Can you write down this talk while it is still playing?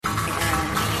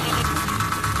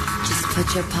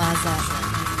Put your paws up,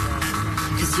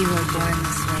 'cause you were born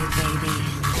this way, baby.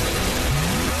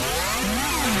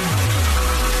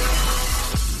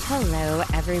 Hello,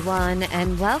 everyone,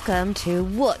 and welcome to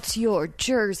What's Your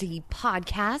Jersey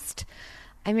podcast.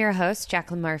 I'm your host,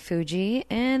 Jacqueline Marfuji,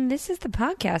 and this is the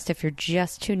podcast, if you're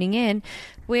just tuning in,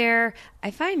 where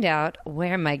I find out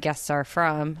where my guests are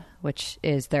from, which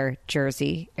is their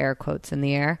Jersey, air quotes in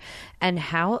the air, and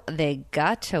how they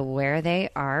got to where they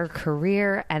are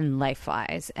career and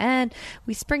life-wise. And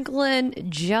we sprinkle in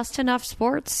just enough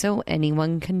sports so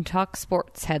anyone can talk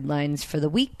sports headlines for the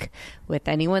week with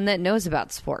anyone that knows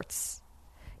about sports.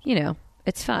 You know,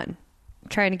 it's fun. I'm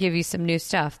trying to give you some new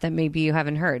stuff that maybe you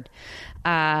haven't heard.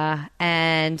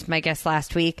 And my guest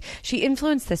last week, she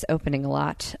influenced this opening a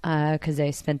lot because I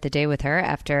spent the day with her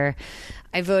after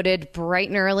I voted bright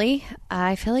and early.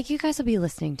 I feel like you guys will be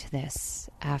listening to this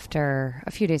after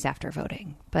a few days after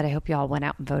voting, but I hope you all went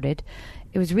out and voted.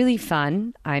 It was really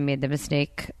fun. I made the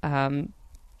mistake of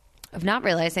not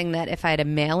realizing that if I had a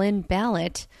mail-in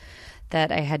ballot,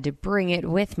 that I had to bring it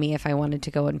with me if I wanted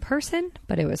to go in person,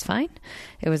 but it was fine.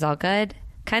 It was all good.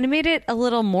 Kind of made it a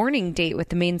little morning date with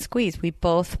the main squeeze. We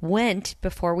both went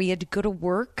before we had to go to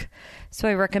work. So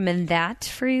I recommend that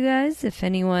for you guys if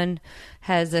anyone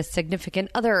has a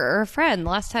significant other or a friend.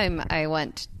 Last time I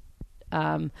went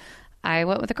with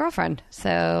a girlfriend.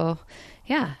 So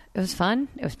yeah, it was fun.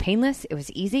 It was painless. It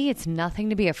was easy. It's nothing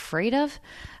to be afraid of.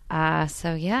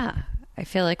 So yeah. I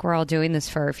feel like we're all doing this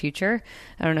for our future.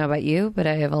 I don't know about you, but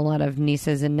I have a lot of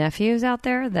nieces and nephews out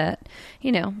there that,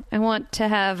 you know, I want to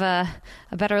have a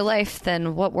better life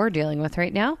than what we're dealing with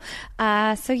right now.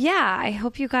 So yeah, I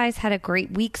hope you guys had a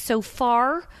great week so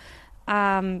far.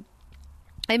 I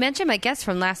mentioned my guest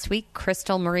from last week,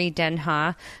 Crystal Marie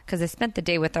Denha, because I spent the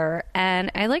day with her,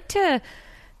 and I like to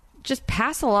just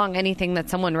pass along anything that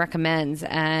someone recommends.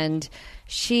 And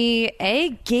she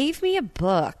gave me a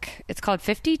book. It's called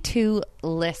 52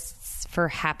 Lists for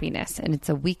Happiness, and it's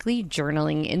a weekly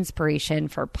journaling inspiration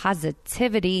for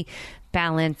positivity,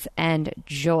 balance, and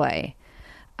joy.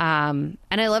 And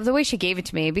I love the way she gave it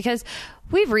to me because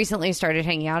we've recently started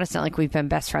hanging out. It's not like we've been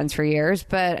best friends for years,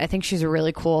 but I think she's a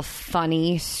really cool,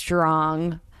 funny,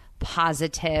 strong,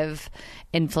 positive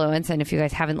influence. And if you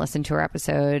guys haven't listened to her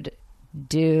episode,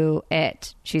 do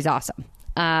it. She's awesome.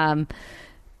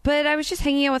 But I was just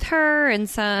hanging out with her and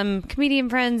some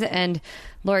comedian friends and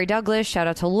Lori Douglas. Shout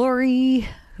out to Lori,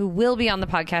 who will be on the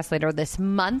podcast later this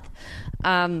month.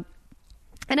 And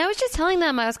I was just telling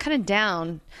them I was kind of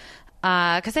down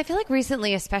because I feel like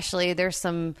recently, especially, there's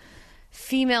some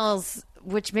females,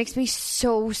 which makes me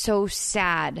so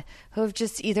sad, who have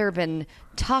just either been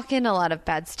talking a lot of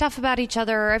bad stuff about each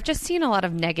other, or I've just seen a lot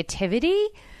of negativity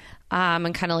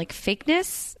and kind of like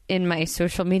fakeness in my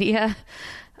social media.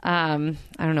 I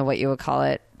don't know what you would call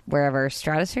it, wherever,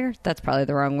 stratosphere? That's probably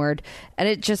the wrong word. And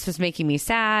it just was making me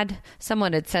sad.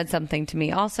 Someone had said something to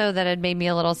me also that had made me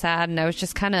a little sad, and I was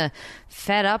just kind of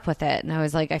fed up with it. And I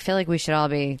was like, I feel like we should all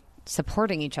be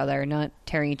supporting each other, not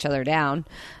tearing each other down.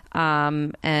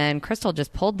 And Crystal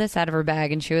just pulled this out of her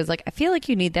bag, and she was like, I feel like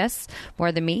you need this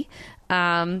more than me.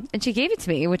 And she gave it to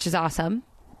me, which is awesome.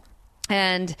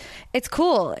 And it's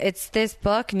cool. It's this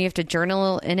book, and you have to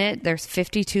journal in it. There's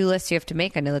 52 lists you have to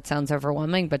make. I know that sounds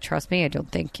overwhelming, but trust me, I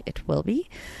don't think it will be.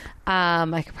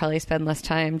 I could probably spend less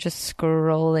time just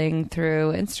scrolling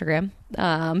through Instagram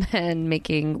and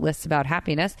making lists about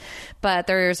happiness. But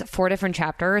there's 4 different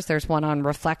chapters. There's one on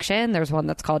reflection. There's one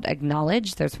that's called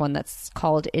acknowledge. There's one that's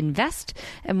called invest,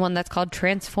 and one that's called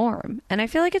transform. And I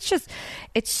feel like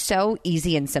it's so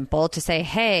easy and simple to say,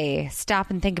 hey, stop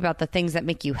and think about the things that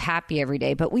make you happy every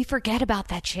day. But we forget about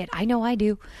that shit. I know I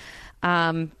do.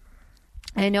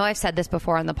 I know I've said this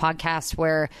before on the podcast,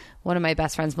 where one of my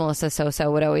best friends, Melissa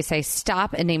Sosa, would always say,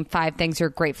 stop and name 5 things you're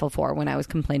grateful for when I was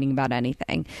complaining about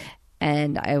anything.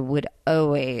 And I would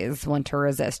always want to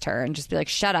resist her and just be like,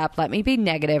 shut up. Let me be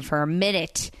negative for a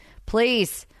minute,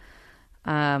 please.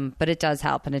 But it does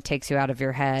help, and it takes you out of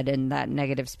your head in that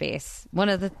negative space.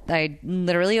 I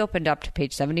literally opened up to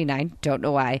page 79. Don't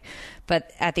know why.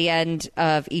 But at the end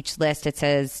of each list, it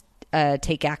says,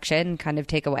 take action, kind of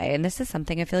take away. And this is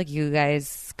something I feel like you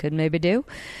guys could maybe do.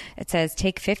 It says,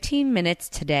 take 15 minutes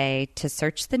today to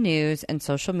search the news and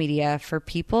social media for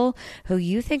people who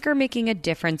you think are making a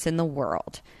difference in the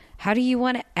world. How do you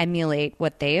want to emulate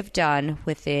what they have done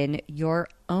within your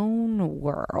own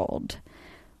world?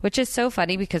 Which is so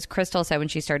funny because Crystal said when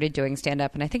she started doing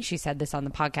stand-up, and I think she said this on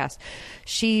the podcast,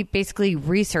 she basically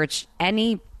researched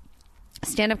any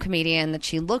stand-up comedian that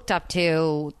she looked up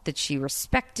to, that she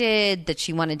respected, that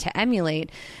she wanted to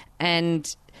emulate,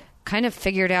 and kind of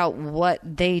figured out what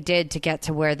they did to get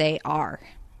to where they are.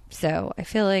 So I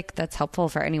feel like that's helpful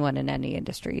for anyone in any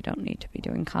industry. You don't need to be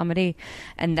doing comedy.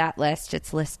 And that list,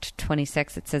 it's list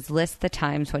 26. It says, list the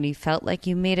times when you felt like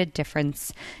you made a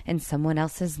difference in someone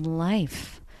else's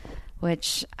life,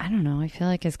 which I don't know. I feel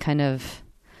like is kind of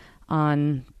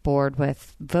on board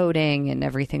with voting and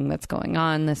everything that's going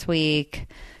on this week.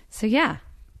 So yeah,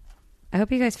 I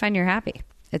hope you guys find you're happy.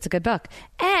 It's a good book.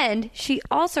 And she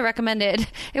also recommended,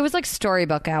 it was like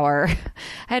storybook hour.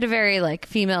 I had a very like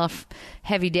female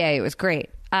heavy day. It was great.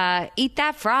 Eat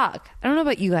That Frog. I don't know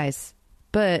about you guys,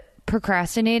 but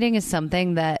procrastinating is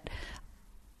something that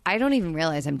I don't even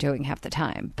realize I'm doing half the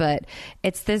time. But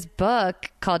it's this book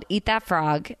called Eat That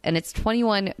Frog, and it's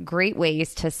 21 great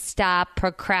ways to stop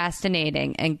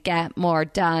procrastinating and get more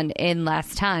done in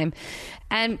less time.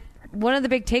 And one of the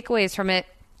big takeaways from it,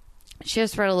 she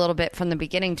just read a little bit from the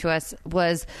beginning to us,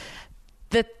 was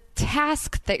the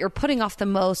task that you're putting off the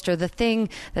most, or the thing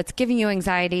that's giving you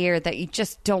anxiety or that you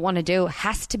just don't want to do,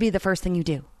 has to be the first thing you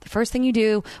do. The first thing you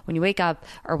do when you wake up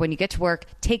or when you get to work,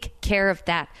 take care of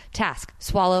that task.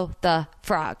 Swallow the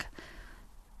frog.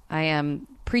 I am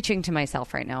preaching to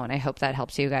myself right now, and I hope that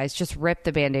helps you guys. Just rip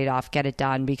the Band-Aid off, get it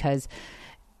done, because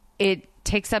it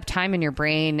takes up time in your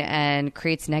brain and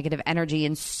creates negative energy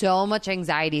and so much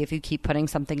anxiety if you keep putting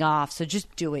something off. So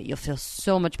just do it. You'll feel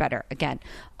so much better. Again,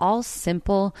 all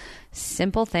simple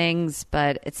things,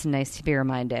 but it's nice to be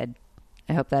reminded.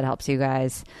 I hope that helps you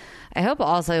guys. I hope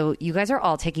also you guys are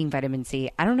all taking vitamin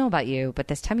C. I don't know about you, but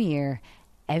this time of year,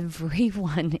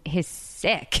 everyone is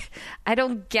sick. I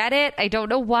don't get it. I don't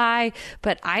know why,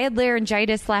 but I had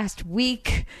laryngitis last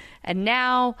week. And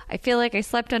now I feel like I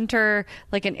slept under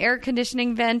like an air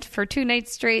conditioning vent for 2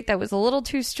 nights straight that was a little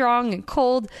too strong and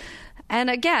cold.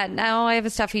 And again, now I have a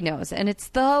stuffy nose, and it's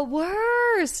the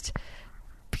worst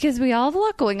because we all have a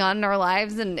lot going on in our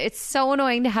lives, and it's so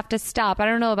annoying to have to stop. I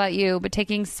don't know about you, but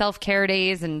taking self-care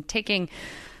days and taking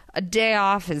a day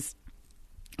off is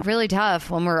really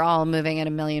tough when we're all moving at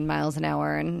 1,000,000 miles an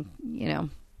hour. And, you know,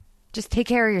 just take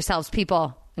care of yourselves,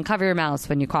 people, and cover your mouths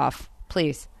when you cough.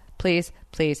 Please. Please,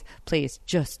 please, please,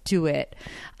 just do it.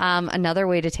 Another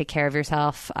way to take care of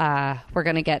yourself, we're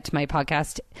going to get to my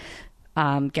podcast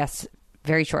guests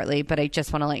very shortly, but I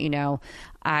just want to let you know,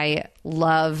 I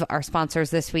love our sponsors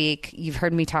this week. You've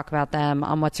heard me talk about them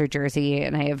on What's Your Jersey,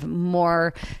 and I have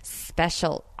more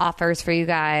special offers for you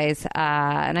guys.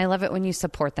 And I love it when you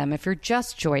support them. If you're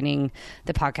just joining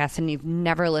the podcast and you've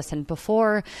never listened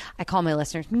before, I call my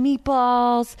listeners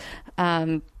meatballs.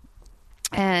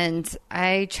 And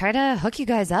I try to hook you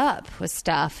guys up with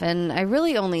stuff. And I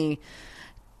really only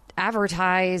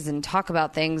advertise and talk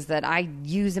about things that I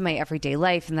use in my everyday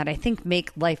life and that I think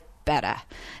make life better,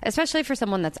 especially for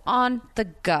someone that's on the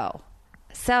go.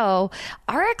 So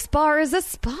RX Bar is a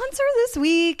sponsor this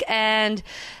week. And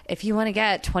if you want to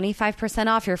get 25%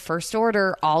 off your first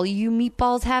order, all you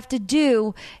meatballs have to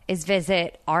do is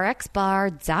visit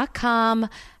rxbar.com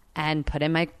and put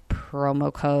in my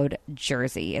promo code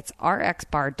Jersey. It's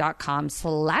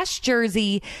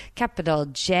rxbar.com/Jersey, capital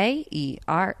JERSEY.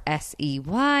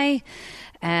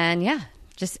 And yeah,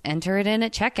 just enter it in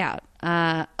at checkout.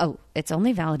 It's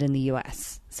only valid in the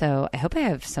US. So I hope I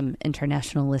have some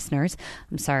international listeners.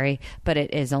 I'm sorry, but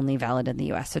it is only valid in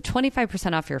the US. So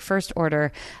 25% off your first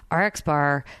order,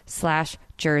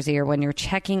 rxbar/Jersey, or when you're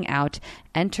checking out,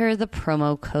 enter the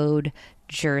promo code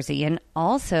Jersey. And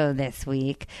also this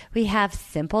week we have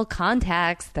Simple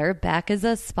Contacts. They're back as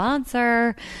a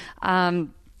sponsor. I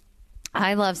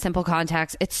love Simple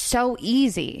Contacts. It's so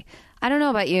easy. I don't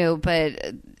know about you,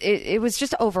 but it was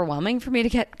just overwhelming for me to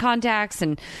get contacts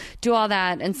and do all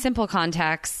that. And Simple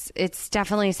Contacts, it's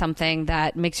definitely something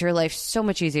that makes your life so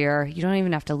much easier. You don't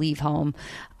even have to leave home.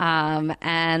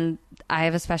 And I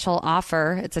have a special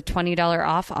offer. It's a $20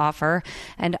 off offer.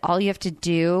 And all you have to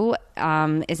do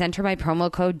is enter my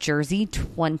promo code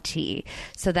Jersey20.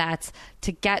 So that's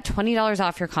to get $20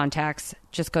 off your contacts.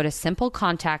 Just go to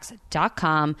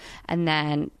simplecontacts.com and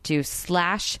then do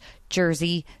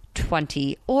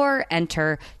 /Jersey20 or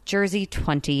enter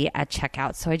Jersey20 at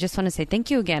checkout. So I just want to say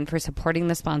thank you again for supporting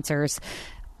the sponsors.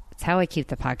 It's how I keep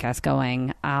the podcast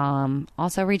going.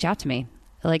 Also reach out to me.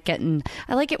 I like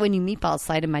it when you meatballs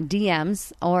slide in my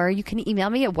DMs, or you can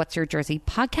email me at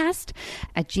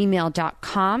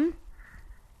whatsyourjerseypodcast@gmail.com.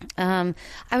 I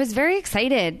was very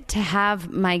excited to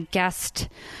have my guest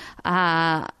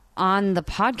on the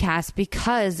podcast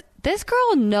because this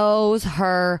girl knows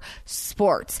her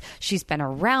sports. She's been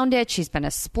around it. She's been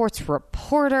a sports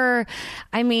reporter.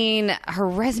 I mean, her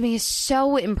resume is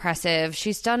so impressive.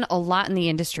 She's done a lot in the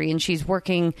industry, and she's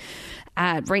working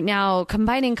right now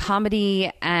combining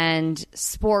comedy and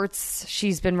sports.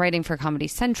 She's been writing for Comedy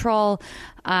Central.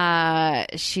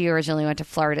 She originally went to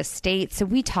Florida State, so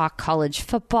we talk college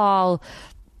football.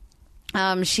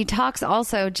 She talks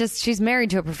also she's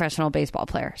married to a professional baseball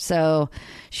player, so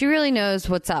she really knows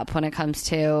what's up when it comes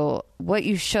to what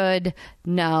you should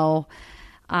know.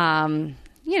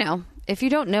 If you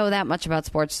don't know that much about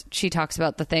sports, she talks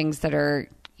about the things that are,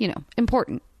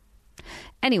 important.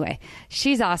 Anyway,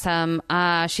 she's awesome.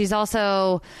 She's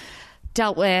also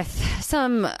dealt with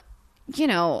some,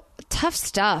 tough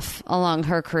stuff along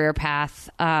her career path.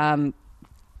 And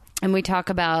we talk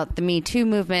about the Me Too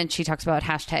movement. She talks about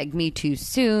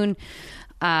 #MeTooSoon.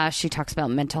 She talks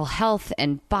about mental health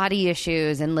and body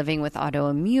issues and living with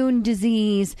autoimmune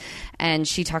disease. And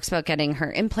she talks about getting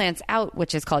her implants out,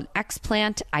 which is called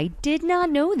explant. I did not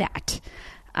know that.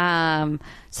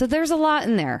 So there's a lot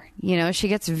in there. She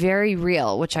gets very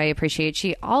real, which I appreciate.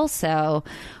 She also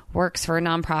works for a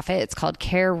nonprofit. It's called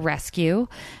Care Rescue.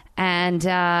 And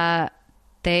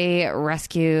they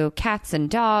rescue cats and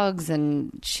dogs.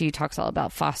 And she talks all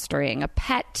about fostering a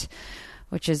pet,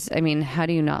 which is, how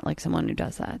do you not like someone who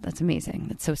does that? That's amazing.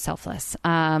 That's so selfless.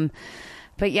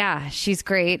 But yeah, she's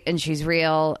great and she's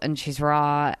real and she's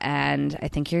raw. And I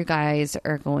think you guys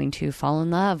are going to fall in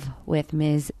love with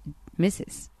Ms.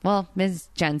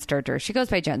 Jen Sturger. She goes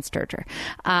by Jen Sturger.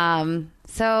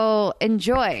 So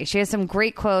enjoy. She has some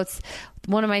great quotes.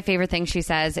 One of my favorite things she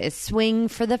says is swing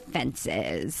for the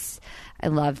fences. I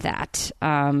love that.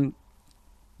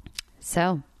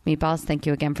 So Meatballs, thank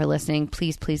you again for listening.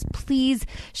 Please, please, please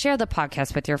share the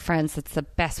podcast with your friends. That's the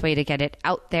best way to get it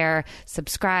out there.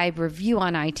 Subscribe, review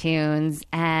on iTunes,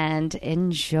 and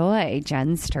enjoy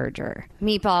Jen Sturger.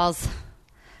 Meatballs,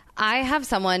 I have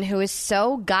someone who is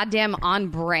so goddamn on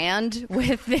brand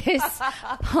with this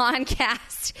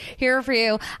podcast here for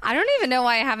you. I don't even know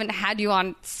why I haven't had you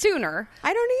on sooner.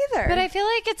 I don't either. But I feel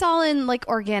like it's all in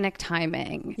organic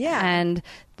timing. Yeah. And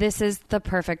this is the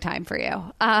perfect time for you.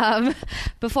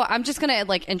 Before I'm just going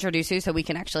to introduce you so we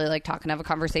can actually talk and have a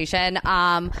conversation.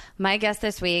 My guest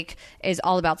this week is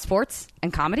all about sports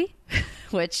and comedy,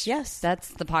 which yes, that's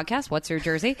the podcast. What's Your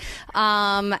Jersey?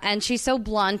 And she's so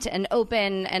blunt and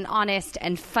open and honest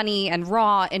and funny and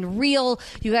raw and real.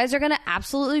 You guys are going to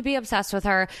absolutely be obsessed with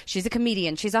her. She's a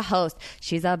comedian. She's a host.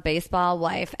 She's a baseball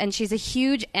wife, and she's a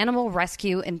huge animal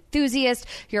rescue enthusiast.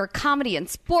 You're a comedy and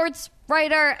sports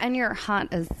writer, and you're hot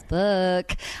as fuck.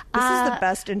 This is the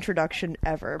best introduction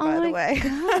ever, by the way.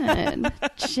 God.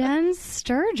 Jen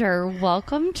Sturger,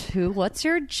 welcome to What's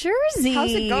Your Jersey?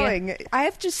 How's it going? I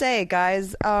have to say,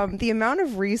 guys, the amount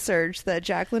of research that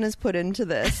Jacqueline has put into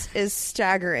this is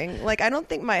staggering. I don't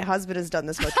think my husband has done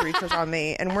this much research on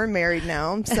me, and we're married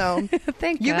now, so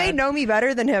Thank you God. may know me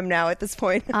better than him now at this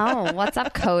point. Oh, what's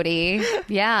up, Cody?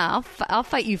 Yeah, I'll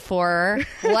fight you for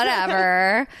her.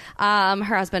 Whatever.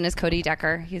 Her husband is Cody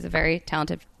Decker. He's a very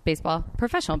talented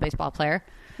professional baseball player.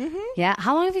 Mm-hmm. Yeah.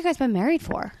 How long have you guys been married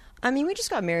for? We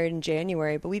just got married in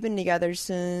January, but we've been together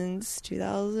since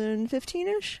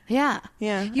 2015-ish. Yeah.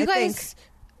 Yeah. You guys,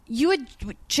 you had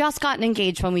just gotten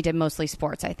engaged when we did Mostly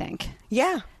Sports, I think.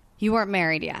 Yeah. You weren't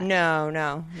married yet. No,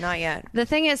 not yet. The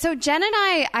thing is, so Jen and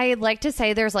I like to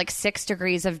say there's 6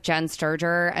 degrees of Jen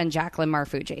Sturger and Jacqueline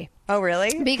Marfuji. Oh,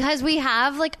 really? Because we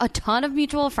have a ton of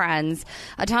mutual friends,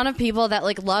 a ton of people that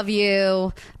love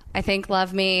you. I think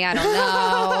love me. I don't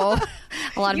know.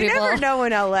 A lot of you people. You never know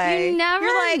in LA. You never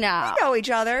know. We know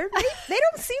each other. They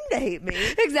don't seem to hate me.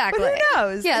 Exactly. But who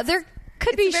knows? Yeah, there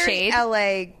could be very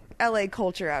shade. LA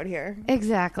culture out here.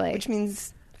 Exactly. Which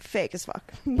means fake as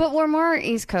fuck. But we're more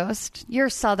East Coast. You're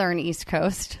Southern East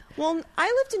Coast. Well, I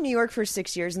lived in New York for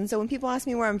 6 years, and so when people ask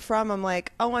me where I'm from, I'm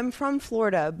like, oh, I'm from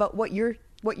Florida. But what you're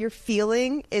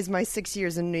feeling is my 6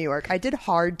 years in New York. I did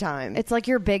hard time. It's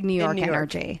your big New York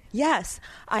energy. Yes.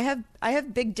 I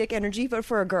have big dick energy, but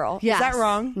for a girl. Yes. Is that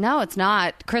wrong? No, it's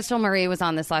not. Crystal Marie was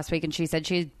on this last week, and she said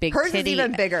she's big Hers titty. Is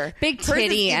even bigger. Big Hers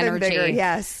titty is even energy. Bigger,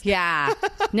 yes. Yeah.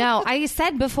 No, I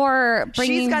said before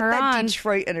bringing she's got her that on.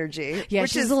 Detroit energy. Yeah,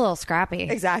 which she's is a little scrappy.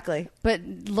 Exactly. But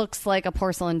looks like a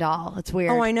porcelain doll. It's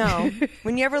weird. Oh, I know.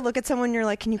 When you ever look at someone, you're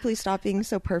like, can you please stop being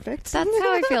so perfect? That's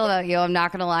how I feel about you. I'm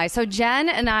not going to lie. So Jen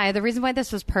and I, the reason why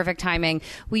this was perfect timing,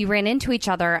 we ran into each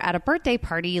other at a birthday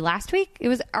party last week. It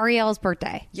was Ariel's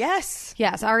birthday. Yes.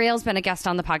 Yes. Ariel's been a guest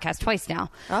on the podcast twice now.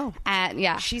 Oh. And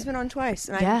yeah. She's been on twice,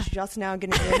 and Yeah. I'm just now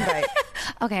getting an invite.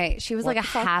 Okay, she was like a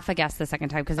half a guest the second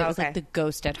time because it was like the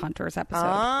Ghosted Hunters episode.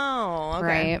 Oh,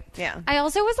 okay. Right. Yeah. I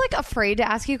also was like afraid to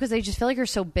ask you because I just feel like you're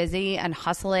so busy and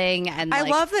hustling, and I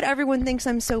like, love that everyone thinks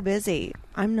I'm so busy.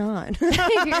 I'm not.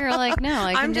 you're like, no,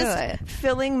 I can I'm do just it.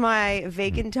 filling my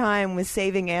vacant time with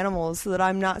saving animals so that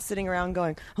I'm not sitting around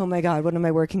going, oh my God, what am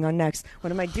I working on next?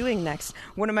 What am I doing next?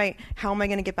 How am I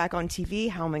going to get back on TV?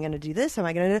 How am I going to do this? Am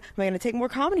I going to take more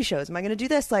comedy shows? Am I going to do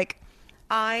this? Like,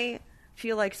 I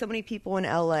feel like so many people in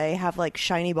LA have like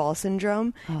shiny ball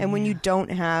syndrome. And when you don't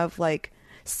have like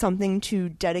something to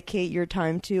dedicate your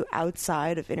time to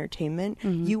outside of entertainment,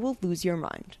 you will lose your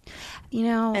mind. You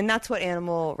know, And that's what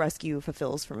Animal Rescue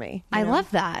fulfills for me. I you know?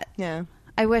 love that. Yeah.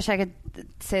 I wish I could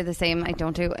say the same. I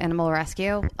don't do animal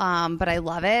rescue, but I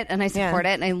love it and I support it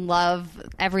and I love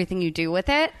everything you do with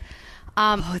it.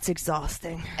 Oh, it's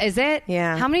exhausting. Is it?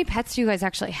 Yeah. How many pets do you guys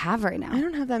actually have right now? I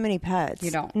don't have that many pets.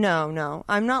 You don't? No.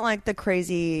 I'm not like the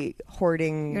crazy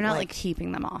hoarding. You're not like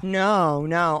keeping them all.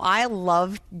 No. I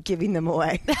love giving them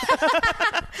away.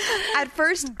 At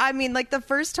first, I mean, like the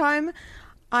first time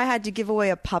I had to give away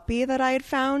a puppy that I had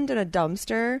found in a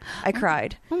dumpster, I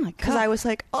cried. Oh my God. Because I was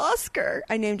like, Oscar.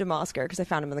 I named him Oscar because I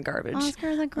found him in the garbage.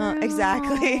 Oscar the Grouch.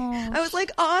 Exactly. I was like,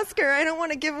 Oscar, I don't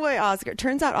want to give away Oscar.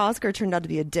 Turns out Oscar turned out to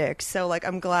be a dick. So like,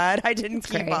 I'm glad I didn't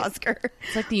keep great. Oscar.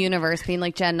 It's like the universe being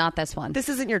like, Jen, not this one. This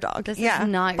isn't your dog. This is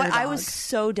not your But I dog. was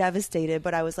so devastated.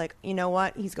 But I was like, you know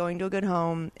what? He's going to a good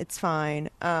home. It's fine.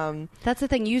 That's the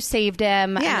thing. You saved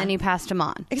him and then you passed him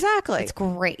on. Exactly. It's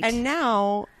great. And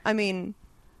now, I mean,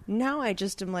 now I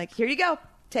just am like, here you go.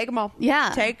 Take them all.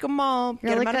 Yeah. Take them all.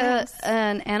 You're Get 'em like out of the house.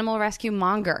 an animal rescue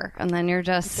monger, and then you're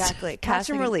just Exactly. Catch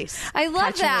and release. I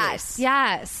love Catch and that. release.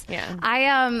 Yes. Yeah.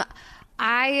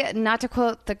 I not to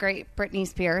quote the great Britney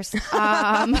Spears,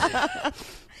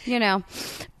 you know,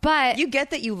 but You get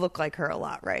that you look like her a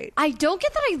lot, right? I don't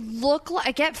get that I look like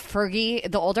I get Fergie.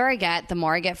 The older I get, the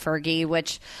more I get Fergie,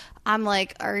 which I'm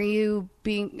like, are you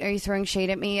throwing shade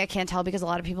at me? I can't tell because a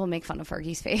lot of people make fun of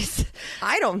Fergie's face.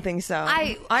 I don't think so.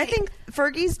 I think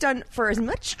Fergie's done for as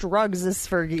much drugs as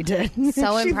Fergie did.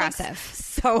 So She impressive. looks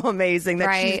so amazing that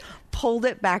she's Right. pulled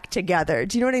it back together.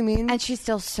 Do you know what I mean? And she's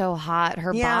still so hot.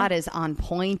 Her bod is on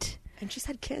point. And she's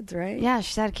had kids, right? Yeah,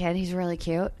 she's had a kid. He's really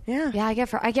cute. Yeah. I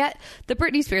get the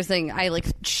Britney Spears thing. I like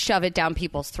shove it down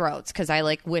people's throats because I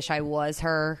like wish I was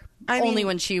her. Only mean,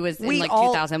 when she was in we like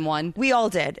all- 2001. We all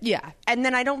did. Yeah. And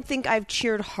then I don't think I've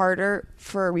cheered harder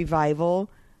for a revival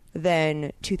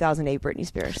than 2008 Britney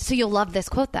Spears. So you'll love this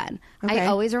quote then. Okay. I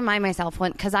always remind myself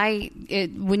when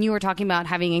you were talking about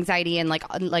having anxiety and like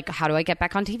how do I get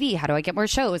back on TV? How do I get more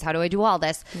shows? How do I do all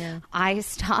this? Yeah. I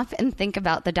stop and think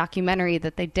about the documentary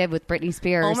that they did with Britney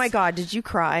Spears. Oh my God, did you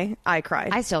cry? I cried.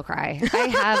 I still cry. I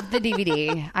have the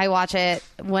DVD. I watch it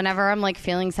whenever I'm like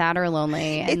feeling sad or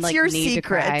lonely and It's like your need secret. to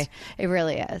cry. It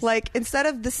really is. Like, instead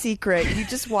of The Secret, you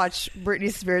just watch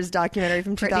Britney Spears documentary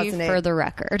from Britney 2008. for the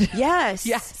record. Yes.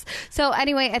 Yes. So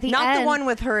anyway, at the Not end, the one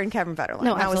with her and Kevin Federline.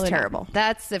 No, that was absolutely not. terrible.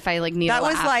 That's if I like need. That a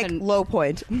was laugh like and- low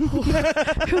point.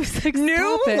 Who's like, New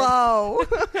stop it. low.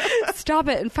 Stop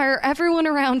it and fire everyone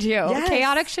around you. Yes.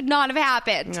 Chaotic should not have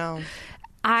happened. No.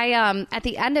 I at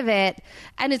the end of it,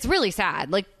 and it's really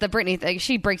sad. Like the Britney thing,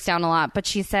 she breaks down a lot, but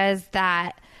she says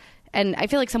that. And I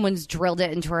feel like someone's drilled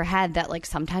it into her head that like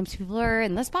sometimes people are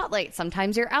in the spotlight,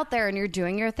 sometimes you're out there and you're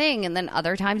doing your thing, and then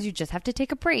other times you just have to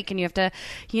take a break and you have to,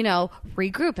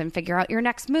 regroup and figure out your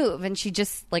next move. And she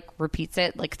just like repeats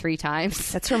it like 3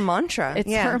 times. That's her mantra.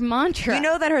 It's her mantra. You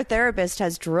know that her therapist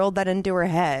has drilled that into her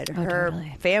head. Oh, Her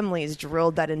totally. family's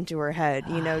drilled that into her head,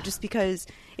 just because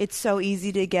it's so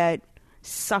easy to get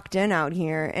sucked in out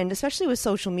here. And especially with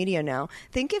social media now.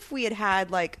 Think if we had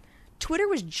like... Twitter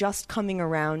was just coming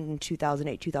around in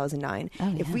 2008, 2009.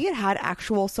 Oh, If yeah. we had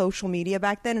actual social media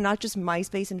back then and not just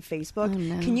MySpace and Facebook,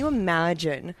 can you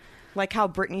imagine like how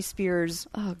Britney Spears...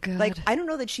 Oh, God. Like, I don't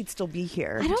know that she'd still be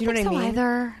here. I don't Do you know think what so I mean?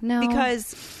 either. No.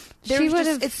 Because... She There's would've-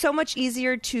 just, it's so much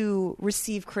easier to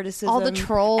receive criticism, All the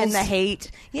trolls. and the hate.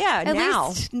 Yeah, At now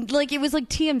least, like it was like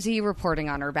TMZ reporting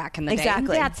on her back in the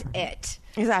Exactly. day. That's it.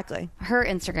 exactly Her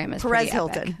Instagram is Perez pretty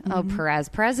epic. Hilton. Oh, Perez.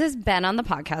 Perez has been on the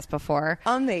podcast before.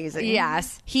 amazing.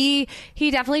 Yes, he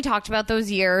definitely talked about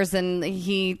those years, and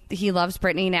he loves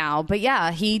Britney now. But yeah,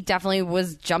 he definitely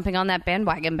was jumping on that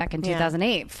bandwagon back in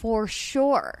 2008 for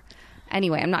sure.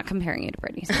 Anyway, I'm not comparing you to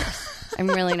Britney Spears. I'm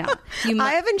really not.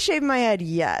 I haven't shaved my head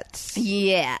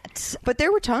yet, but there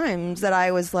were times that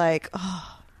I was like,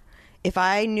 oh, if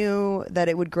I knew that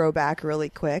it would grow back really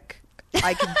quick,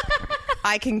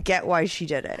 I can get why she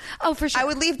did it. Oh, for sure. I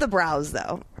would leave the brows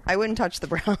though. I wouldn't touch the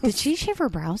brows. Did she shave her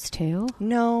brows too?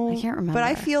 No, I can't remember. But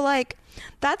I feel like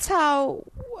that's how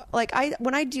like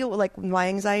when I deal with like my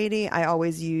anxiety, I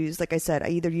always use, like I said, I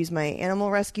either use my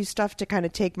animal rescue stuff to kind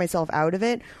of take myself out of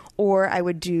it, or I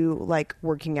would do like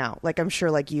working out, like I'm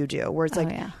sure like you do, where it's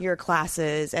like your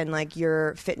classes and like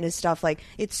your fitness stuff. Like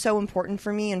it's so important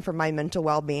for me and for my mental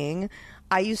well-being.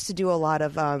 I used to do a lot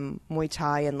of Muay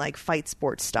Thai and like fight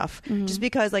sports stuff, just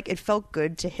because like it felt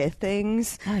good to hit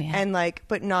things and like,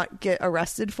 but not get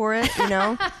arrested for it, you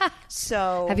know?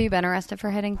 So have you been arrested for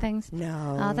hitting things?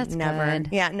 No. Oh, that's never. good.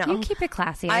 Yeah, no. You keep it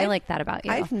classy. I like that about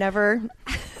you. I've never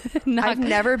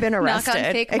been arrested. Knock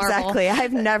on fake marble. Exactly.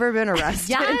 I've never been arrested.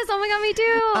 Yes. Oh my God, me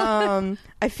too.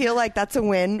 I feel like that's a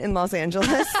win in Los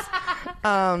Angeles.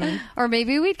 Or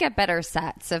maybe we'd get better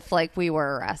sets if like we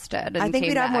were arrested. I think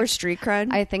we'd have more street cred.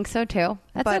 I think so too.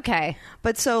 That's okay.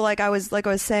 But so like I was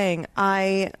saying,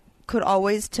 I could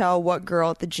always tell what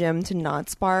girl at the gym to not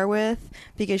spar with,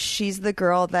 because she's the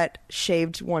girl that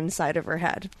shaved one side of her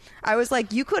head. I was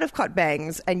like, you could have cut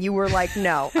bangs, and you were like,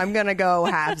 no, I'm gonna go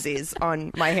halvesies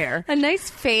on my hair. A nice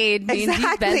fade means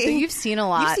Exactly. you've seen a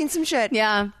lot. You've seen some shit.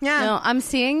 Yeah. Yeah. No, I'm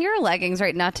seeing your leggings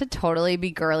right. Not to totally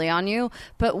be girly on you,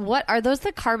 but what are those?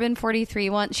 The Carbon 43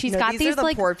 ones? She's got these are the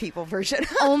like poor people version.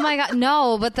 Oh my God,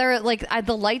 no! But they're like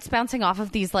the lights bouncing off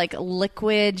of these like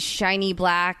liquid, shiny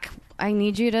black. I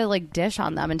need you to like dish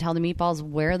on them and tell the meatballs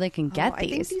where they can get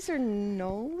these. I think these are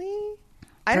Noli.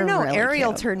 I don't know. Really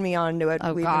Ariel cute. turned me on to it.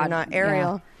 Oh believe God, it or not,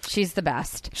 Ariel. Yeah. She's the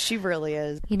best. She really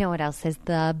is. You know what else is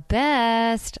the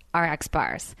best? RX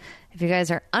bars. If you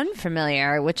guys are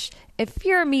unfamiliar, which if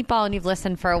you're a meatball and you've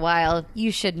listened for a while,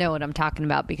 you should know what I'm talking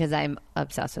about because I'm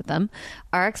obsessed with them.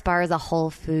 RX bar is a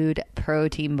whole food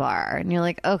protein bar. And you're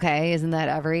like, okay, isn't that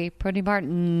every protein bar?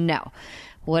 No.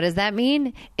 What does that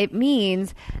mean? It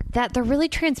means that they're really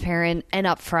transparent and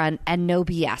upfront and no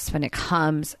BS when it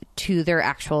comes to their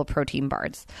actual protein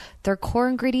bars. Their core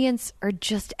ingredients are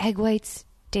just egg whites,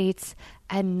 dates,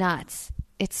 and nuts.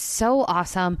 It's so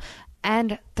awesome.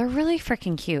 And they're really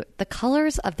freaking cute. The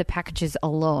colors of the packages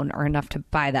alone are enough to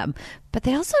buy them, but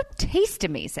they also taste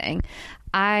amazing.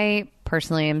 I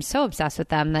personally am so obsessed with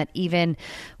them that even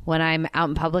when I'm out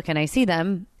in public and I see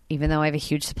them, even though I have a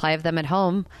huge supply of them at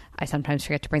home, I sometimes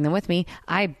forget to bring them with me.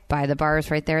 I buy the bars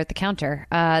right there at the counter.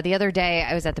 The other day,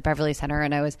 I was at the Beverly Center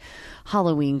and I was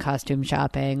Halloween costume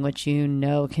shopping, which you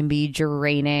know can be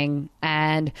draining.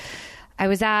 And I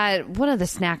was at one of the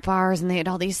snack bars and they had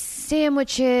all these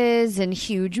sandwiches and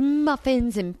huge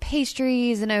muffins and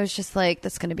pastries. And I was just like,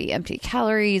 that's going to be empty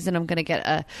calories and I'm going to get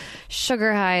a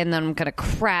sugar high and then I'm going to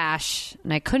crash.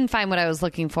 And I couldn't find what I was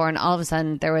looking for. And all of a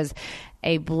sudden there was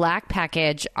a black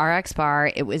package RX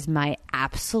bar. It was my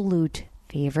absolute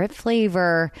favorite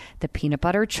flavor, the peanut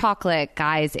butter chocolate.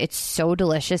 Guys, it's so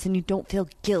delicious and you don't feel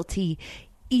guilty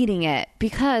eating it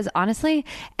because honestly,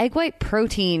 egg white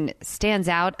protein stands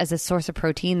out as a source of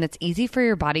protein that's easy for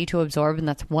your body to absorb, and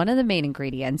that's one of the main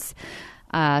ingredients.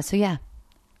 So yeah,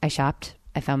 I shopped.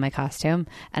 I found my costume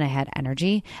and I had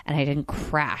energy and I didn't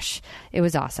crash. It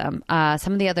was awesome.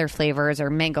 Some of the other flavors are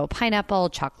mango pineapple,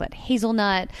 chocolate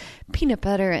hazelnut, peanut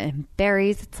butter and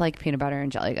berries. It's like peanut butter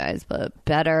and jelly, guys, but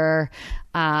better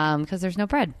because there's no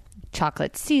bread.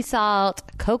 Chocolate sea salt,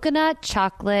 coconut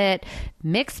chocolate,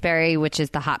 mixed berry, which is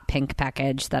the hot pink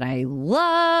package that I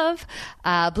love,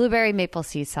 blueberry maple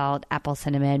sea salt, apple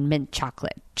cinnamon, mint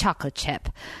chocolate, chocolate chip.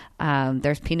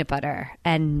 There's peanut butter.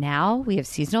 And now we have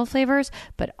seasonal flavors,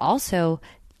 but also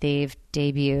they've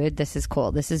debuted. This is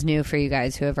cool. This is new for you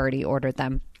guys who have already ordered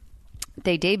them.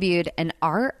 They debuted an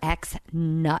RX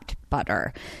nut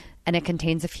butter. And it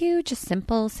contains a few just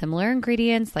simple, similar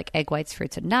ingredients like egg whites,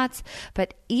 fruits, and nuts.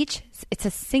 But it's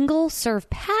a single serve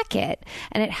packet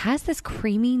and it has this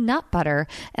creamy nut butter.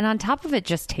 And on top of it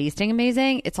just tasting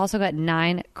amazing, it's also got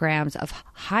 9 grams of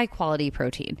high quality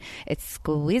protein. It's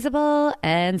squeezable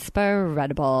and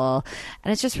spreadable.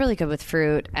 And it's just really good with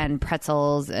fruit and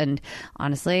pretzels. And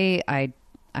honestly, I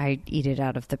eat it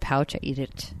out of the pouch. I eat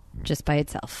it just by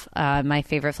itself. My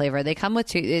favorite flavor. They come with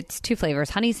two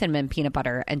flavors, honey, cinnamon, peanut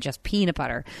butter, and just peanut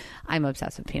butter. I'm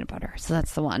obsessed with peanut butter. So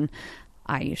that's the one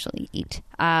I usually eat.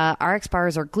 RX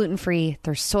bars are gluten-free,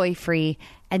 they're soy-free,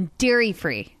 and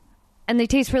dairy-free. And they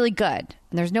taste really good.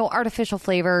 And there's no artificial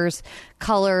flavors,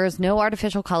 colors, no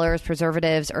artificial colors,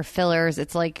 preservatives, or fillers.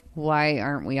 It's like, why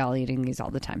aren't we all eating these all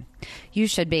the time? You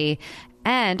should be.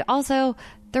 And also,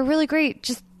 they're really great.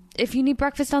 Just if you need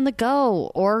breakfast on the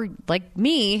go, or like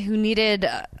me who needed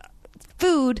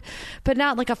food, but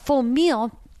not like a full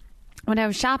meal when I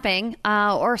was shopping,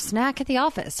 or a snack at the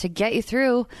office to get you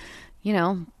through, you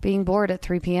know, being bored at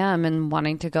 3 p.m. and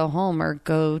wanting to go home or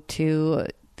go to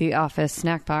the office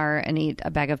snack bar and eat a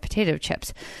bag of potato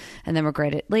chips and then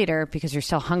regret it later because you're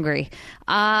still hungry.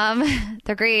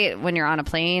 They're great when you're on a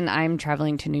plane. I'm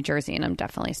traveling to New Jersey and I'm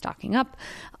definitely stocking up.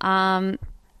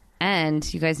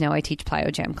 And you guys know I teach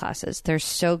Plyo Jam classes. They're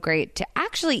so great to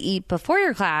actually eat before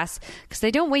your class because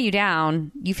they don't weigh you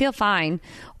down. You feel fine.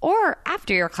 Or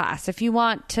after your class if you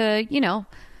want to,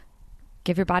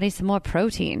 give your body some more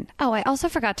protein. Oh, I also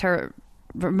forgot to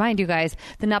remind you guys,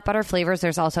 the nut butter flavors,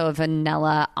 there's also a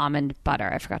vanilla almond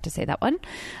butter. I forgot to say that one.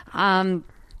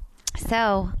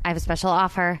 So I have a special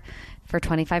offer. For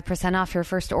 25% off your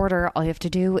first order, all you have to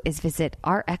do is visit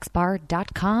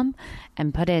rxbar.com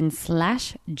and put in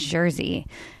 /Jersey.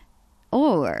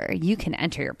 Or you can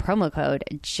enter your promo code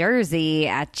Jersey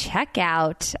at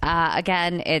checkout.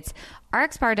 Again, it's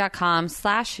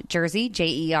rxbar.com/Jersey,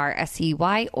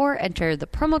 Jersey, or enter the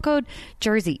promo code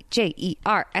Jersey, Jersey,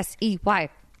 at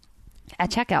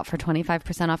checkout for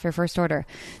 25% off your first order.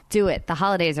 Do it. The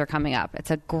holidays are coming up.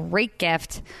 It's a great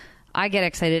gift. I get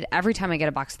excited every time I get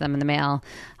a box of them in the mail.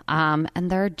 And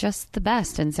they're just the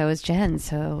best. And so is Jen.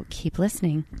 So keep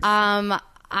listening.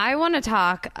 I want to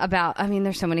talk about,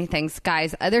 there's so many things,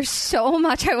 guys. There's so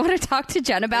much I want to talk to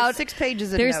Jen about. There's 6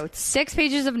 pages of notes. There's 6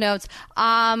 pages of notes.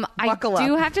 Buckle I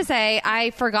do up. have to say,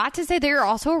 I forgot to say that you're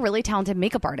also a really talented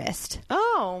makeup artist.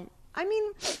 Oh, I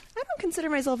don't consider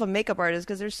myself a makeup artist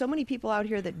because there's so many people out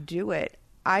here that do it.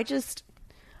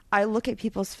 I look at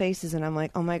people's faces and I'm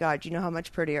like, oh my God, you know how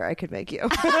much prettier I could make you.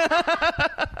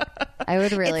 I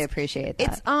would really appreciate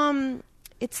that.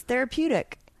 It's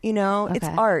therapeutic, It's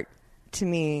Okay. art to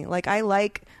me. Like, I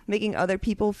like making other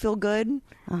people feel good.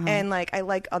 And like, I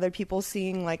like other people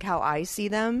seeing like how I see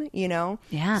them,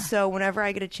 Yeah. So whenever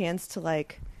I get a chance to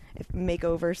like make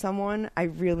over someone, I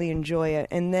really enjoy it.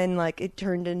 And then like it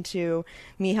turned into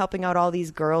me helping out all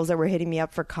these girls that were hitting me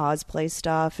up for cosplay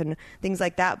stuff and things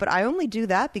like that. But I only do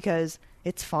that because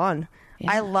it's fun.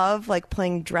 Yeah. I love like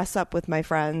playing dress up with my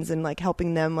friends and like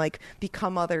helping them like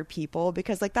become other people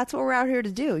because like that's what we're out here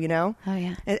to do, Oh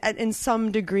yeah. in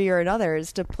some degree or another,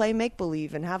 is to play make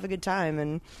believe and have a good time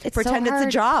and It's pretend so it's a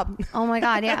hard. job. Oh my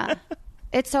God, yeah.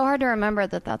 It's so hard to remember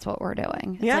that that's what we're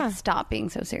doing. It's Yeah. like, stop being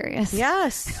so serious.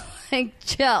 Yes. Like,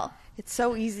 chill. It's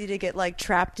so easy to get like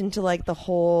trapped into like the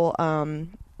whole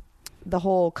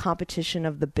competition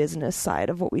of the business side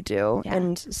of what we do. Yeah.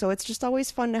 And so it's just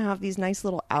always fun to have these nice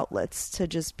little outlets to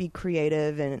just be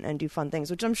creative and do fun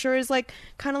things, which I'm sure is like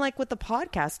kind of like what the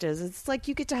podcast is. It's like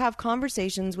you get to have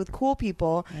conversations with cool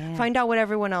people, Yeah. find out what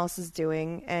everyone else is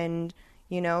doing, and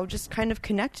just kind of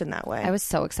connect in that way. I was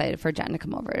so excited for Jen to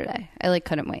come over today. I like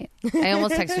couldn't wait. I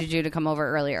almost texted you to come over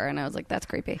earlier and I was like, that's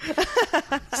creepy.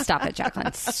 Stop it,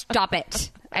 Jacqueline. Stop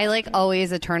it. I like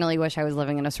always eternally wish I was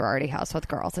living in a sorority house with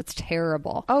girls. It's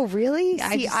terrible. Oh, really?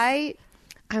 Yeah,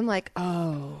 I'm like,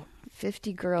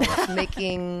 50 girls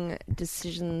making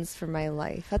decisions for my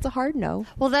life. That's a hard no.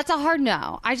 Well, that's a hard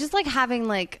no. I just like having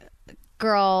like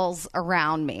girls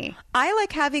around me. I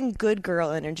like having good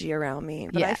girl energy around me,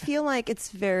 but Yeah. I feel like it's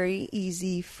very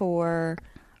easy for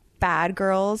bad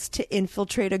girls to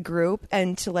infiltrate a group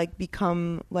and to like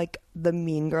become like the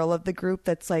mean girl of the group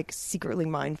that's like secretly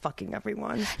mind fucking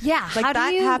everyone. Yeah, like how do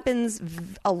that you- happens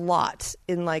a lot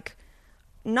in like,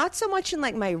 not so much in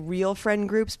like my real friend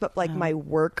groups, but like my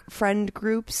work friend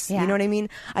groups. Yeah. You know what I mean?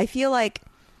 I feel like,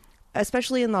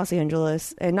 especially in Los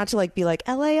Angeles, and not to like be like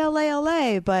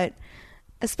LA, but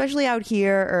especially out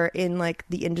here or in like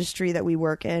the industry that we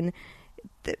work in,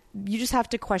 you just have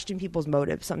to question people's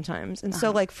motives sometimes. And so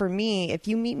like for me, if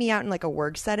you meet me out in like a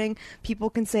work setting,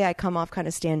 people can say I come off kind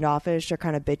of standoffish or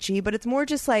kind of bitchy, but it's more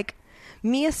just like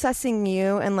me assessing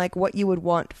you and like what you would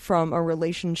want from a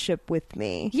relationship with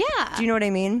me. Yeah. Do you know what I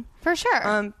mean? For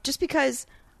sure. Just because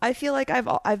I feel like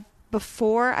I've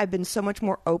been so much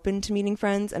more open to meeting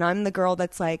friends, and I'm the girl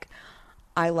that's like,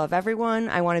 I love everyone.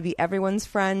 I want to be everyone's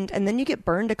friend. And then you get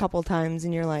burned a couple times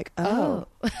and you're like, oh.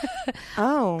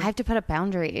 I have to put up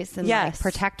boundaries and like Yes.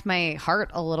 protect my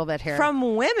heart a little bit here.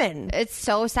 From women. It's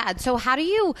so sad. So how do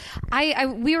you,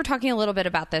 we were talking a little bit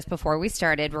about this before we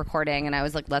started recording and I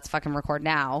was like, let's fucking record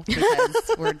now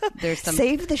because there's some,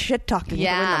 Save the shit talking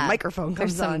when the microphone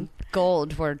there's comes some on.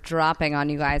 gold we're dropping on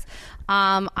you guys.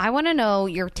 I want to know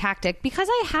your tactic because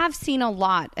I have seen a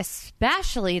lot,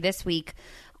 especially this week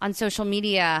on social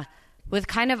media with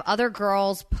kind of other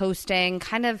girls posting,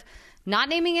 kind of not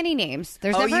naming any names.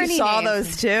 There's never you any saw names.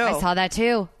 those too. I saw that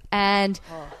too. And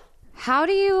how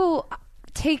do you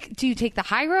do you take the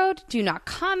high road? Do you not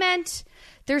comment?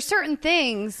 There's certain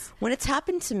things. When it's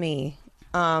happened to me,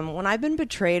 when I've been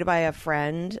betrayed by a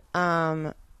friend,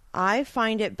 I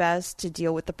find it best to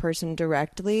deal with the person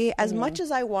directly. As much as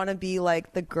I want to be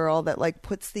like the girl that like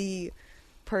puts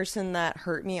person that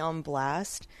hurt me on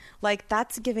blast, like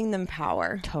that's giving them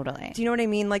power. Totally. Do you know what I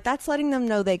mean? Like that's letting them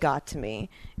know they got to me.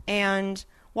 And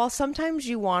while sometimes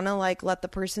you want to like let the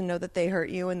person know that they hurt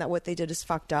you and that what they did is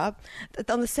fucked up,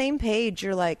 on the same page,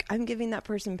 you're like, I'm giving that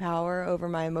person power over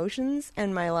my emotions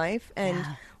and my life and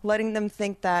letting them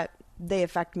think that they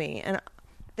affect me. And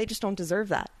they just don't deserve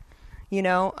that, you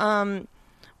know?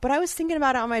 But I was thinking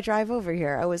about it on my drive over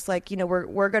here. I was like, you know,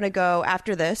 we're going to go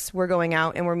after this. We're going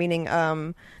out and we're meeting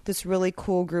this really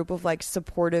cool group of like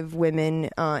supportive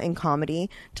women in comedy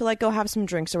to like go have some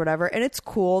drinks or whatever. And it's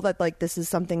cool that like this is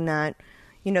something that,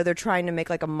 you know, they're trying to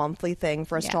make like a monthly thing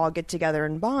for us to all get together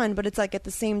and bond. But it's like at the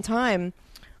same time,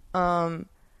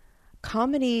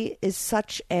 comedy is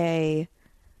such a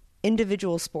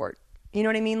individual sport. You know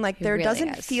what I mean? Like there really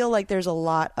doesn't feel like there's a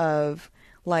lot of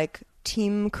like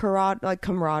team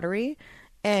camaraderie.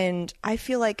 And I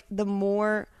feel like the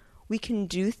more we can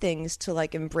do things to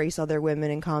like embrace other women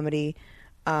in comedy,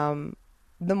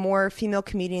 the more female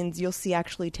comedians you'll see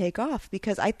actually take off.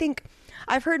 Because I think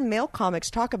I've heard male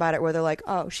comics talk about it where they're like,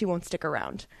 oh, she won't stick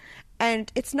around.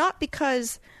 And it's not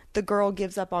because the girl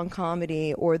gives up on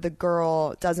comedy or the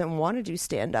girl doesn't want to do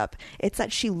stand-up. It's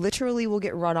that she literally will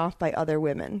get run off by other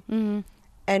women. Mm-hmm.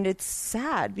 And it's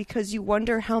sad because you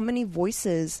wonder how many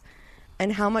voices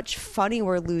and how much funny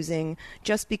we're losing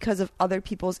just because of other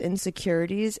people's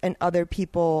insecurities and other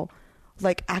people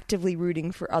like actively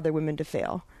rooting for other women to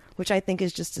fail, which I think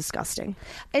is just disgusting.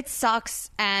 It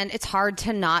sucks, and it's hard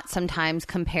to not sometimes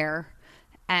compare.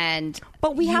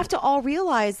 But we have to all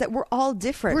realize that we're all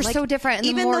different. We're so different. And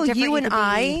even though you and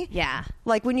I,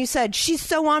 like when you said she's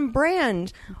so on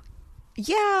brand,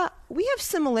 yeah, we have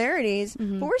similarities,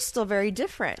 but we're still very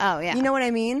different. Oh, yeah. You know what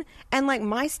I mean? And like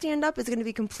my stand-up is going to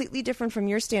be completely different from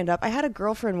your stand-up. I had a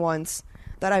girlfriend once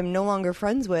that I'm no longer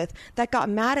friends with that got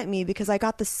mad at me because I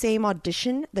got the same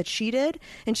audition that she did.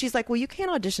 And she's like, well, you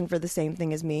can't audition for the same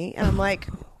thing as me. And I'm like,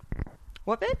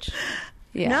 what, bitch?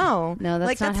 Yeah. No,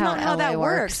 that's like, not how that LA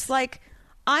works. Like,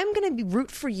 I'm going to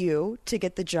root for you to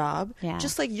get the job. Yeah.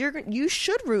 Just like you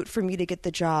should root for me to get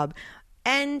the job.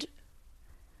 And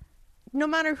no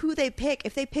matter who they pick,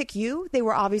 if they pick you, they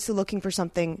were obviously looking for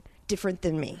something different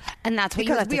than me. And that's what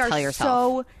you have to tell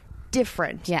yourself. So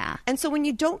different. Yeah. And so when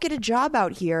you don't get a job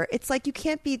out here, it's like you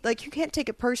can't take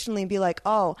it personally and be like,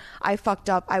 oh, I fucked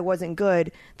up. I wasn't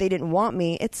good. They didn't want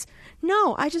me. It's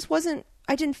no, I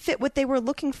didn't fit what they were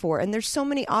looking for. And there's so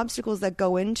many obstacles that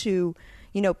go into,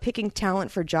 you know, picking talent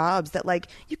for jobs that like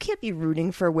you can't be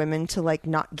rooting for women to like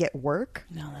not get work.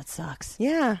 No, that sucks.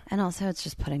 Yeah. And also it's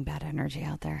just putting bad energy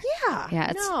out there. Yeah.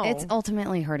 Yeah. It's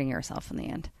ultimately hurting yourself in the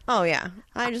end. Oh yeah.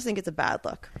 I just think it's a bad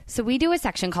look. So we do a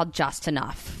section called Just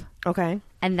Enough. Okay.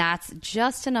 And that's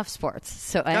just enough sports.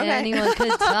 So anyone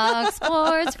could talk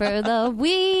sports for the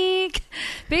week.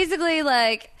 Basically,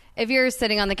 like, if you're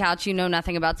sitting on the couch, you know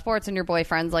nothing about sports, and your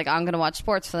boyfriend's like, I'm going to watch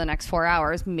sports for the next 4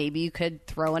 hours, maybe you could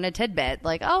throw in a tidbit.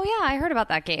 Like, oh, yeah, I heard about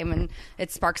that game. And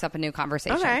it sparks up a new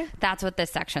conversation. Okay. That's what this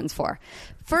section's for.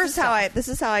 This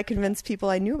is how I convince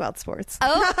people I knew about sports.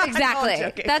 Oh,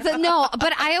 exactly. No,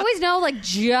 but I always know, like,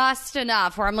 just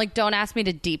enough where I'm like, don't ask me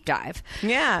to deep dive.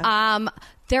 Yeah.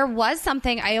 There was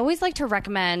something I always like to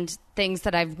recommend things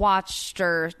that I've watched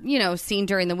or, you know, seen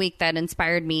during the week that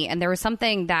inspired me. And there was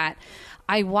something that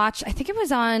I watched, I think it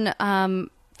was on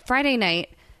Friday night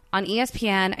on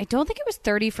ESPN. I don't think it was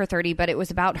 30 for 30, but it was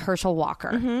about Herschel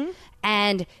Walker. Mm-hmm.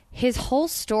 And his whole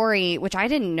story, which I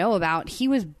didn't know about, he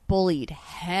was bullied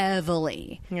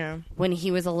heavily when he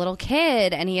was a little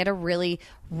kid, and he had a really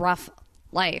rough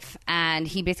life, and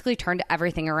he basically turned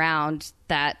everything around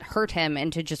that hurt him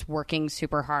into just working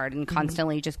super hard and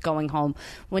constantly just going home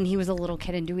when he was a little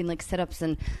kid and doing like sit-ups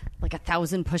and like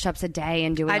 1,000 push-ups a day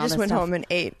and doing all this stuff. I just went home and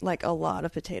ate like a lot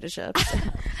of potato chips,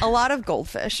 a lot of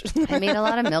goldfish. I made a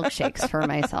lot of milkshakes for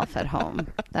myself at home.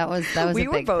 That was a big thing. We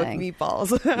were both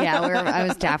meatballs. Yeah, I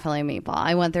was definitely a meatball.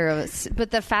 I went through,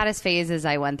 but the fattest phases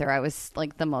I went through, I was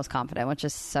like the most confident, which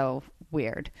is so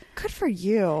weird. Good for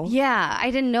you. Yeah,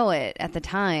 I didn't know it at the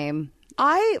time.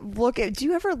 Do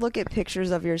you ever look at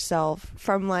pictures of yourself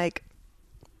from like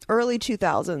early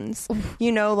 2000s?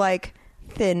 You know, like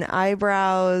thin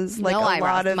eyebrows, like no a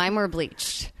eyebrows. lot of mine were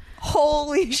bleached.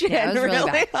 Holy shit! Yeah, it was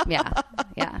really bad.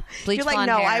 Yeah. Bleach You're like, blonde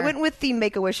no, hair. I went with the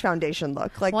Make-A-Wish Foundation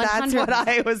look. Like 100%. That's what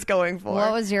I was going for.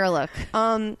 What was your look?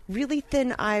 Really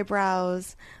thin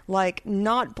eyebrows, like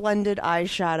not blended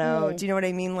eyeshadow. Do you know what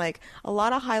I mean? Like a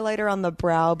lot of highlighter on the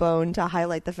brow bone to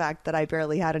highlight the fact that I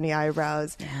barely had any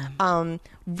eyebrows. Yeah.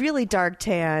 Really dark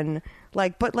tan,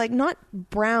 but not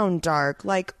brown dark,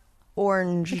 like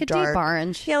orange, Like a dark. deep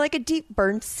orange. Yeah, like a deep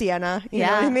burnt sienna. You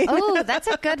know what I mean? Oh, that's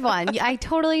a good one. I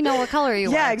totally know what color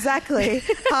you Yeah, are. exactly.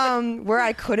 Where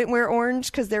I couldn't wear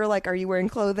orange because they were like, "Are you wearing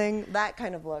clothing?" That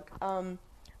kind of look.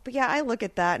 But yeah, I look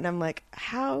at that and I'm like,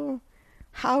 how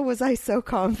was I so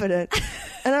confident?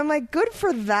 And I'm like, good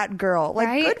for that girl. Like,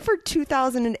 Right? good for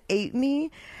 2008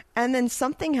 me. And then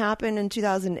something happened in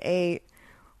 2008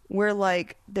 where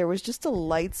like there was just a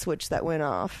light switch that went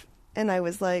off, and I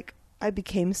was like, I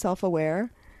became self-aware,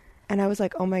 and I was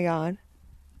like, oh my God,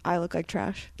 I look like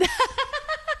trash.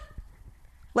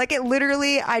 Like, it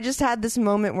literally, I just had this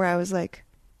moment where I was like,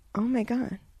 oh my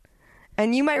God.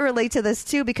 And you might relate to this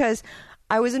too, because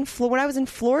I was when I was in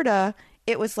Florida,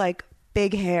 it was like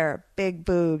big hair, big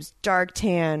boobs, dark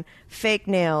tan, fake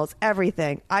nails,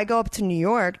 everything. I go up to New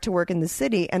York to work in the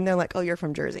city, and they're like, oh, you're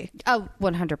from Jersey. Oh,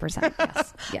 100%.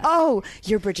 Yes. Yes. Oh,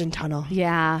 you're Bridge and Tunnel.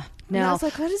 Yeah. And I No. was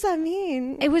like, what does that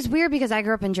mean? It was weird because I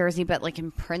grew up in Jersey, but like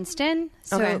in Princeton.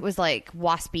 So Okay. it was like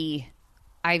waspy,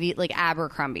 Ivy, like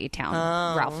Abercrombie town,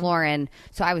 Oh. Ralph Lauren.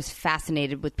 So I was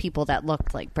fascinated with people that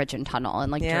looked like Bridge and Tunnel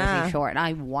and like Yeah. Jersey Shore. And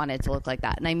I wanted to look like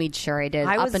that. And I made sure I did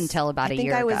up until about a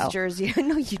year I ago. think I was Jersey.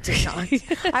 No, you did not.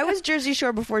 I was Jersey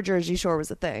Shore before Jersey Shore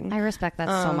was a thing. I respect that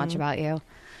so much about you.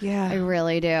 Yeah. I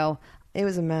really do. It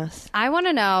was a mess. I want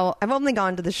to know. I've only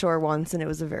gone to the shore once, and it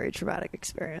was a very traumatic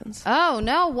experience. Oh,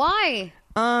 no. Why?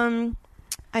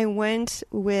 I went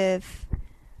with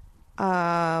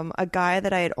a guy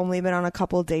that I had only been on a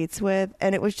couple dates with,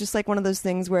 and it was just like one of those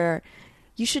things where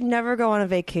you should never go on a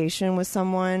vacation with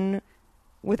someone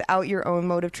without your own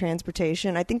mode of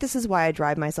transportation. I think this is why I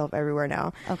drive myself everywhere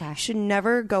now. Okay. You should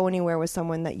never go anywhere with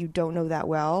someone that you don't know that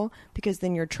well, because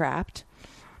then you're trapped.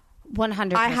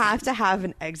 100%. I have to have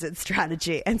an exit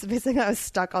strategy. And so basically I was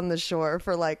stuck on the shore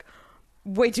for like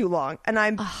way too long.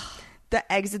 And the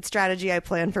exit strategy I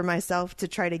planned for myself to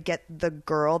try to get the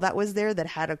girl that was there that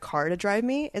had a car to drive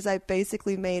me is I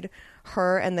basically made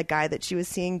her and the guy that she was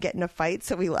seeing get in a fight,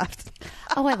 so we left.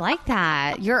 Oh, I like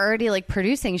that. You're already like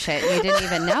producing shit. You didn't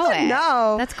even know it.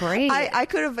 No. That's great. I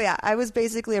could have, yeah. I was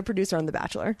basically a producer on The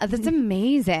Bachelor. That's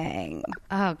amazing.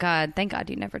 Oh God, thank God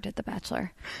you never did The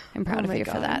Bachelor. I'm proud Oh of my you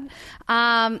for God.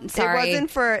 that. Sorry.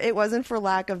 It wasn't for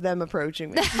lack of them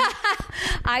approaching me.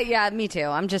 Yeah, me too.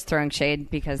 I'm just throwing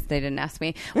shade because they didn't ask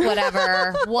me.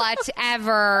 Whatever.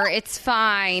 Whatever. It's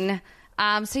fine.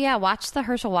 So yeah, watch the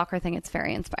Herschel Walker thing. It's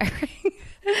very inspiring.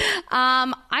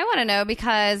 I want to know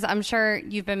because I'm sure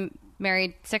you've been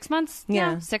married 6 months.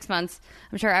 Yeah. 6 months.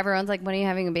 I'm sure everyone's like, when are you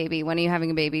having a baby? When are you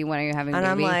having a baby? When are you having a And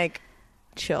baby? I'm like,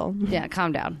 chill. yeah,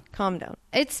 calm down. Calm down.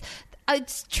 It's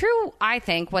true, I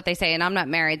think, what they say, and I'm not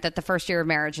married, that the first year of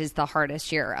marriage is the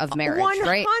hardest year of marriage,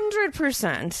 right?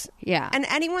 100%. Yeah. And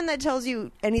anyone that tells you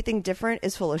anything different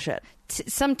is full of shit.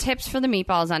 Some tips for the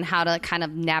meatballs on how to kind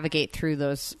of navigate through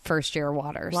those first year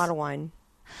waters. A lot of wine.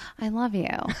 I love you.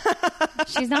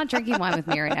 She's not drinking wine with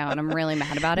me right now, and I'm really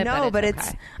mad about it. No, but okay.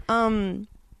 it's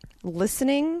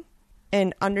listening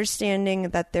and understanding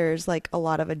that there's like a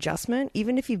lot of adjustment,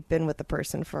 even if you've been with the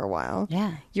person for a while.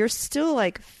 Yeah. You're still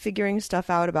like figuring stuff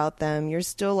out about them. You're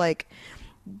still like,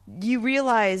 you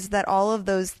realize that all of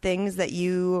those things that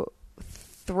you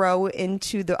throw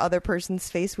into the other person's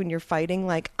face when you're fighting,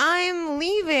 like, I'm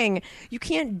leaving. You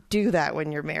can't do that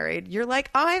when you're married. You're like,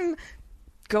 I'm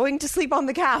going to sleep on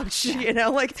the couch. You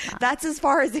know, like that's as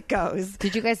far as it goes.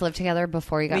 Did you guys live together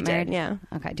before you got We did, married? yeah.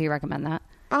 Okay. Do you recommend that?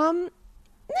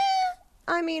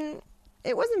 I mean,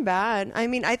 it wasn't bad. I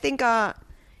mean, I think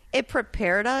it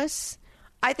prepared us.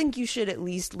 I think you should at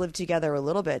least live together a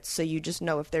little bit so you just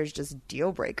know if there's just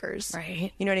deal breakers.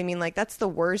 Right. You know what I mean? Like, that's the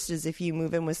worst is if you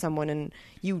move in with someone and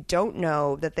you don't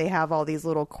know that they have all these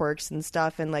little quirks and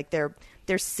stuff and like their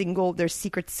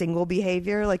secret single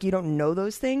behavior. Like, you don't know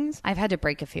those things. I've had to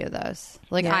break a few of those.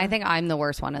 Like, Yeah. I think I'm the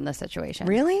worst one in this situation.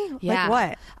 Really? Yeah. Like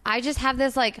what? I just have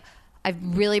this like I've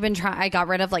really been trying. I got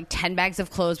rid of like 10 bags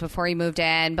of clothes before he moved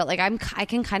in, but like I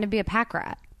can kind of be a pack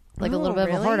rat, like a little bit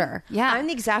of a hoarder. Yeah, I'm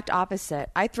the exact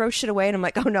opposite. I throw shit away and I'm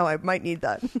like, oh no, I might need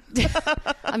that.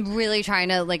 I'm really trying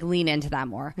to like lean into that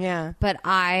more. Yeah. But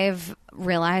I've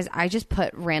realized I just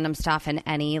put random stuff in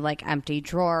any like empty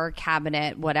drawer,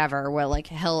 cabinet, whatever, where like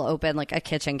he'll open like a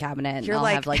kitchen cabinet and You're I'll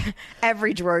like, have like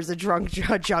every drawer is a junk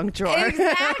drawer.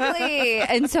 exactly.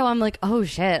 And so I'm like, oh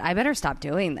shit, I better stop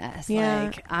doing this.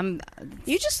 Yeah. Like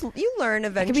you You learn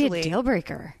could be eventually. a deal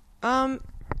breaker.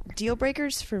 Deal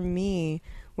breakers for me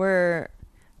were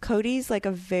Cody's like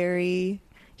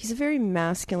he's a very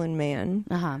masculine man.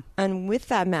 Uh-huh. And with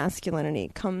that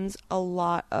masculinity comes a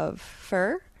lot of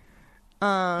fur.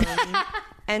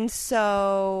 And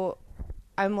so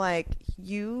I'm like,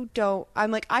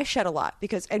 I shed a lot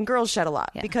and girls shed a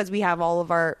lot because we have all of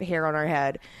our hair on our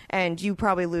head, and you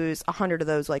probably lose 100 of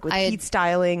those, like with heat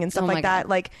styling and stuff like that.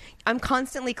 Like, I'm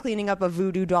constantly cleaning up a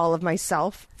voodoo doll of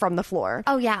myself from the floor.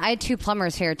 Oh yeah, I had 2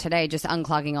 plumbers here today just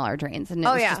unclogging all our drains, and it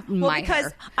was just my because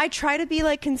hair. I try to be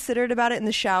like considerate about it in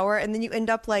the shower, and then you end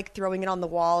up like throwing it on the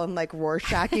wall and like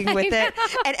Rorschaching with it.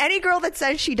 And any girl that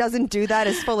says she doesn't do that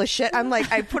is full of shit. I'm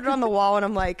like, I put it on the wall and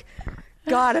I'm like,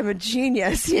 God, I'm a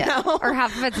genius, you know? Or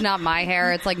half of it's not my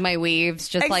hair. It's like my weaves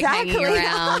just like hanging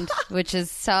around, which is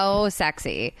so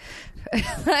sexy.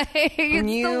 Like, it's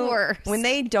the worst. When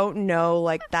they don't know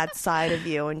like that side of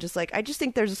you, and just like, I just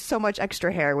think there's so much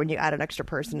extra hair when you add an extra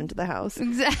person into the house.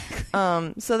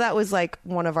 Exactly. So that was like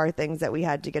one of our things that we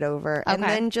had to get over. Okay. And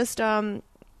then just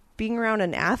being around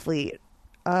an athlete.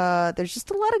 There's just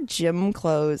a lot of gym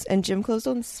clothes, and gym clothes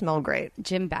don't smell great.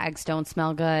 Gym bags don't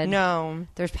smell good. No.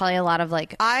 There's probably a lot of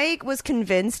like... I was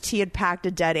convinced he had packed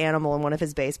a dead animal in one of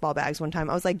his baseball bags one time.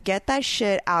 I was like, get that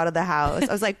shit out of the house.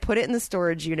 I was like, put it in the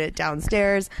storage unit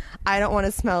downstairs. I don't want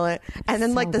to smell it. And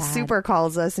then like the super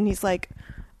calls us, and he's like,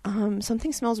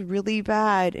 something smells really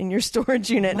bad in your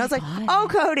storage unit. And I was like, oh,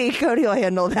 Cody will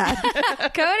handle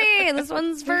that. Cody, this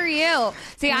one's for you.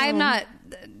 See, I'm not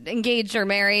engaged or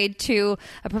married to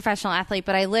a professional athlete,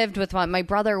 but I lived with one. My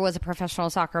brother was a professional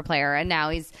soccer player, and now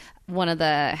he's one of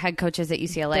the head coaches at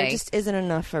UCLA. There just isn't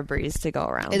enough Febreze to go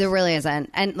around. There really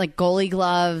isn't. And like goalie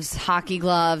gloves, hockey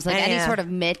gloves, like any sort of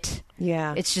mitt.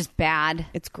 Yeah. It's just bad.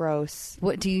 It's gross.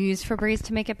 What do you use Febreze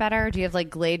to make it better? Do you have like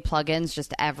Glade plugins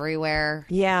just everywhere?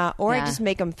 Yeah. Or I just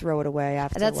make them throw it away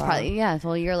after That's a while. probably,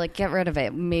 well, you're like, get rid of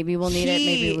it. Maybe we'll need it.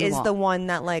 Maybe we won't. He is the one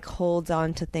that like holds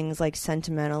on to things like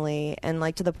sentimentally, and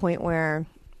like to the point where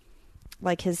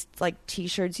like his like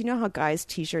t-shirts, you know how guys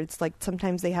t-shirts, like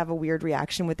sometimes they have a weird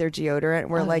reaction with their deodorant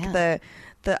where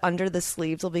the under the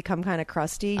sleeves will become kind of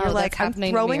crusty. You're like, I'm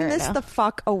throwing this the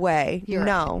fuck away.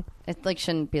 No. It like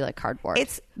shouldn't be like cardboard.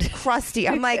 It's crusty.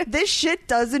 I'm like, this shit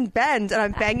doesn't bend, and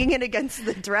I'm banging it against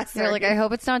the dresser. You're like, I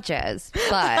hope it's not jizz,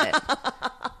 but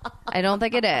I don't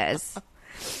think it is.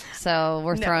 So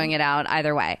we're throwing it out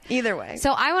either way. Either way.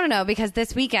 So I want to know, because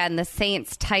this weekend, the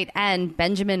Saints tight end,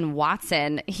 Benjamin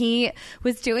Watson, he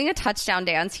was doing a touchdown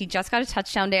dance. He just got a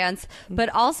touchdown dance, but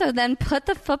also then put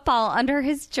the football under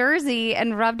his jersey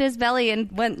and rubbed his belly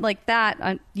and went like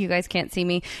that. You guys can't see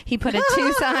me. He put a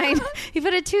 2 sign. He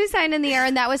put a 2 sign in the air,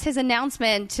 and that was his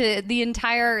announcement to the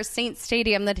entire Saints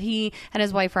stadium that he and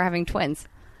his wife were having twins.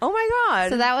 Oh my God.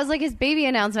 So that was like his baby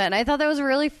announcement. And I thought that was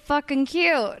really fucking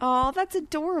cute. Oh, that's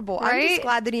adorable. Right? I'm just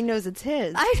glad that he knows it's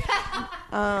his.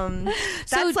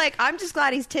 That's like, I'm just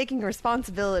glad he's taking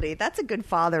responsibility. That's a good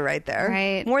father right there.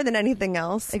 Right. More than anything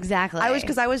else. Exactly.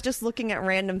 Because I was just looking at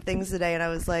random things today, and I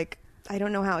was like, I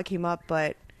don't know how it came up,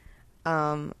 but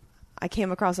I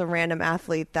came across a random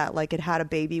athlete that like had a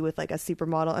baby with like a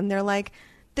supermodel, and they're like,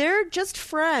 they're just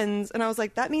friends. And I was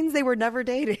like, that means they were never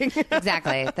dating.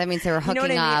 Exactly. That means they were hooking you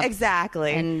know what I mean? up.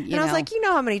 Exactly. And I was like, you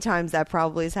know how many times that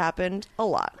probably has happened? A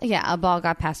lot. Yeah, a ball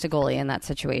got past a goalie in that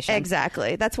situation.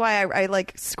 Exactly. That's why I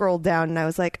like scrolled down and I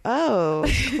was like, oh,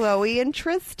 Chloe and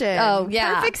Tristan. Oh,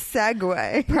 yeah. Perfect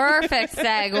segue. Perfect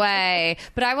segue.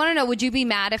 But I want to know, would you be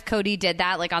mad if Cody did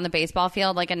that, like on the baseball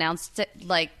field, like announced it,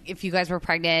 like if you guys were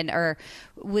pregnant, or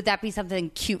would that be something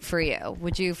cute for you?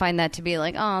 Would you find that to be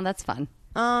like, oh, that's fun?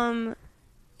 You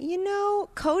know,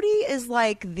 Cody is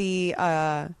like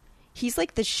he's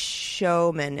like the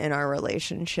showman in our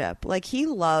relationship. Like, he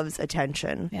loves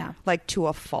attention. Yeah. Like, to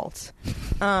a fault.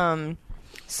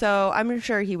 So I'm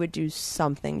sure he would do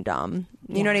something dumb.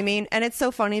 You know what I mean? And it's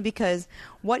so funny because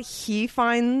what he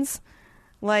finds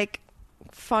like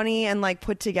funny and like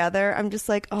put together, I'm just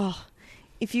like, oh,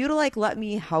 if you'd like let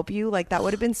me help you, like that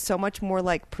would have been so much more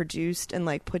like produced and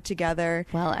like put together.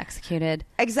 Well executed.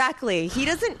 Exactly.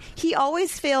 He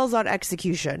always fails on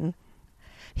execution.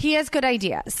 He has good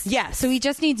ideas. Yes. So he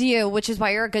just needs you, which is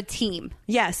why you're a good team.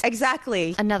 Yes,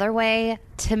 exactly. Another way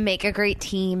to make a great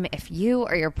team, if you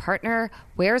or your partner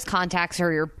wears contacts,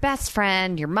 or your best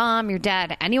friend, your mom, your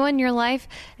dad, anyone in your life,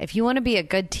 if you want to be a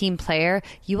good team player,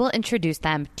 you will introduce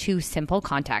them to Simple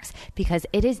Contacts, because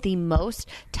it is the most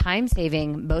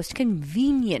time-saving, most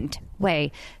convenient way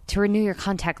to renew your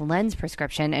contact lens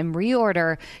prescription and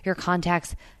reorder your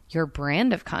contacts, your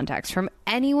brand of contacts, from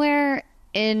anywhere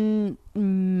in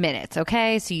minutes.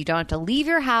 Okay, so you don't have to leave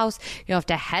your house, you don't have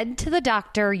to head to the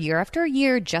doctor year after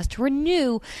year just to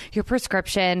renew your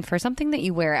prescription for something that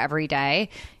you wear every day.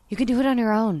 You can do it on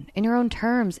your own, in your own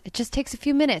terms. It just takes a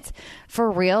few minutes.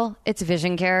 For real, it's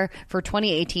Vision Care for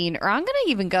 2018, or I'm gonna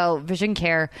even go Vision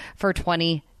Care for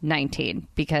 2020. 2019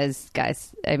 because,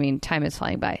 guys, I mean, time is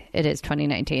flying by. It is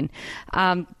 2019.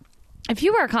 If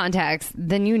you wear contacts,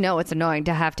 then you know it's annoying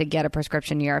to have to get a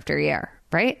prescription year after year,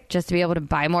 right? Just to be able to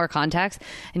buy more contacts.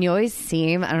 And you always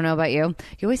seem, I don't know about you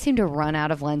always seem to run out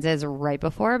of lenses right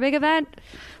before a big event,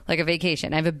 like a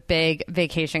vacation. I have a big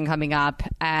vacation coming up,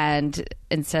 and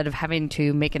instead of having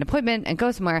to make an appointment and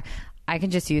go somewhere, I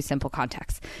can just use Simple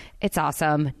Contacts. It's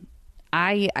awesome.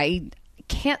 I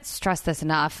can't stress this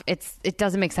enough. It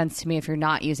doesn't make sense to me if you're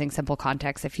not using Simple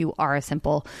Contacts, if you are a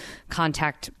Simple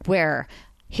Contact wearer.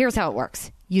 Here's how it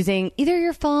works. Using either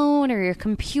your phone or your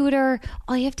computer,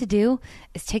 all you have to do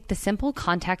is take the Simple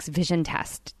Contacts vision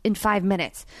test in 5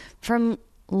 minutes from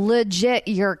legit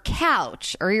your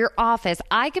couch or your office.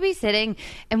 I could be sitting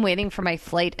and waiting for my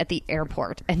flight at the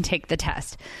airport and take the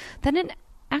test. Then an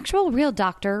actual real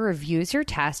doctor reviews your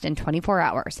test in 24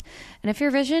 hours. And if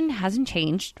your vision hasn't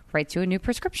changed, writes you a new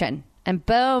prescription. And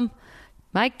boom,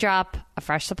 mic drop, a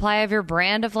fresh supply of your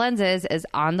brand of lenses is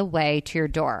on the way to your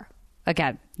door.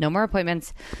 Again, no more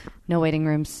appointments, no waiting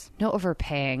rooms, no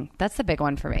overpaying. That's the big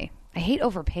one for me. I hate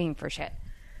overpaying for shit.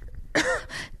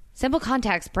 Simple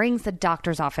Contacts brings the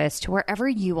doctor's office to wherever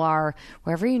you are,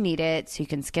 wherever you need it, so you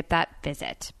can skip that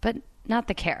visit. But not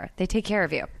the care. They take care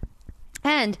of you.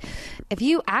 And if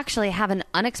you actually have an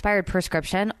unexpired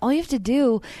prescription, all you have to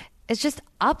do is just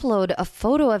upload a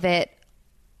photo of it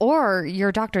or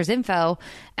your doctor's info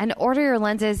and order your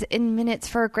lenses in minutes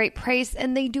for a great price,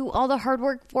 and they do all the hard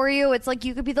work for you. It's like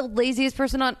you could be the laziest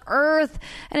person on earth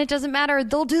and it doesn't matter.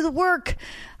 They'll do the work.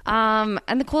 And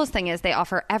the coolest thing is they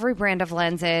offer every brand of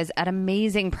lenses at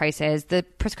amazing prices. The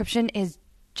prescription is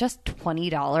just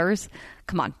 $20.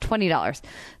 Come on, $20.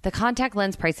 The contact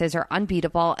lens prices are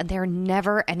unbeatable, and there are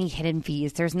never any hidden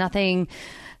fees. There's nothing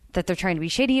that they're trying to be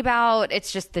shady about.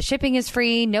 It's just the shipping is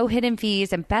free, no hidden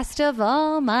fees, and best of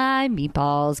all, my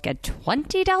meatballs get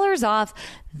 $20 off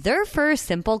their first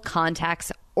Simple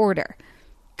Contacts order.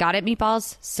 Got it,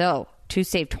 meatballs? So, to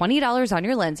save $20 on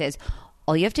your lenses,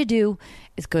 all you have to do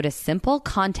is go to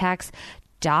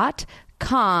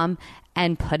simplecontacts.com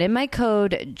and put in my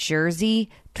code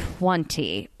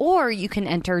Jersey20, or you can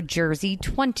enter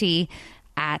Jersey20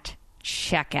 at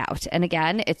checkout. And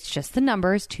again, it's just the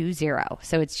numbers 20.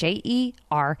 So it's JERSEY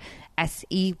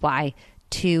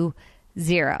 20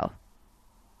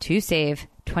 to save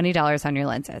 $20 on your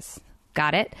lenses.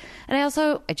 Got it? And I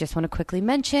just want to quickly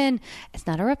mention, it's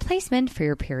not a replacement for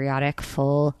your periodic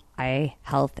full eye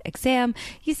health exam.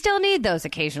 You still need those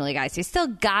occasionally, guys. You still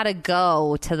gotta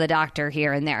go to the doctor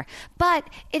here and there. But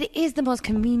it is the most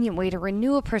convenient way to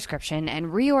renew a prescription and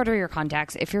reorder your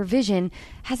contacts if your vision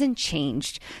hasn't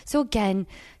changed. So again,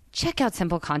 check out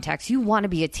Simple Contacts. You want to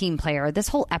be a team player. This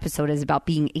whole episode is about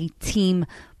being a team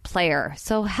player.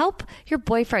 So help your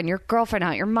boyfriend, your girlfriend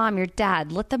out, your mom, your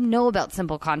dad. Let them know about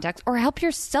Simple Contacts, or help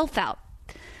yourself out.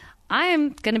 I'm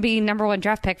going to be number one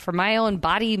draft pick for my own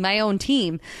body, my own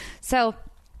team. So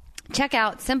check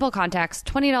out Simple Contacts,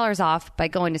 $20 off by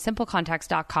going to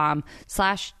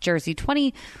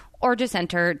simplecontacts.com/Jersey20, or just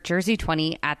enter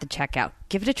Jersey20 at the checkout.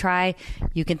 Give it a try.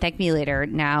 You can thank me later.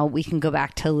 Now we can go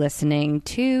back to listening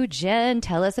to Jen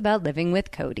tell us about living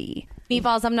with Cody.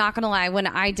 Meatballs, I'm not going to lie. When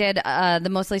I did the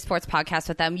Mostly Sports podcast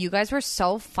with them, you guys were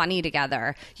so funny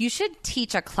together. You should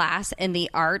teach a class in the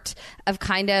art of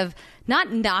kind of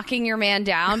not knocking your man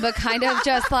down, but kind of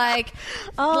just like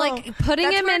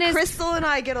putting him in his... Crystal and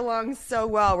I get along so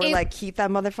well. We're like, keep that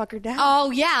motherfucker down.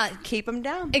 Oh, yeah. Keep him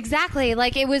down. Exactly.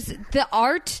 Like, it was the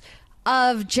art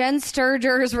of Jen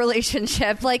Sturger's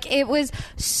relationship. Like, it was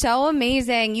so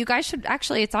amazing. You guys should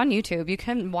actually, it's on YouTube. You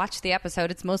can watch the episode.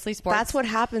 It's Mostly Sports. That's what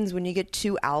happens when you get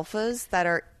two alphas that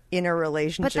are in a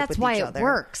relationship with each other. But that's why it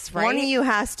works, right? One of you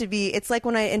has to be, it's like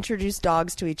when I introduce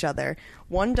dogs to each other.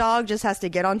 One dog just has to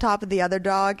get on top of the other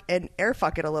dog and air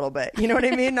fuck it a little bit. You know what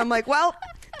I mean? I'm like, well,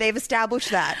 they've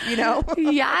established that, you know?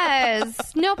 Yes.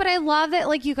 No, but I love that,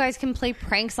 like, you guys can play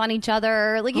pranks on each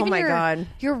other. Like, even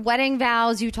your wedding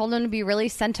vows, you told them to be really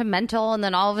sentimental, and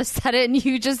then all of a sudden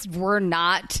you just were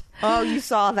not. Oh, you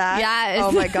saw that? Yes.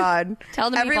 Oh, my God.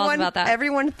 Tell them about that.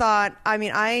 Everyone thought, I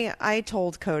mean, I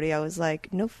told Cody, I was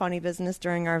like, no funny business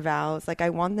during our vows. Like, I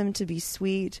want them to be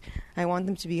sweet. I want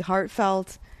them to be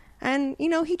heartfelt. And, you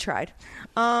know, he tried.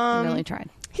 He really tried.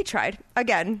 He tried.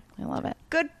 Again. I love it.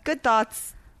 Good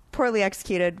thoughts. Poorly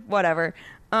executed. Whatever.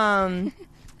 I'm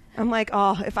like,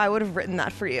 oh, if I would have written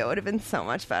that for you, it would have been so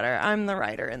much better. I'm the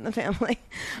writer in the family.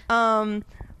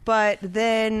 But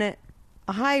then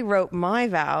I wrote my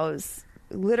vows.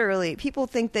 Literally, people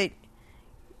think that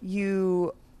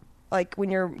you, like, when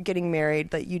you're getting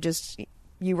married, that you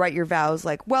write your vows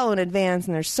like well in advance,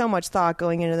 and there's so much thought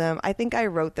going into them. I think I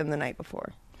wrote them the night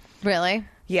before. Really?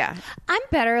 Yeah. I'm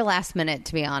better last minute,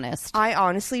 to be honest. I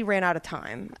honestly ran out of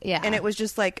time. Yeah. And it was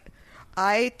just like,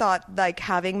 I thought like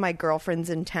having my girlfriends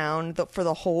in town for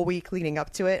the whole week leading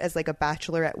up to it as like a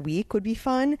bachelorette week would be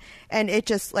fun. And it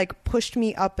just like pushed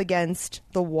me up against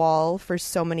the wall for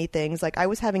so many things. Like I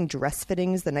was having dress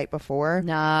fittings the night before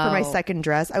No. for my second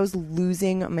dress. I was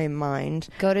losing my mind.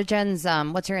 Go to Jen's,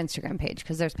 what's your Instagram page?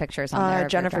 Because there's pictures on there. of your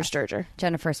Jennifer dress. Sturger.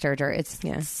 Jennifer Sturger.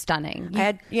 It's stunning.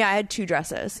 I had 2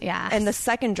 dresses. Yeah. And the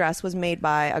second dress was made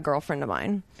by a girlfriend of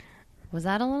mine. Was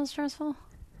that a little stressful?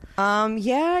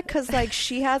 Yeah, because like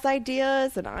she has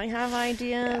ideas and I have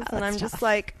ideas, and I'm just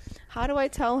like, how do I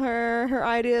tell her her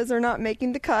ideas are not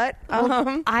making the cut?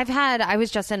 I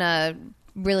was just in a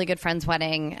really good friend's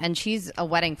wedding, and she's a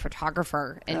wedding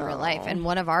photographer in real life, and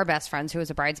one of our best friends, who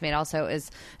was a bridesmaid also, is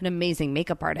an amazing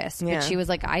makeup artist. Yeah. But she was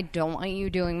like, I don't want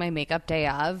you doing my makeup day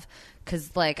of,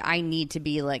 because like I need to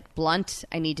be like blunt,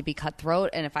 I need to be cutthroat,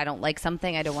 and if I don't like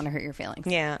something, I don't want to hurt your feelings.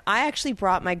 Yeah, I actually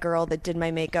brought my girl that did my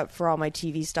makeup for all my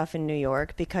TV stuff in New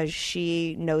York because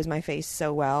she knows my face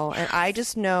so well. And I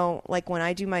just know, like, when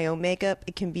I do my own makeup,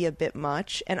 it can be a bit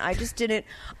much. And I just didn't,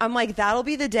 I'm like, that'll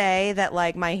be the day that,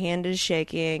 like, my hand is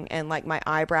shaking and, like, my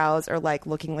eyebrows are, like,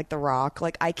 looking like The Rock.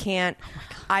 Like, I can't,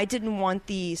 I didn't want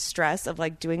the stress of,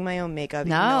 like, doing my own makeup.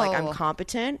 Even though, like, I'm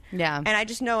competent. Yeah. And I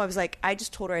just know, I was like, I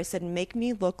just told her, I said, make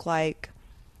me look like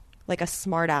a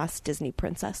smart ass Disney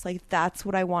princess. Like that's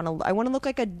what I want to. I want to look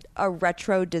like a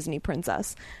retro Disney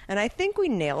princess, and I think we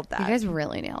nailed that. You guys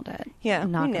really nailed it. Yeah,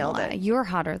 I'm not we gonna nailed lie. it. You were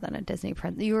hotter than a Disney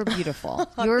princess. You were beautiful.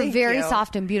 You were Thank very you.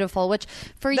 soft and beautiful, which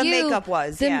for The you, makeup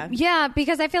was, yeah. Yeah,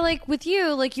 because I feel like with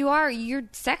you, like you're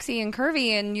sexy and curvy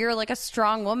and you're like a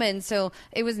strong woman. So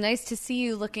it was nice to see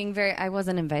you looking very, I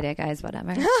wasn't invited, guys,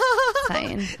 whatever.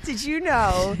 Fine. Did you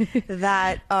know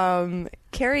that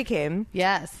Carrie came?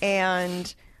 Yes.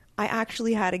 And I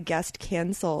actually had a guest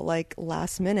cancel like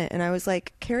last minute, and I was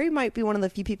like, Carrie might be one of the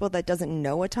few people that doesn't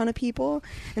know a ton of people,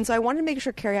 and so I wanted to make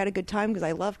sure Carrie had a good time because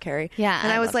I love Carrie. Yeah,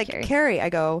 and I I was love like, Carrie. I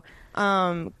go,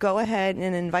 go ahead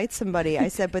and invite somebody. I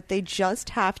said, but they just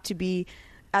have to be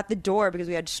at the door because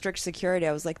we had strict security.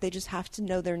 I was like, they just have to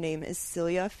know their name is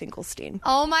Celia Finkelstein.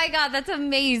 Oh my God, that's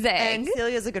amazing. And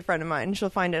Celia's a good friend of mine. She'll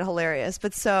find it hilarious.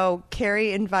 But so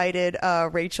Carrie invited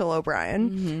Rachel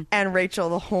O'Brien, and Rachel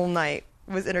the whole night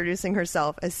was introducing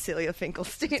herself as Celia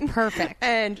Finkelstein. Perfect.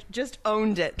 And just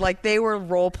owned it. Like they were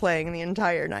role playing the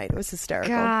entire night. It was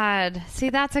hysterical. God. See,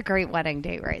 that's a great wedding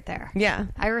date right there. Yeah.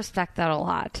 I respect that a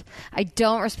lot. I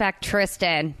don't respect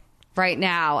Tristan right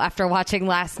now after watching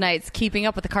last night's Keeping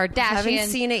Up with the Kardashians. I haven't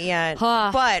seen it yet. Huh.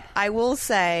 But I will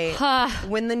say, Huh.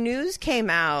 when the news came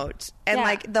out, and Yeah.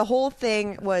 like the whole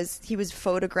thing was, he was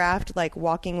photographed like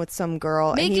walking with some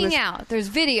girl. and he Making was, out. There's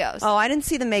videos. Oh, I didn't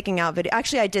see the making out video.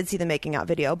 Actually, I did see the making out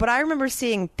video, but I remember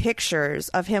seeing pictures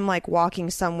of him like walking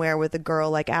somewhere with a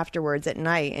girl like afterwards at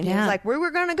night, and he Yeah. was like, "We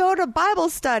were going to go to Bible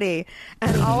study,"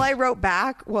 and all I wrote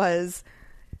back was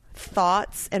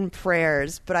thoughts and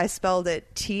prayers, but I spelled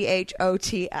it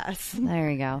THOTS. There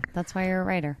you go. That's why you're a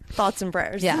writer. Thoughts and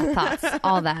prayers. Yeah, thoughts.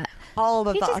 All that. All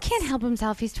the He thoughts. just can't help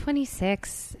himself. He's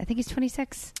 26. I think he's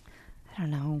 26. I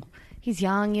don't know. He's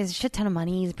young. He has a shit ton of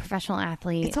money. He's a professional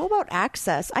athlete. It's all about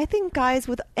access. I think guys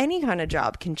with any kind of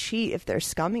job can cheat if they're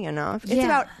scummy enough. It's Yeah.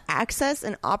 about access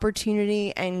and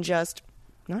opportunity and just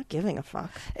not giving a fuck.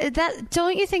 That,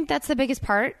 don't you think that's the biggest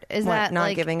part? Is What, that not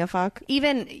like, giving a fuck?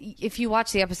 even if you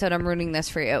watch the episode, I'm ruining this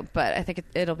for you, but I think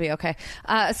it'll be okay.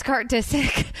 Scott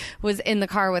Disick was in the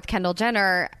car with Kendall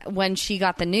Jenner when she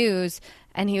got the news,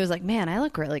 and he was like, man, I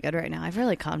look really good right now. I've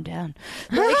really calmed down.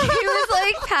 Like, he was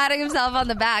like patting himself on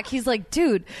the back. He's like,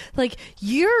 dude, like,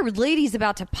 your lady's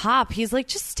about to pop. He's like,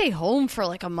 just stay home for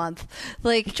like a month.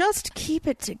 Like, Just keep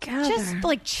it together. just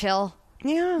like chill.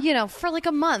 Yeah. You know, for like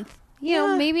a month. You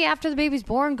know, Yeah. maybe after the baby's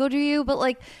born, go do you. But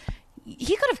like,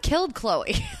 he could have killed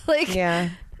Chloe. Like, Yeah.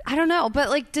 I don't know. But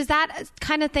like, does that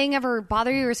kind of thing ever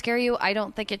bother you or scare you? I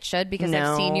don't think it should, because I've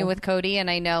No. seen you with Cody, and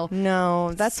I know.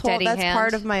 No, that's Steady hand.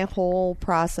 part of my whole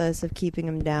process of keeping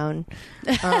him down.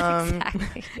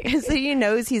 Exactly. So he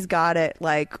knows he's got it.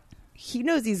 Like he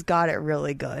knows he's got it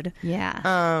really good. Yeah.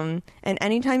 And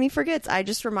anytime he forgets, I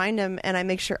just remind him, and I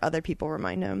make sure other people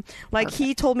remind him. Like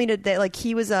he told me today, like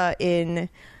he was in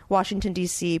Washington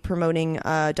D.C. promoting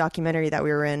a documentary that we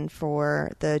were in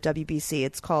for the WBC.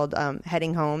 It's called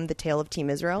Heading Home: The Tale of Team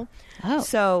Israel. Oh.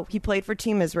 So he played for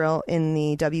Team Israel in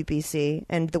the WBC,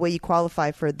 and the way you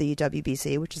qualify for the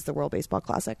WBC, which is the World Baseball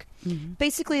Classic,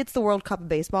 basically it's the World Cup of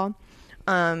baseball.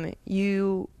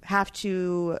 You have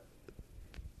to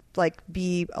like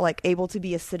be like able to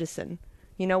be a citizen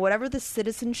You know, whatever the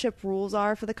citizenship rules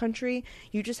are for the country,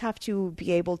 you just have to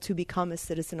be able to become a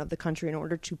citizen of the country in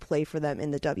order to play for them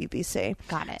in the WBC.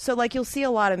 Got it. So, like, you'll see a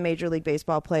lot of Major League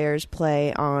Baseball players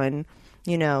play on,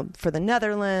 you know, for the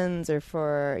Netherlands or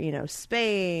for, you know,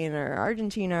 Spain or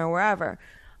Argentina or wherever.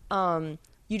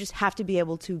 You just have to be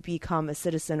able to become a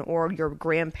citizen, or your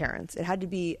grandparents. It had to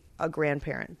be a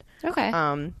grandparent. Okay.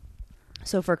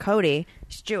 So for Cody,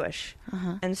 he's Jewish.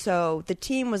 And so the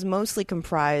team was mostly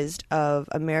comprised of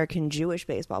American Jewish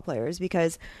baseball players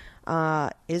because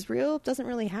Israel doesn't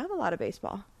really have a lot of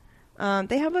baseball.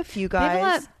 They have a few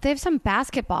guys. They have some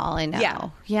basketball, I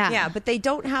know. Yeah, but they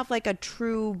don't have like a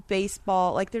true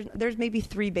baseball. Like there's maybe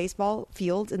 3 baseball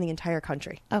fields in the entire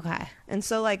country. Okay. And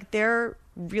so like they're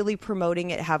really promoting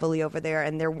it heavily over there,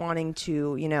 and they're wanting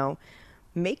to, you know,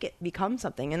 make it become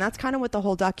something. And that's kind of what the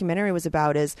whole documentary was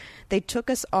about. Is they took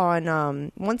us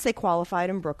on once they qualified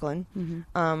in Brooklyn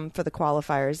for the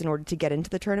qualifiers in order to get into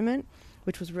the tournament,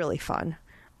 which was really fun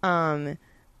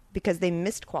because they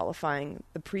missed qualifying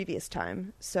the previous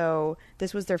time. So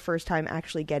this was their first time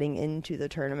actually getting into the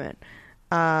tournament.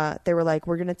 They were like,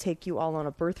 we're going to take you all on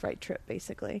a birthright trip,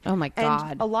 basically. Oh, my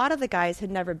God. And a lot of the guys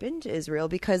had never been to Israel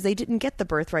because they didn't get the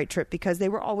birthright trip because they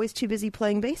were always too busy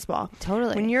playing baseball.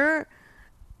 Totally. When you're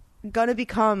going to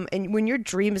become, and when your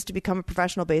dream is to become a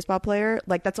professional baseball player,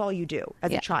 like, that's all you do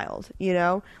as a child, you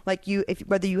know? Like,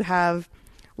 whether you have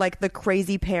like the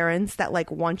crazy parents that like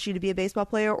want you to be a baseball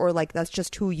player, or like that's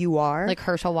just who you are. Like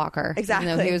Herschel Walker. Exactly.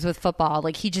 Even though he was with football,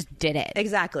 like he just did it.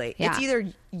 Exactly. Yeah. It's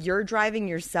either you're driving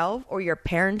yourself or your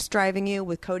parents driving you.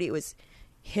 With Cody, it was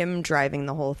him driving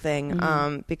the whole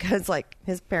thing because like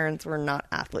his parents were not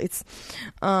athletes.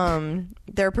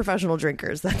 They're professional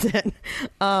drinkers. That's it.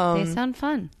 They sound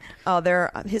fun. Oh,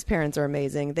 his parents are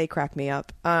amazing. They crack me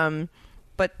up.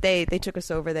 But they took us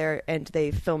over there and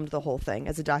they filmed the whole thing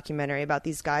as a documentary about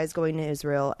these guys going to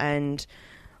Israel and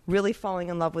really falling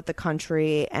in love with the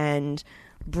country and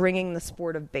bringing the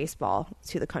sport of baseball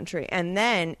to the country. And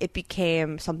then it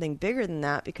became something bigger than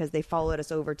that because they followed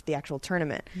us over to the actual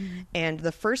tournament. And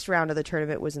the first round of the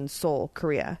tournament was in Seoul,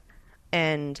 Korea.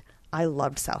 And I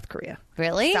loved South Korea.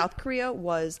 Really? South Korea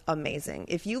was amazing.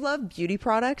 If you love beauty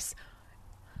products,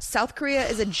 South Korea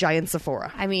is a giant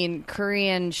Sephora. I mean,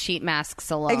 Korean sheet masks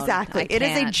alone. Exactly. It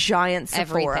is a giant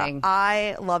Sephora. Everything.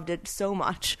 I loved it so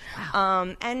much.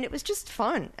 Wow. And it was just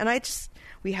fun. And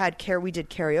we did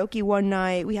karaoke one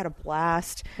night. We had a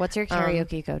blast. What's your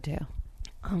karaoke go-to?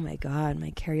 Oh my God,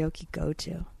 my karaoke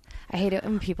go-to. I hate it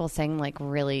when people sing like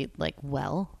really like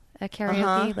well at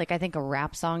karaoke. Like I think a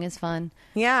rap song is fun.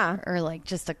 Yeah. Or like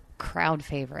just a crowd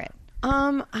favorite.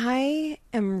 I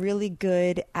am really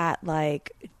good at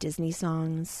like Disney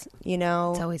songs, you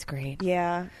know? It's always great.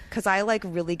 Yeah. Cause I like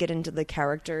really get into the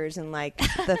characters and like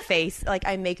the face, like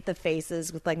I make the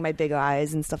faces with like my big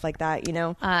eyes and stuff like that, you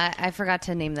know? I forgot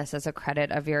to name this as a credit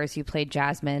of yours. You played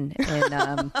Jasmine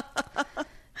in,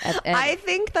 I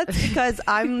think that's because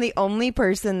I'm the only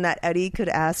person that Eddie could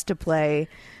ask to play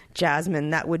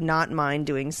Jasmine that would not mind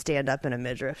doing stand up in a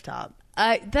midriff top.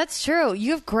 That's true.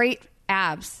 You have great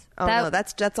abs. Oh no,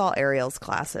 that's all Ariel's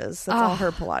classes. That's all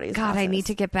her Pilates God, classes. I need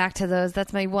to get back to those.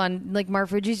 That's my one. Like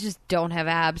Marufuji's just don't have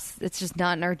abs. It's just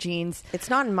not in our genes. It's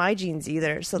not in my genes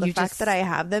either. So the fact that I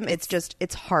have them,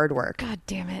 it's hard work. God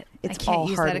damn it. It's I can't all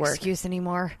use hard that work. excuse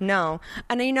anymore. No.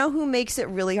 And you know who makes it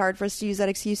really hard for us to use that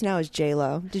excuse now is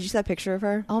J-Lo. Did you see that picture of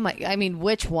her? Oh my, I mean,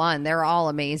 which one? They're all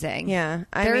amazing. Yeah.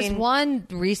 There's one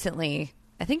recently.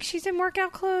 I think she's in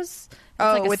workout clothes. It's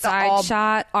Oh, like a with the side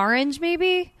shot. Orange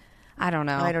maybe? I don't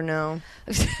know.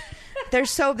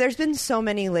 There's been so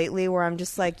many lately where I'm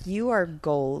just like, you are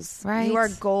goals. Right. You are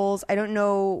goals. I don't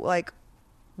know like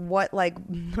what like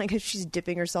if she's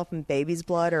dipping herself in baby's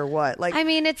blood or what. Like I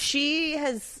mean,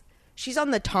 she's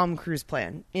on the Tom Cruise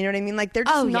plan. You know what I mean? Like they're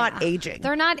just not aging.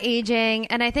 They're not aging.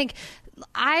 And I think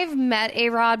I've met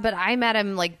A-Rod, but I met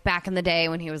him like back in the day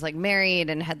when he was like married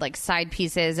and had like side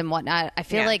pieces and whatnot. I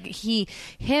feel like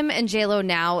him and J-Lo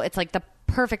now, it's like the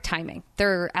perfect timing.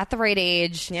 They're at the right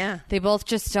age. Yeah. They both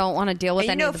just don't want to deal with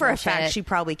any of the for bullshit. a fact she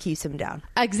probably keeps him down.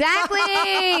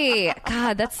 Exactly.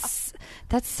 God, that's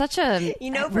such a...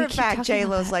 for a fact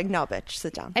J-Lo's like, no, bitch,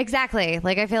 sit down. Exactly.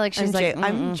 Like, I feel like she's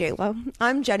I'm J-Lo.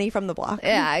 I'm Jenny from the block.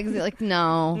 Yeah, like,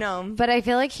 no. No. But I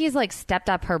feel like he's like stepped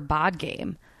up her bod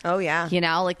game. Oh yeah, you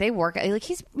know, like they work. Like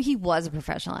he was a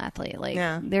professional athlete. Like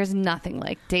there's nothing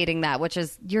like dating that. Which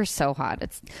is you're so hot.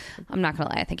 I'm not gonna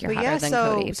lie. I think you're hotter than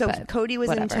Cody. So Cody was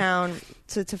whatever. in town.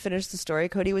 So to finish the story,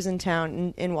 Cody was in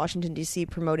town in Washington D.C.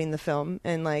 promoting the film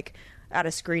and like at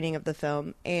a screening of the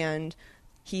film. And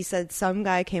he said some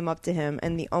guy came up to him,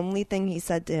 and the only thing he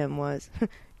said to him was,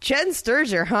 "Jen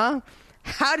Sturger, huh?"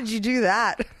 how did you do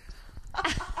that?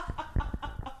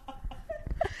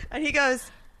 And he goes,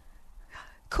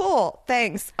 cool,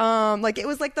 thanks. Like it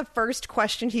was like the first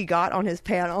question he got on his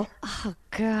panel. Oh,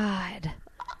 God.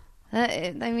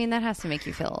 I mean, that has to make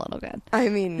you feel a little good. I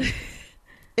mean,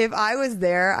 if I was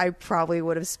there, I probably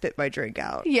would have spit my drink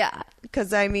out. Yeah.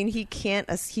 Because, I mean, he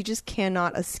just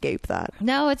cannot escape that.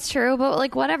 No, it's true. But,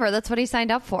 like, whatever. That's what he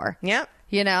signed up for. Yep.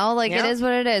 You know, like Yep. it is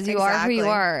what it is. You are who you Exactly.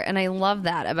 are. And I love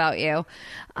that about you.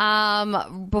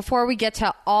 Before we get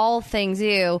to all things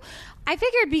you, I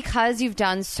figured because you've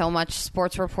done so much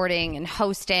sports reporting and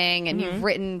hosting and you've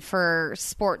written for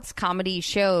sports comedy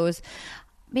shows,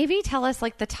 maybe tell us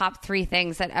like the top 3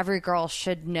 things that every girl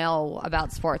should know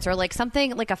about sports, or like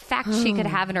something like a fact she could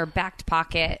have in her back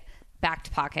pocket. I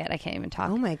can't even talk.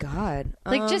 Oh my God.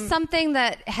 Like just something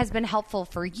that has been helpful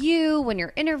for you when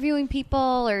you're interviewing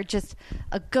people, or just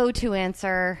a go-to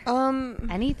answer.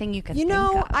 Anything you can think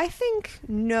of. I think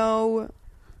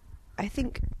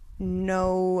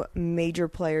no major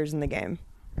players in the game.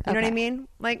 You know what I Okay. mean?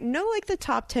 Like no, like the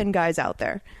top 10 guys out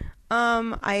there.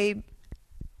 I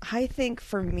think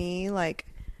for me, like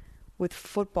with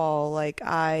football, like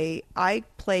I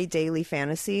play daily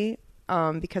fantasy.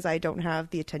 Because I don't have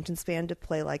the attention span to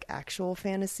play like actual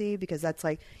fantasy, because that's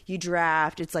like you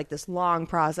draft, it's like this long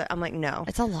process. I'm like, no,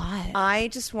 It's a lot. I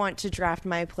just want to draft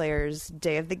my players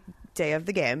day of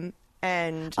the game,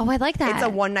 and Oh, I like that. It's a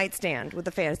one night stand with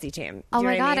the fantasy team. Do Oh you know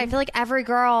my what God, I mean? feel like every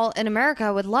girl in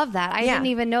America would love that. I Yeah. didn't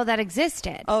even know that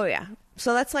existed. Oh yeah.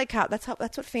 So that's like that's what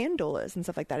FanDuel is and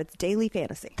stuff like that. It's daily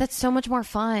fantasy. That's so much more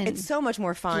fun. It's so much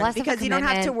more fun Less of a because you don't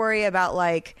have to commitment. worry about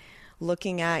like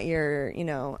looking at your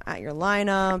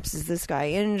lineups. Is this guy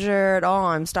injured? Oh,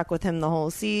 I'm stuck with him the whole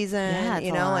season. Yeah, it's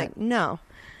a know, lot. like no.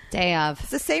 Day of.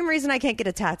 It's the same reason I can't get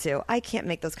a tattoo. I can't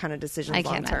make those kind of decisions I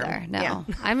long can't term. either. No. Yeah.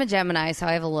 I'm a Gemini, so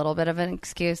I have a little bit of an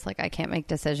excuse. Like I can't make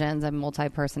decisions. I'm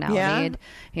multi-personality.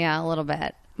 Yeah, a little bit.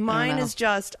 I don't Mine know. is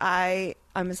just I'm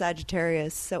a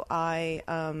Sagittarius, so I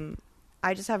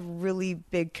just have really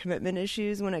big commitment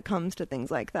issues when it comes to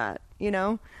things like that. You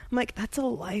know, I'm like, that's a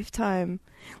lifetime.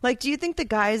 Like, do you think the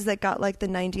guys that got like the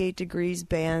 98 degrees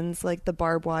bands, like the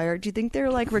barbed wire, do you think they're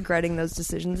like regretting those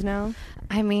decisions now?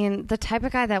 I mean, the type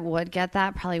of guy that would get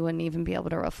that probably wouldn't even be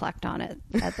able to reflect on it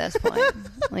at this point.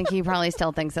 Like he probably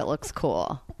still thinks it looks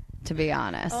cool, to be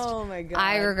honest. Oh my God.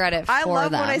 I regret it for I love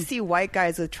them. when I see white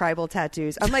guys with tribal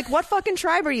tattoos. I'm like, what fucking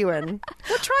tribe are you in?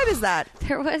 What tribe is that?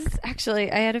 There was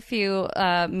actually, I had a few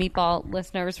meatball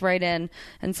listeners write in,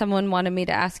 and someone wanted me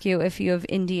to ask you if you have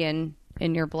Indian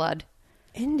in your blood.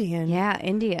 Indian. Yeah,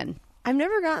 Indian. I've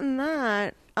never gotten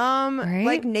that. Right?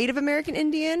 Like Native American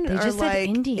Indian They or just said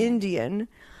like Indian.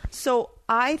 So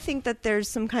I think that there's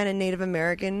some kind of Native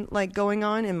American like going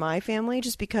on in my family,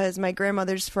 just because my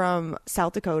grandmother's from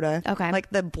South Dakota. Okay.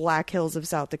 Like the Black Hills of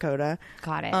South Dakota.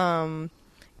 Got it.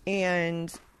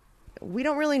 And we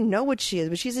don't really know what she is,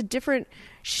 but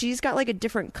she's got like a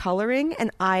different coloring,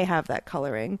 and I have that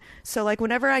coloring. So like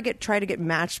whenever I try to get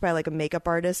matched by like a makeup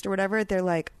artist or whatever, they're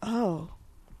like, oh,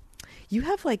 you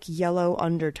have like yellow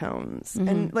undertones.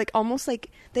 And like almost like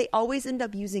they always end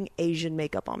up using Asian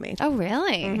makeup on me. Oh,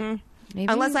 really?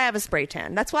 Maybe. Unless I have a spray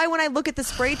tan. That's why when I look at the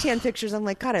spray tan pictures, I'm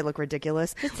like, God, I look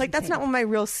ridiculous. Like that's not what my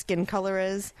real skin color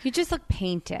is. You just look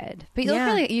painted, but you Yeah.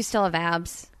 look really. You still have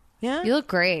abs. Yeah. You look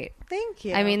great. Thank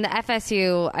you. I mean, the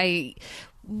FSU.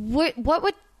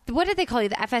 What did they call you?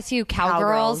 The FSU Cowgirls?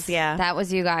 Cowgirls, yeah. That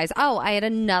was you guys. Oh, I had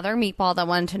another meatball that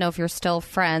wanted to know if you're still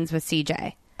friends with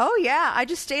CJ. Oh yeah, I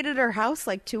just stayed at her house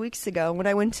like 2 weeks ago when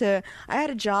I had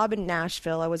a job in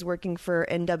Nashville. I was working for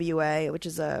NWA, which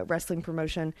is a wrestling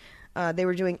promotion. They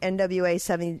were doing NWA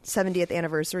 70th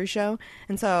anniversary show,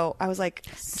 and so I was like,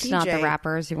 It's CJ, not the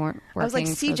rappers. You weren't working I was like,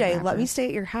 for the CJ, let me rappers. stay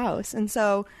at your house. And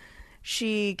so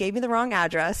she gave me the wrong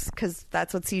address because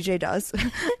that's what CJ does.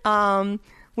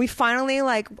 We finally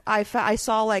I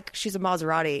saw like she's a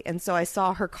Maserati, and so I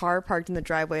saw her car parked in the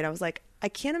driveway, and I was like, I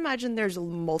can't imagine there's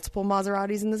multiple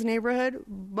Maseratis in this neighborhood,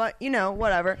 but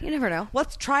whatever. You never know.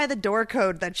 Let's try the door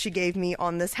code that she gave me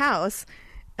on this house.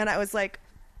 And I was like,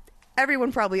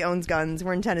 everyone probably owns guns.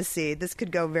 We're in Tennessee. This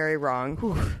could go very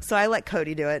wrong. So I let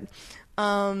Cody do it.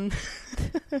 I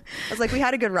was like, we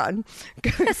had a good run. See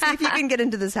if you can get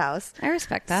into this house. I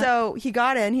respect that. So he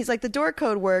got in. He's like, the door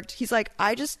code worked. He's like,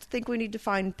 I just think we need to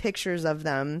find pictures of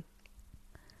them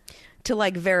to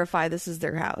like verify this is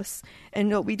their house. And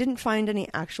no, we didn't find any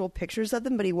actual pictures of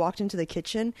them, but he walked into the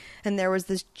kitchen and there was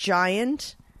this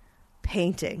giant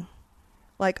painting,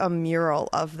 like a mural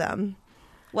of them.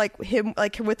 Like him,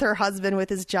 like with her husband with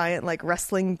his giant like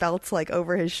wrestling belts like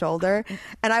over his shoulder.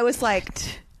 And I was like,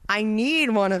 I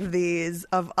need one of these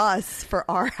of us for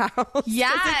our house.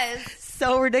 Yes.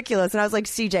 so ridiculous. And I was like,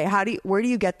 CJ, where do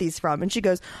you get these from? And she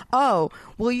goes, oh,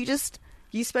 well,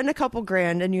 you spend a couple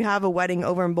grand and you have a wedding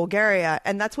over in Bulgaria,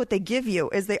 and that's what they give you,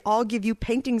 is they all give you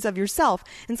paintings of yourself.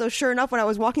 And so sure enough, when I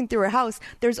was walking through her house,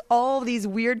 there's all these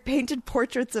weird painted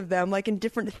portraits of them, like in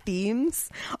different themes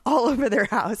all over their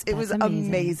house. It was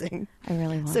amazing. I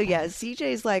really want So that. yeah,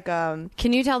 CJ's like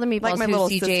Can you tell the meatballs like my who little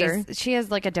CJ's? sister. She has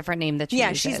like a different name that she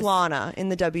uses. she's Lana in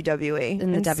the WWE.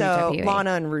 In the WWE. So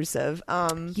Lana and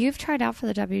Rusev. You've tried out for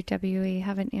the WWE,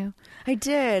 haven't you? I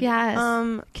did. Yes.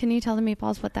 Can you tell the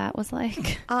meatballs what that was like?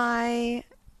 I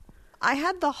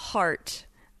had the heart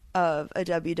of a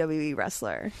WWE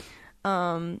wrestler,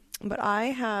 but I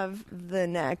have the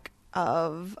neck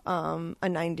of a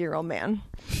 90-year-old man.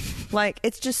 Like,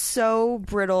 it's just so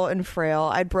brittle and frail.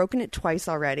 I'd broken it twice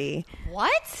already.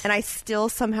 What? And I still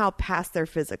somehow passed their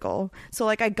physical. So,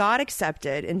 like, I got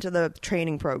accepted into the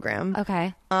training program.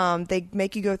 Okay. They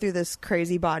make you go through this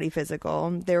crazy body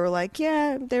physical. They were like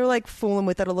fooling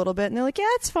with it a little bit. And they're like, yeah,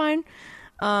 it's fine.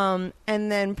 And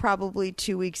then probably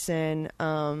 2 weeks in,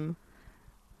 I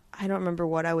don't remember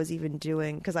what I was even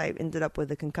doing because I ended up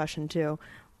with a concussion too.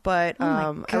 But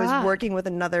I was working with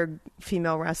another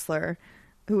female wrestler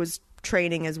who was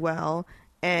training as well,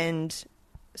 and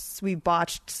we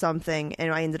botched something,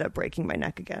 and I ended up breaking my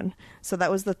neck again. So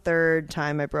that was the third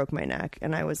time I broke my neck,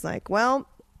 and I was like, well,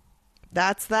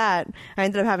 that's that. I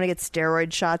ended up having to get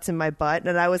steroid shots in my butt,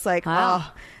 and I was like,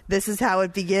 oh, this is how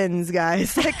it begins,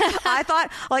 guys. Like, I thought,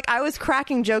 like, I was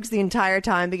cracking jokes the entire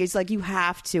time because, like, you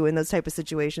have to in those type of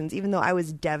situations, even though I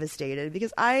was devastated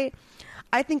because I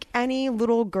think any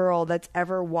little girl that's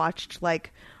ever watched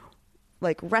like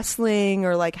wrestling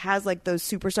or like has like those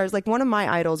superstars, like one of my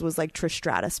idols was like Trish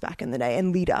Stratus back in the day,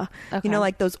 and Lita. Okay. You know,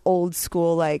 like those old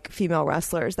school like female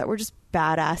wrestlers that were just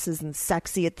badasses and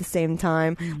sexy at the same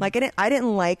time. Like I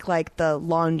didn't like the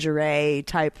lingerie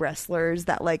type wrestlers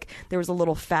that like there was a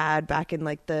little fad back in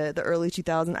like the early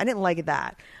 2000s. I didn't like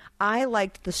that. I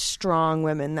liked the strong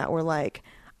women that were like,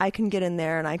 I can get in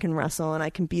there and I can wrestle and I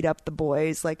can beat up the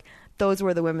boys. Like, those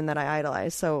were the women that I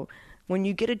idolized. So when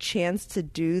you get a chance to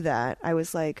do that, I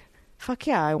was like, fuck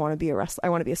yeah, I want to be a wrestler. I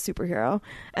want to be a superhero.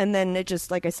 And then it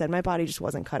just, like I said, my body just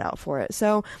wasn't cut out for it.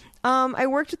 So I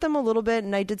worked with them a little bit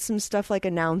and I did some stuff like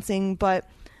announcing, but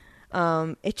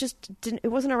it just didn't, it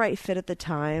wasn't a right fit at the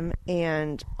time.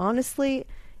 And honestly,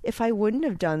 if I would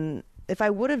have done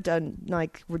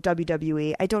like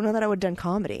WWE, I don't know that I would have done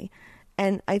comedy.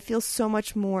 And I feel so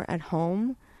much more at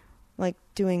home, like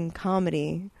doing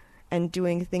comedy and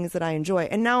doing things that I enjoy.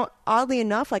 And now, oddly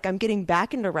enough, like I'm getting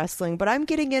back into wrestling, but I'm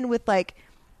getting in with like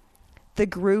the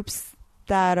groups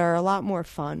that are a lot more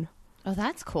fun. Oh,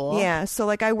 that's cool. Yeah. So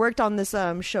like I worked on this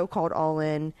show called All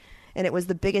In, and it was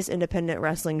the biggest independent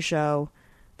wrestling show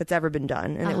that's ever been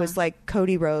done. And it was like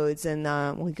Cody Rhodes and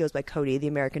well, he goes by Cody, the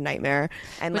American Nightmare.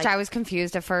 And Which like, I was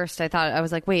confused at first. I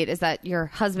was like, wait, is that your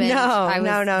husband? No, I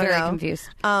was no, very confused.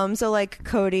 So like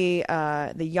Cody,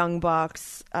 the Young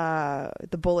Bucks,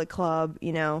 the Bullet Club,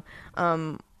 you know,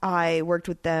 I worked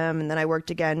with them, and then I worked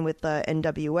again with the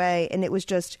NWA, and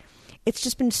it's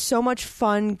just been so much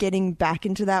fun getting back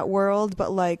into that world,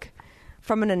 but like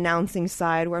from an announcing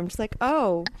side where I'm just like,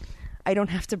 oh, I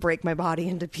don't have to break my body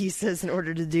into pieces in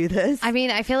order to do this. I mean,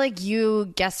 I feel like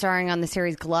you guest starring on the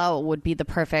series Glow would be the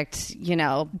perfect, you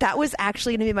know. That was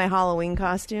actually going to be my Halloween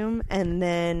costume. And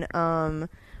then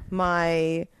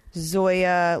my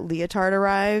Zoya leotard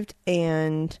arrived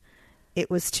and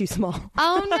it was too small.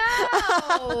 Oh,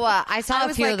 no. I saw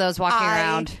a few of those walking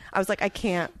around. I was like, I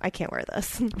can't wear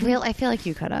this. I feel like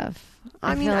you could have.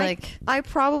 I mean, feel like I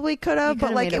probably could have,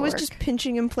 but like made it it was work. just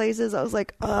pinching in places. I was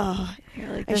like, oh,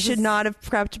 like, I should not have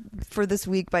prepped for this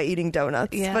week by eating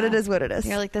donuts. Yeah. But it is what it is.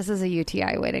 You're like, this is a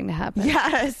UTI waiting to happen.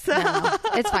 Yes. No,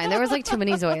 it's fine. There was like too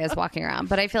many Zoyas walking around,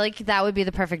 but I feel like that would be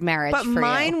the perfect marriage But for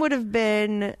mine you. would have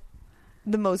been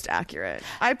the most accurate.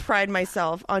 I pride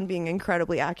myself on being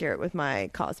incredibly accurate with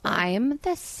my cosplay. I'm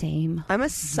the same. I'm a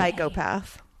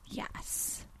psychopath.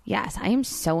 Yes, I am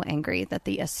so angry that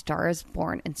the A Star Is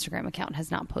Born Instagram account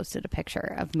has not posted a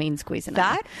picture of Main Squeeze and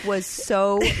That was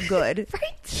so good.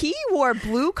 Right? He wore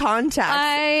blue contacts.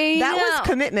 I that know. was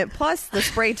commitment plus the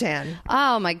spray tan.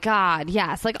 Oh my God,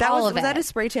 yes, like That all was of it. that a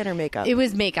spray tan or makeup? It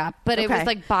was makeup, but it was Okay.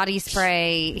 like body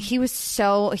spray.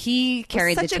 He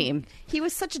carried the team. He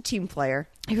was such a team player.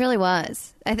 He really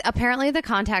was. Apparently, the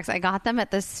contacts, I got them at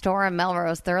this store in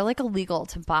Melrose. They're like illegal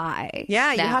to buy.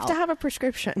 Yeah, you now. have to have a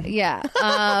prescription. Yeah.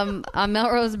 On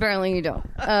Melrose, apparently you don't.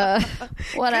 What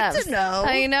Good else? to know.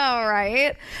 I know,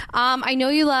 right? I know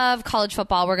you love college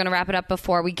football. We're going to wrap it up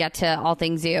before we get to all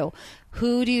things you.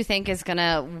 Who do you think is going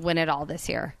to win it all this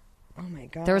year? Oh my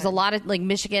God. There was a lot of, like,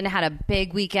 Michigan had a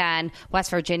big weekend. West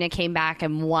Virginia came back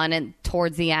and won it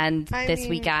towards the end this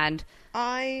weekend.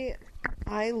 I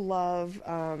love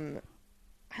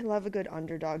a good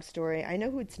underdog story. I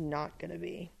know who it's not going to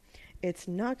be. It's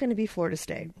not going to be Florida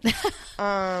State.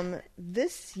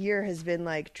 This year has been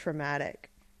like traumatic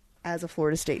as a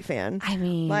Florida State fan. I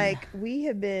mean, like we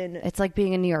have been. It's like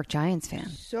being a New York Giants fan.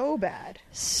 So bad.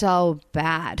 So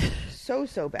bad. So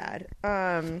bad.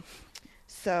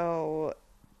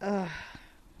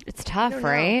 It's tough,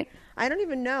 right? I don't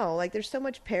even know. Like, there's so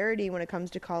much parity when it comes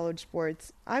to college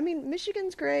sports. I mean,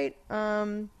 Michigan's great.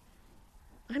 I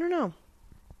don't know.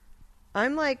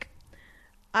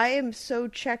 I am so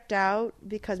checked out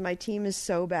because my team is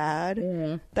so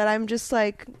bad that I'm just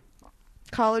like,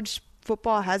 college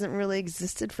football hasn't really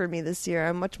existed for me this year.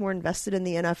 I'm much more invested in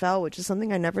the NFL, which is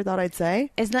something I never thought I'd say.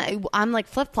 Isn't that, I'm like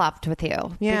flip-flopped with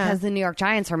you. Yeah. Because the New York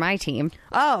Giants are my team.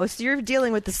 Oh, so you're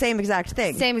dealing with the same exact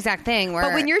thing. Same exact thing.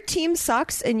 But when your team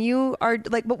sucks and you are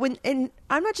like, and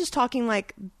I'm not just talking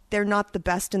like they're not the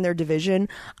best in their division.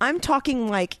 I'm talking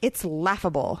like it's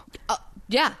laughable.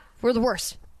 Yeah, we're the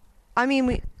worst. I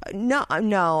mean, no.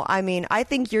 I mean, I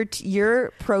think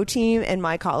your pro team and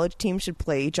my college team should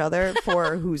play each other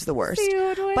for who's the worst.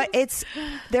 But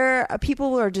there are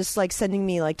people who are just like sending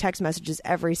me like text messages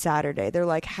every Saturday. They're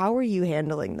like, "How are you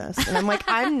handling this?" And I'm like,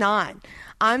 "I'm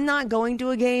not going to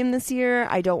a game this year.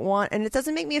 I don't want." And it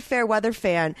doesn't make me a fair weather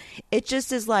fan. It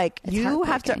just is like you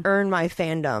have to earn my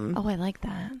fandom. Oh, I like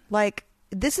that. Like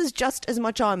this is just as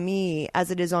much on me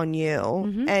as it is on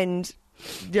you, and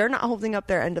they're not holding up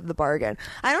their end of the bargain.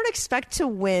 I don't expect to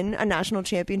win a national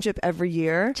championship every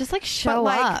year. Just like show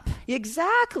up.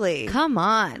 Exactly. Come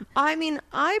on. I mean,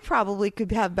 I probably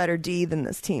could have better D than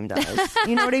this team does.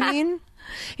 You know what I mean?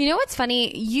 You know what's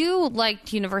funny? You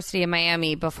liked University of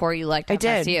Miami before you liked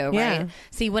FSU, right? Yeah.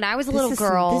 See, when I was a little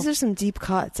girl... These are some deep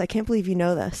cuts. I can't believe you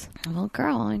know this. Well,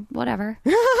 girl, whatever.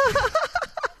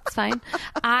 It's fine.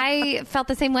 I felt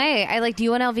the same way. I liked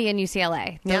UNLV and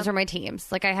UCLA. Those are my teams.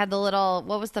 Like I had the little,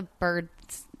 what was the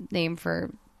bird's name for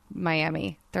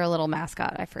Miami? Their little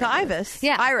mascot. I forget. The Ibis.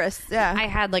 Yeah. Iris. Yeah. I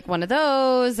had like one of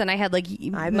those and I had like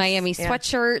Ibis, Miami yeah.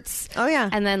 sweatshirts. Oh yeah.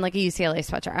 And then like a UCLA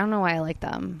sweatshirt. I don't know why I like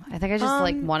them. I think I just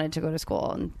like wanted to go to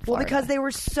school in Florida. Well, because they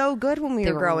were so good when we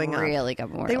were growing up. Really good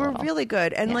when we were They were little. really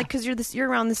good. And like, cause you're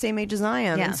around the same age as I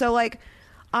am. Yeah. And so like,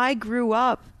 I grew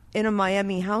up in a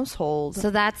Miami household. So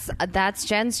that's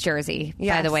Jen's jersey, by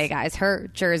Yes. the way, guys. Her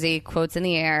jersey, quotes in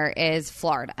the air, is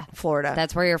Florida. Florida.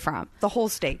 That's where you're from. The whole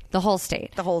state. The whole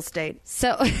state. The whole state.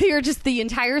 So you're just the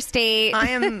entire state.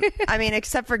 I mean,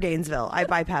 except for Gainesville. I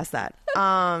bypassed that.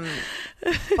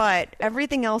 But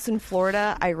everything else in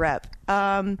Florida, I rep.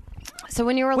 So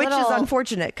when you were Which little... is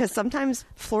unfortunate because sometimes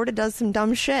Florida does some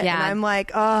dumb shit. Yeah. And I'm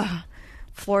like,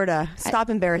 Florida, stop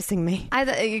embarrassing me.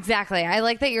 Exactly. I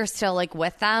like that you're still like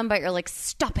with them, but you're like,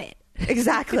 stop it.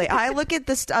 Exactly. I look at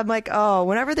this. I'm like,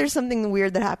 whenever there's something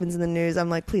weird that happens in the news, I'm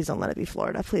like, please don't let it be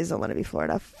Florida. Please don't let it be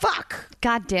Florida. Fuck.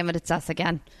 God damn it, it's us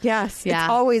again. Yes. Yeah. It's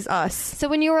always us. So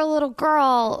when you were a little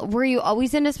girl, were you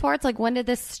always into sports? Like, when did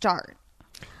this start?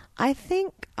 I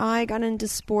think I got into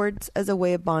sports as a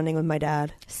way of bonding with my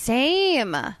dad.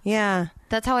 Same. Yeah.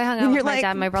 That's how I hung out And with you're my like,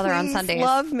 dad and my brother on "Please Sundays.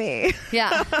 love me.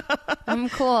 Yeah. I'm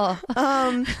cool.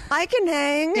 I can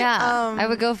hang. Yeah. I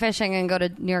would go fishing and go to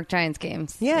New York Giants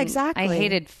games. Yeah, And exactly. I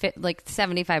hated like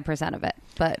 75% of it,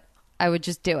 but I would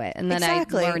just do it. And then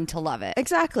Exactly. I learned to love it.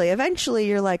 Exactly. Eventually,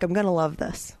 you're like, I'm going to love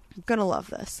this. I'm going to love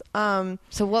this.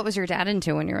 So what was your dad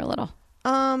into when you were little?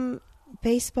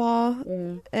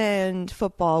 Baseball and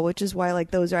football, which is why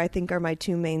like those I think are my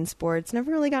two main sports.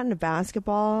 Never really got into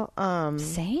basketball.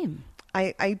 Same.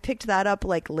 I picked that up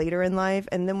like later in life,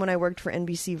 and then when I worked for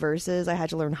NBC Versus, I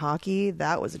had to learn hockey.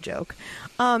 That was a joke.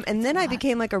 And then I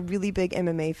became like a really big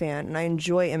MMA fan, and I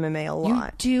enjoy MMA a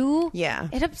lot. You do? Yeah.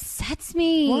 It upsets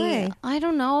me. Why? I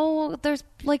don't know. There's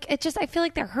like I feel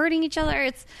like they're hurting each other.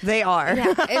 They are.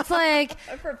 Yeah, it's like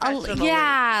Professionally.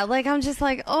 yeah, like I'm just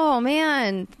like, oh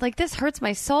man, like this hurts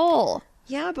my soul.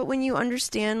 Yeah, but when you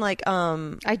understand like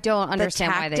I don't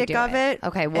understand the why they tactic do of it.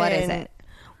 Okay, what is and- it?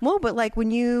 Well, but like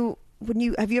when you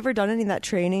have you ever done any of that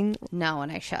training? No,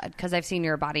 and I should because I've seen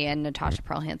your body and Natasha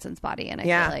Pearl Hansen's body, and I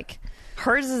feel like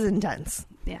hers is intense.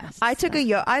 yeah. I took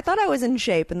I thought I was in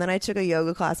shape, and then I took a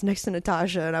yoga class next to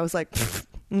Natasha, and I was like,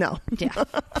 no, Yeah.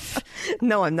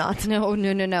 no, I'm not.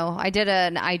 No. I did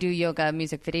I do yoga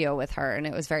music video with her, and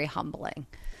it was very humbling.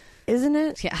 Isn't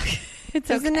it? Yeah, it's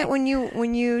Isn't okay. it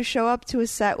when you show up to a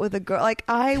set with a girl? Like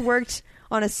I worked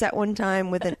on a set one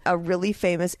time with a really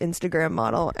famous Instagram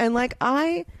model, and like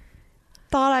I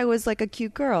thought I was like a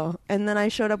cute girl, and then I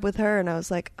showed up with her, and I was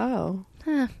like, oh,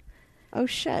 Huh. oh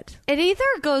shit. It either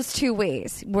goes two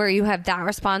ways, where you have that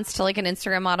response to like an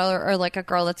Instagram model or like a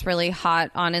girl that's really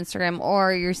hot on Instagram,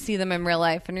 or you see them in real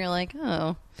life and you're like,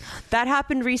 oh. That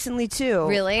happened recently too.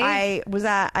 Really? I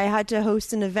had to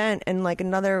host an event, and like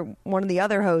one of the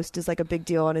other hosts is like a big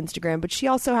deal on Instagram, but she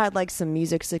also had like some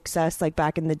music success like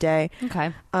back in the day.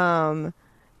 Okay.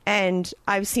 And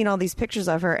I've seen all these pictures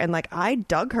of her, and like I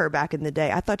dug her back in the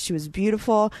day. I thought she was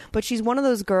beautiful, but she's one of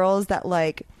those girls that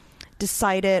like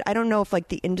decided, I don't know if like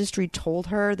the industry told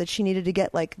her that she needed to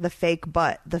get like the fake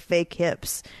butt, the fake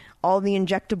hips, all the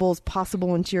injectables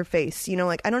possible into your face. You know,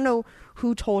 like I don't know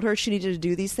who told her she needed to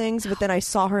do these things, but then I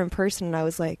saw her in person and I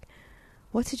was like,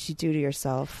 what did you do to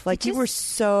yourself? Like you were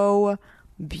so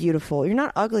beautiful. You're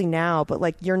not ugly now, but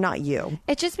like you're not you.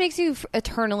 It just makes you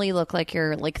eternally look like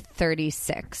you're like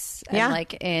 36 and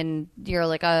like you're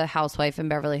like a housewife in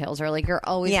Beverly Hills, or like you're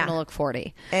always gonna look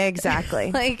 40.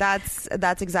 Exactly. Like that's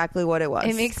exactly what it was.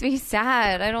 It makes me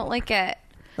sad. I don't like it.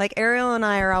 Like Ariel and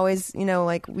I are always, you know,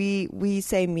 like we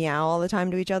say meow all the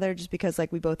time to each other just because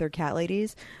like we both are cat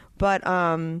ladies, but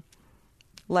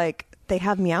like they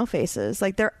have meow faces.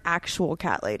 Like they're actual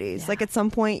cat ladies. Like at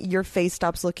some point your face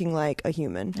stops looking like a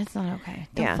human. It's not okay.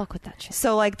 Don't fuck with that shit.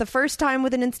 So like the first time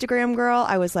with an Instagram girl,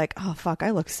 I was like, oh fuck,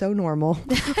 I look so normal.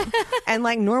 And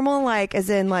like normal, like as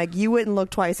in like you wouldn't look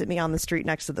twice at me on the street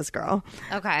next to this girl.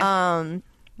 Okay.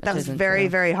 That was very,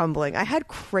 very humbling. I had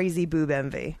crazy boob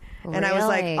envy. And I was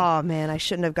like, oh man, I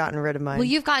shouldn't have gotten rid of mine. Well,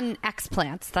 you've gotten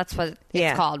explants. That's what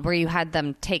it's called, where you had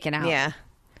them taken out. Yeah.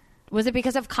 Was it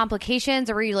because of complications,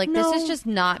 or were you like, No. this is just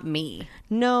not me?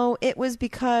 No, it was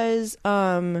because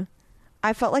I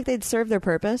felt like they'd served their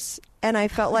purpose. And I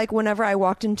felt like whenever I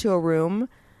walked into a room,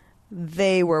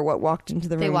 they were what walked into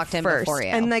the room They walked in first. before you.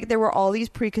 And like there were all these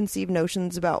preconceived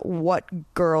notions about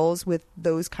what girls with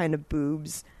those kind of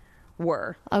boobs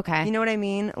were. Okay. You know what I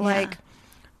mean? Yeah. Like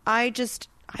I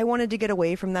wanted to get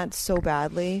away from that so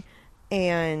badly,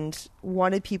 and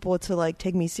wanted people to like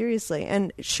take me seriously.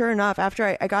 And sure enough,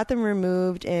 after I got them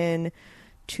removed in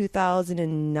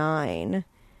 2009.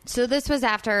 So this was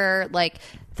after like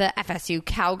the FSU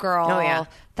Cowgirl. Oh, yeah.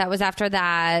 That was after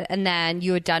that. And then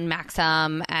you had done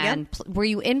Maxim. And were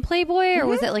you in Playboy, or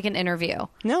was it like an interview?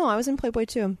 No, I was in Playboy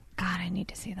too. God, I need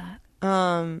to see that.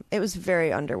 It was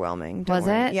very underwhelming. Don't Was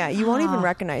worry. it? Yeah, you won't even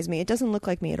recognize me. It doesn't look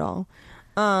like me at all.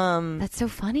 That's so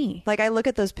funny. Like I look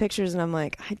at those pictures and I'm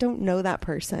like, I don't know that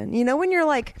person. You know, when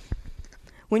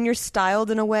you're styled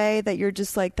in a way that you're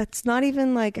just like, that's not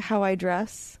even like how I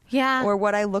dress. Yeah. Or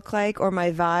what I look like or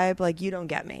my vibe. Like you don't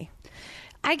get me.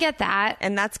 I get that.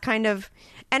 And that's kind of,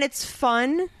 and it's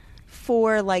fun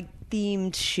for like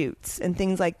themed shoots and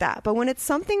things like that. But when it's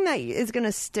something that is going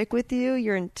to stick with you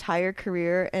your entire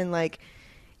career, and like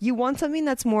you want something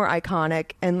that's more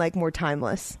iconic and like more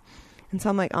timeless. And so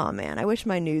I'm like, oh man, I wish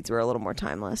my nudes were a little more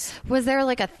timeless. Was there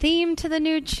like a theme to the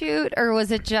nude shoot, or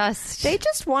was it just... They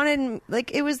just wanted,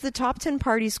 like, it was the top 10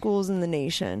 party schools in the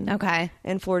nation. Okay.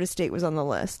 And Florida State was on the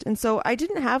list. And so I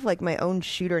didn't have like my own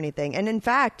shoot or anything. And in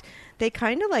fact, they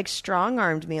kind of like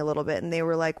strong-armed me a little bit. And they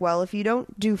were like, well, if you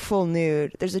don't do full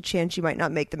nude, there's a chance you might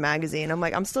not make the magazine. I'm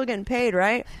like, I'm still getting paid,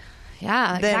 right?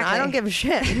 Yeah, Then exactly. I don't give a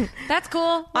shit. That's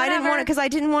cool. I didn't want Whatever. it because I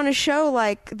didn't want to show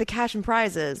like the cash and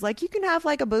prizes. Like you can have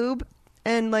like a boob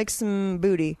and like some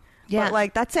booty. Yeah. But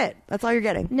like that's it. That's all you're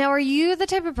getting. Now, are you the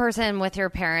type of person with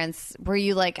your parents where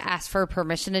you like ask for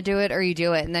permission to do it, or you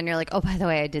do it and then you're like, oh, by the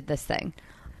way, I did this thing?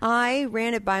 I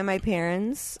ran it by my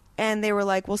parents and they were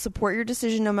like, we'll support your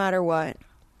decision no matter what.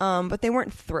 But they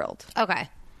weren't thrilled. Okay.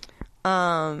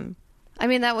 I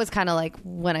mean, that was kind of like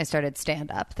when I started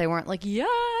stand up. They weren't like, yes.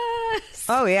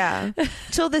 Oh, yeah.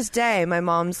 Till this day, my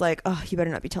mom's like, oh, you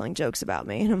better not be telling jokes about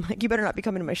me. And I'm like, you better not be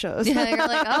coming to my shows. Yeah, you're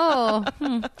like, oh,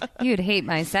 you'd hate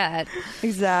my set.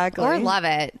 Exactly. Or love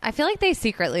it. I feel like they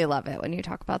secretly love it when you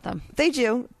talk about them. They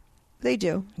do. They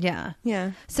do. Yeah.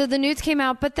 Yeah. So the nudes came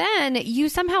out, but then you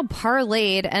somehow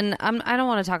parlayed, and I don't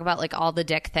want to talk about like all the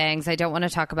dick things. I don't want to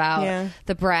talk about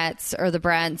the Bretts or the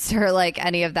Brents or like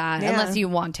any of that unless you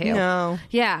want to. No.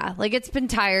 Yeah. Like it's been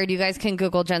tired. You guys can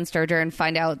Google Jen Sturger and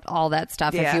find out all that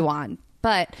stuff if you want.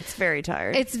 But it's very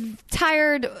tired. It's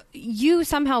tired. You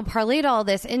somehow parlayed all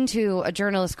this into a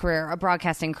journalist career, a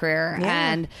broadcasting career,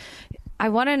 and I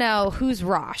want to know who's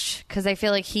Rosh, because I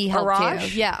feel like he helped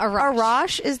Arash? you. Yeah, Arash.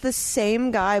 Arash is the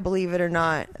same guy, believe it or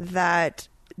not, that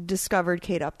discovered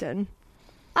Kate Upton.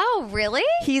 Oh, really?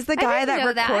 He's the I guy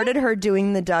didn't that know recorded her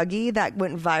doing the Dougie that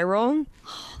went viral.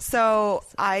 So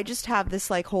I just have this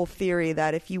like whole theory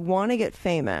that if you want to get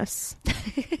famous,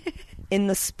 in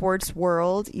the sports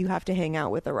world, you have to hang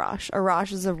out with Arash.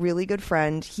 Arash is a really good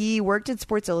friend. He worked at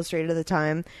Sports Illustrated at the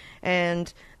time,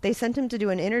 and they sent him to do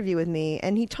an interview with me,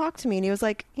 and he talked to me, and he was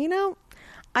like,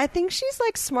 I think she's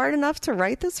like smart enough to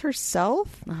write this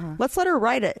herself. Let's let her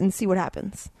write it and see what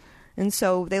happens. And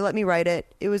so they let me write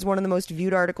it. It was one of the most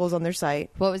viewed articles on their site.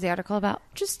 What was the article about?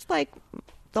 Just like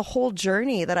the whole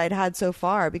journey that I'd had so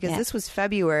far, because this was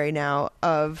February now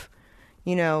of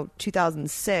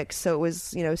 2006. So it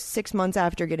was, 6 months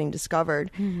after getting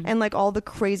discovered, and like all the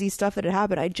crazy stuff that had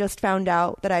happened. I just found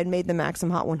out that I'd made the Maxim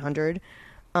Hot 100.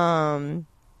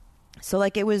 So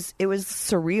like it was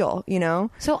surreal,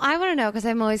 So I want to know, because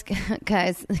I'm always,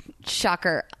 guys,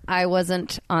 shocker, I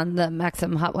wasn't on the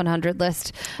Maxim Hot 100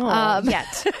 list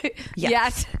yet.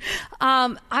 Yet.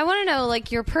 I want to know,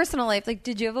 like, your personal life. Like,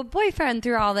 did you have a boyfriend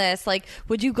through all this? Like,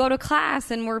 would you go to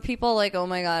class and were people like, oh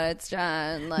my God, it's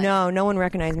Jen? Like, no one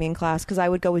recognized me in class because I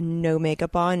would go with no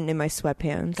makeup on and in my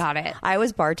sweatpants. Got it. I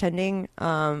was bartending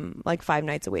like 5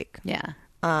 nights a week. Yeah.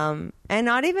 And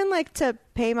not even like to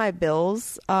pay my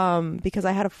bills, because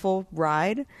I had a full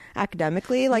ride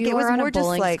academically. Like you it was were on more a just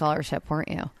bowling like scholarship, weren't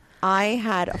you? I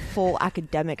had a full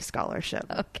academic scholarship.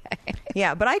 Okay.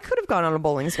 Yeah, but I could have gone on a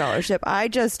bowling scholarship. I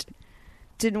just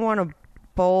didn't want to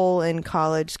bowl in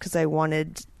college because I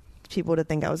wanted people to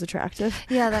think I was attractive.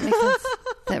 Yeah, that makes sense.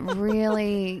 That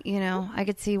really, I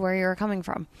could see where you were coming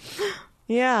from.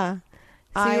 Yeah.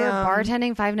 So you were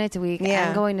bartending 5 nights a week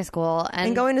and going to school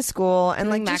and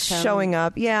like just showing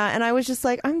up. Yeah. And I was just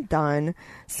like, I'm done.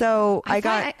 So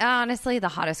honestly, the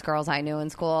hottest girls I knew in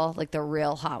school, like the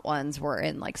real hot ones, were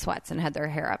in like sweats and had their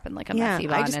hair up in like a messy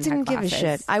bun. I just and didn't had give a glasses.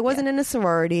 shit. I wasn't in a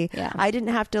sorority. Yeah. I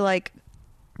didn't have to like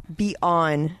be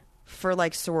on for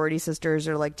like sorority sisters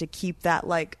or like to keep that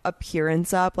like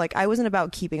appearance up. Like I wasn't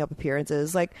about keeping up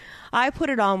appearances. Like I put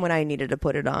it on when I needed to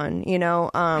put it on,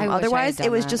 otherwise it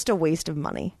was just a waste of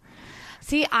money.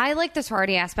 See, I like the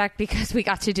sorority aspect because we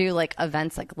got to do like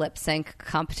events like lip sync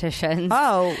competitions.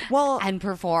 Oh, well, and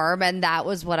perform, and that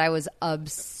was what I was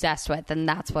obsessed with, and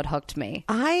that's what hooked me.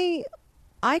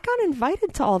 I got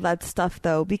invited to all that stuff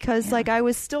though, because like I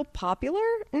was still popular,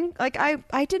 and like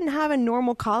I didn't have a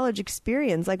normal college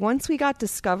experience. Like once we got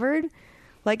discovered,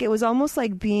 like it was almost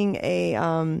like being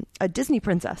a Disney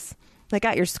princess, like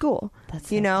at your school. That's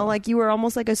so cool. Like you were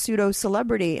almost like a pseudo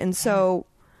celebrity. And so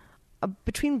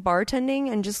between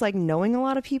bartending and just like knowing a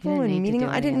lot of people and meeting them,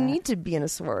 I didn't need to be in a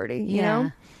sorority, you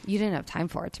know? You didn't have time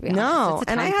for it, to be honest. No, It's a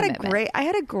and time commitment. I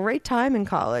had a great time in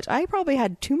college. I probably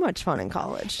had too much fun in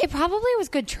college. It probably was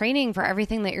good training for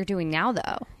everything that you're doing now,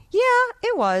 though. Yeah,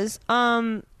 it was.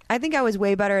 I think I was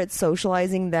way better at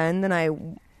socializing then than I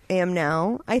am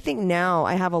now. I think now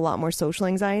I have a lot more social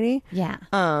anxiety. Yeah.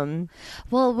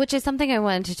 Well, which is something I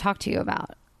wanted to talk to you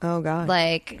about. Oh God.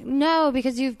 Like, no,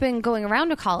 because you've been going around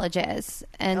to colleges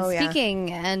and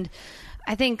speaking, and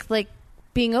I think like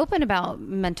being open about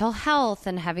mental health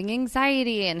and having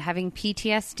anxiety and having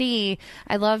PTSD.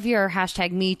 I love your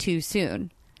hashtag Me Too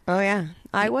Soon. Oh yeah,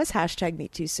 I was hashtag Me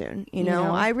Too Soon.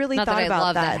 I really Not thought that I about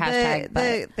love that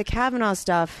hashtag, the Kavanaugh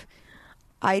stuff.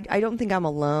 I don't think I'm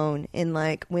alone in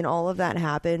like when all of that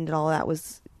happened and all that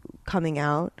was coming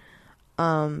out.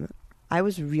 I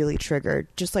was really triggered,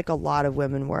 just like a lot of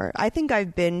women were. I think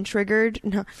I've been triggered.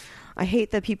 I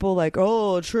hate that people like,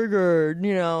 oh, triggered,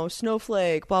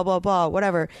 snowflake, blah, blah, blah,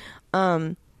 whatever.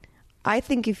 I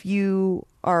think if you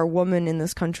are a woman in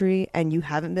this country and you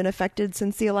haven't been affected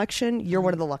since the election, you're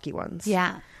one of the lucky ones.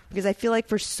 Yeah. Because I feel like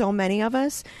for so many of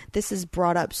us, this has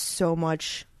brought up so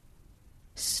much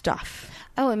stuff.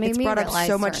 Oh, it made me brought realize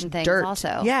up so much certain things dirt.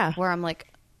 also. Yeah. Where I'm like,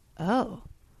 oh,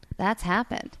 that's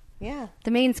happened. Yeah.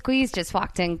 The main squeeze just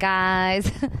walked in,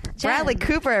 guys. Bradley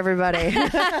Cooper, everybody.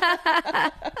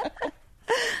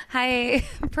 Hi.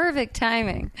 Perfect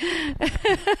timing.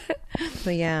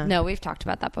 But yeah. No, we've talked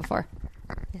about that before.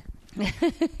 It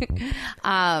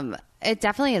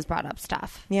definitely has brought up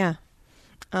stuff. Yeah.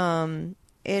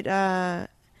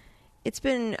 It's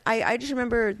been, I just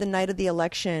remember the night of the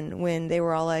election when they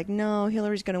were all like, no,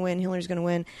 Hillary's going to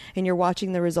win. And you're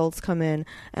watching the results come in.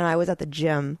 And I was at the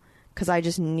gym because I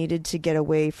just needed to get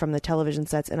away from the television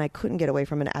sets, and I couldn't get away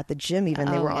from it at the gym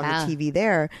even. They were on the TV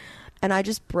there. And I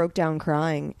just broke down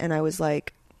crying. And I was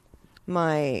like,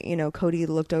 Cody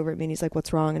looked over at me and he's like,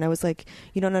 what's wrong? And I was like,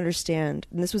 you don't understand.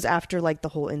 And this was after like the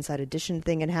whole Inside Edition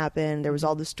thing had happened. There was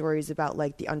all the stories about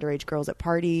like the underage girls at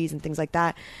parties and things like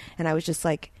that. And I was just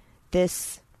like,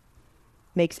 this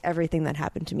makes everything that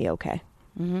happened to me okay.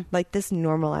 Mm-hmm. Like this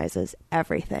normalizes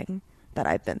everything that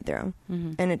I've been through.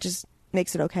 Mm-hmm. And it just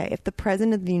makes it okay. If the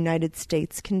president of the United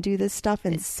States can do this stuff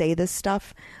and say this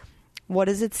stuff, what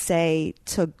does it say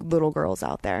to little girls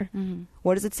out there? Mm-hmm.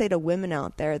 What does it say to women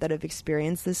out there that have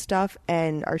experienced this stuff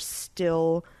and are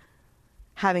still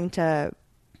having to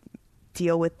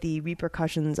deal with the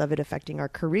repercussions of it affecting our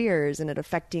careers and it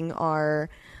affecting our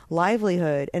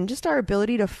livelihood and just our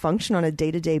ability to function on a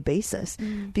day-to-day basis?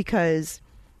 Because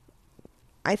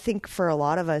I think for a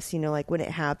lot of us, you know, like when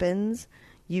it happens,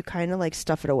 you kind of like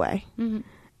stuff it away.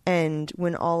 And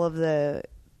when all of the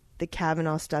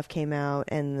Kavanaugh stuff came out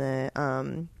and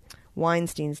the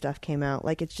Weinstein stuff came out,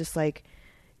 like it's just like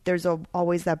there's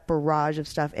always that barrage of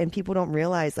stuff, and people don't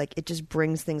realize like it just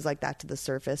brings things like that to the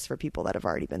surface for people that have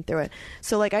already been through it.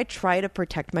 So like I try to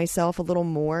protect myself a little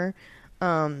more.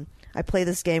 I play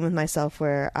this game with myself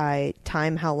where I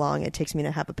time how long it takes me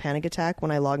to have a panic attack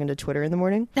when I log into Twitter in the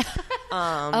morning.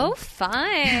 Oh,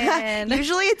 fun.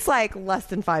 Usually it's like less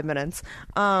than 5 minutes.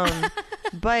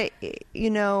 But, you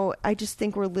know, I just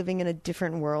think we're living in a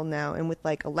different world now. And with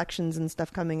like elections and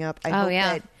stuff coming up, I hope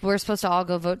that, we're supposed to all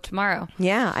go vote tomorrow.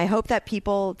 yeah, I hope that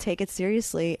people take it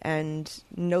seriously and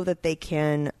know that they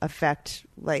can affect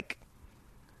like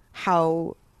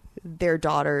how their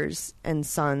daughters and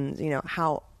sons, you know,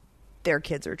 how their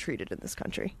kids are treated in this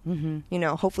country, you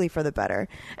know, hopefully for the better.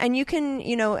 And you can,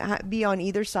 you know, be on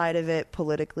either side of it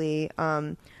politically.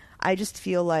 I just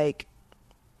feel like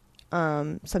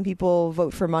some people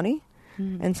vote for money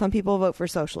and some people vote for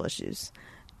social issues.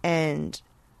 And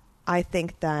I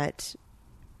think that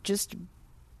just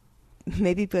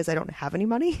maybe because I don't have any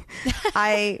money,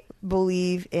 I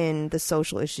believe in the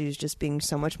social issues just being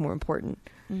so much more important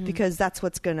because that's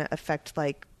what's going to affect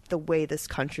like the way this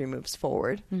country moves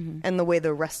forward and the way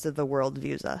the rest of the world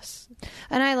views us.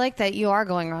 And I like that you are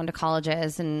going around to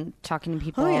colleges and talking to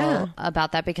people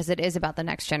about that, because it is about the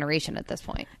next generation at this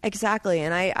point. Exactly.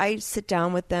 And I sit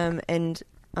down with them and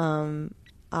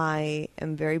I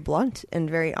am very blunt and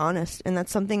very honest. And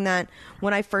that's something that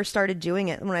when I first started doing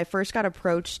it, when I first got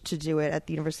approached to do it at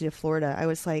the University of Florida, I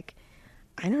was like,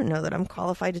 I don't know that I'm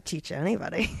qualified to teach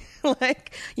anybody.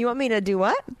 Like, you want me to do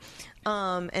what?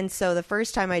 And so the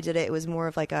first time I did it, it was more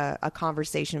of like a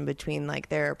conversation between like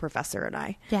their professor and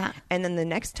I. Yeah. And then the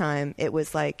next time it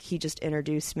was like he just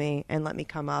introduced me and let me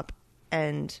come up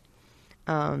and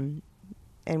I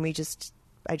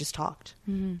just talked,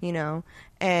 you know,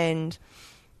 and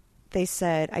they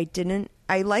said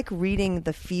I like reading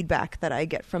the feedback that I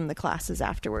get from the classes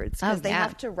afterwards, because they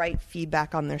have to write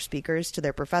feedback on their speakers to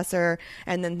their professor,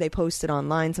 and then they post it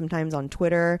online, sometimes on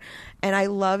Twitter. And I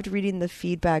loved reading the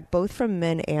feedback both from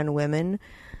men and women,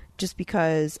 just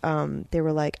because they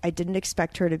were like, I didn't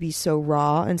expect her to be so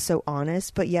raw and so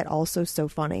honest, but yet also so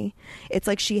funny. It's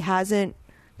like she hasn't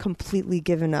completely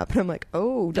given up. And I'm like,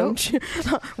 oh, don't you?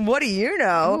 What do you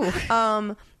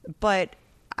know? But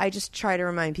I just try to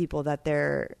remind people that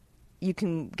you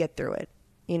can get through it,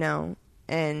 you know,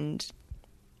 and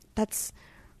that's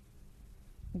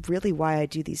really why I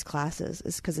do these classes,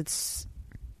 is because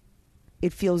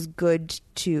it feels good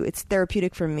it's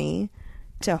therapeutic for me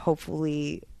to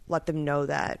hopefully let them know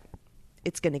that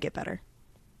it's going to get better,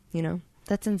 you know?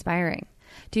 That's inspiring.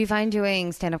 Do you find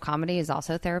doing stand-up comedy is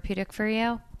also therapeutic for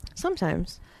you?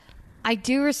 Sometimes. I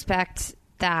do respect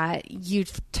that you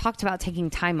talked about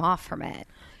taking time off from it.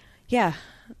 Yeah,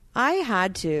 I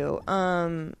had to.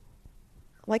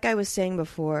 Like I was saying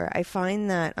before, I find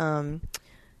that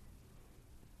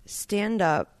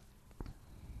stand-up,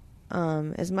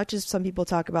 as much as some people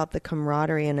talk about the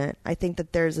camaraderie in it, I think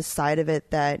that there's a side of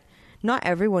it that not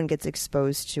everyone gets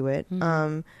exposed to it.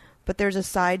 But there's a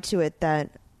side to it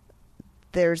that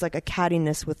there's like a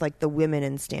cattiness with like the women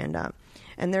in stand-up.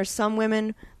 And there's some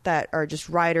women that are just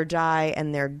ride or die,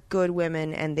 and they're good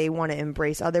women, and they want to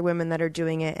embrace other women that are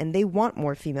doing it, and they want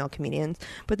more female comedians.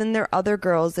 But then there are other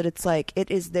girls that it's like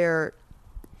it is their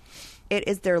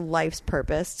life's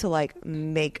purpose to like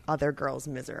make other girls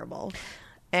miserable.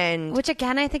 And which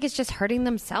again, I think is just hurting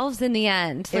themselves in the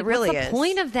end. Like, it really what's the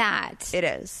point of that? It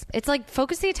is. It's like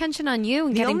focus the attention on you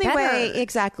and getting better. The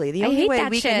only way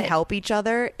we can help each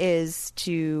other is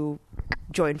to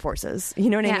join forces. You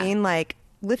know what I mean? Like,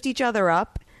 lift each other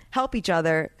up, help each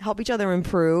other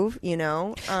improve, you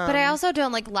know? But I also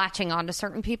don't like latching on to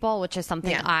certain people, which is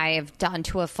something I've done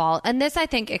to a fault. And this, I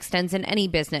think, extends in any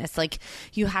business. Like,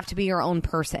 you have to be your own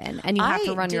person, and you have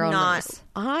to run your own race.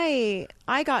 I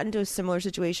got into a similar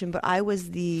situation, but I was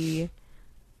the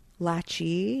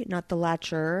latchy, not the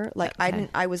latcher. Like, okay.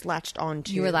 I was latched on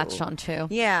to. You were latched on to.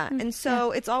 Yeah. And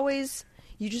so it's always,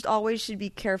 you just always should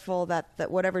be careful that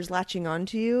whatever's latching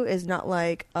onto you is not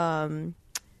like,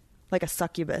 like a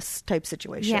succubus type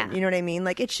situation. Yeah. You know what I mean?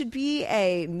 Like it should be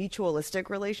a mutualistic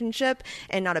relationship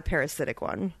and not a parasitic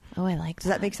one. Oh, I like that. Does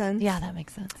that make sense? Yeah, that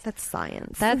makes sense. That's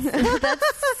science. That's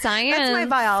science. That's my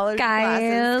biology guys.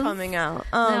 classes coming out.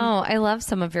 No, I love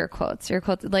some of your quotes. Your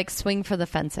quotes, like swing for the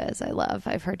fences. I love.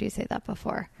 I've heard you say that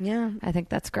before. Yeah. I think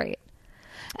that's great.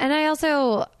 And I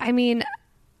also, I mean,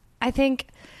 I think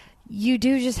you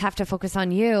do just have to focus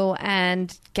on you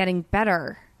and getting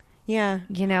better. Yeah.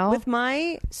 You know? With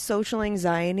my social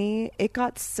anxiety, it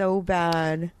got so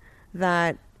bad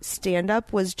that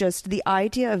stand-up was just, the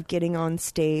idea of getting on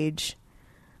stage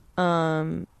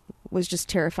was just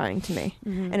terrifying to me.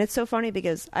 Mm-hmm. And it's so funny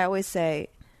because I always say,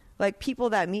 like, people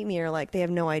that meet me are like, they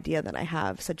have no idea that I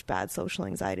have such bad social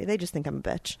anxiety. They just think I'm a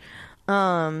bitch.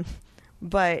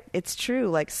 But it's true.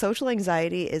 Like, social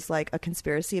anxiety is like a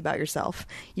conspiracy about yourself.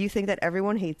 You think that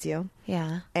everyone hates you.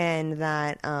 Yeah. And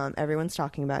that everyone's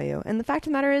talking about you. And the fact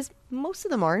of the matter is, most of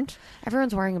them aren't.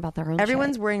 Everyone's worrying about their own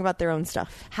Everyone's shit. worrying about their own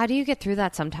stuff. How do you get through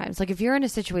that sometimes? Like, if you're in a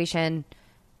situation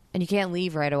and you can't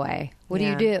leave right away, what do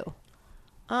you do?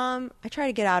 I try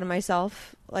to get out of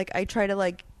myself. Like, I try to,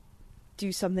 like,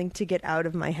 do something to get out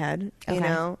of my head, you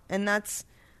know? And that's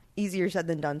easier said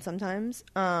than done sometimes.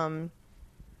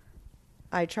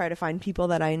 I try to find people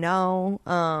that I know,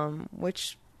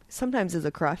 which sometimes is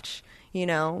a crutch, you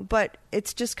know, but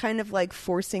it's just kind of like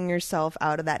forcing yourself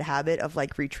out of that habit of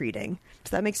like retreating.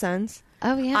 Does that make sense?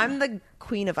 Oh, yeah. I'm the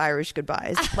queen of Irish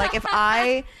goodbyes. Like if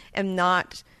I am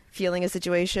feeling a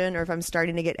situation or if I'm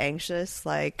starting to get anxious,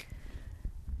 like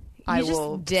I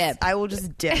will dip. I will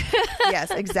just dip. Yes,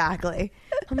 exactly.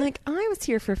 I'm like, I was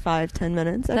here for 5-10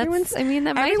 minutes. That might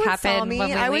happen saw me. when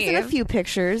we I was in a leave. few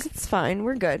pictures. It's fine.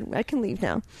 We're good. I can leave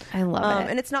now. I love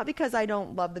it. And it's not because I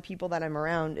don't love the people that I'm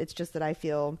around. It's just that I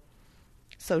feel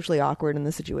socially awkward in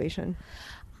the situation.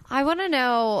 I want to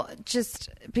know, just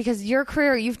because your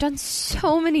career, you've done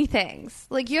so many things.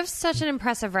 Like, you have such an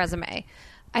impressive resume.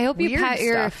 I hope you pat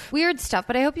your weird stuff,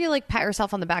 but I hope you like pat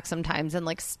yourself on the back sometimes and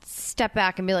like step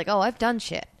back and be like, oh, I've done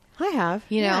shit. I have,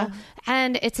 you know, yeah.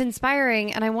 And it's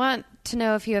inspiring. And I want to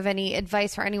know if you have any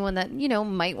advice for anyone that, you know,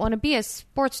 might want to be a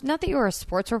sports, not that you were a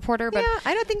sports reporter, but yeah,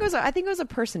 I think it was a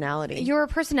personality. You're a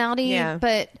personality, yeah.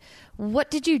 But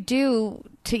what did you do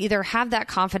to either have that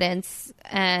confidence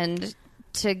and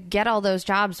to get all those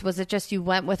jobs? Was it just you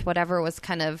went with whatever was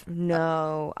kind of...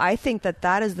 No, I think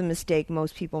that is the mistake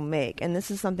most people make. And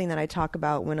this is something that I talk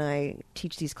about when I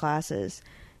teach these classes,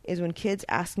 is when kids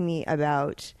ask me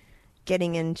about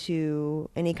getting into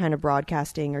any kind of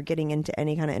broadcasting or getting into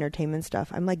any kind of entertainment stuff.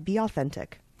 I'm like, be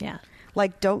authentic. Yeah.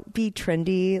 Like, don't be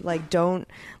trendy.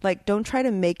 Don't try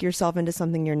to make yourself into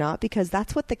something you're not, because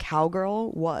that's what the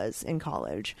cowgirl was in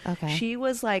college. Okay. She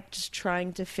was like just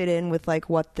trying to fit in with like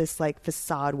what this like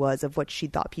facade was of what she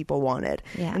thought people wanted.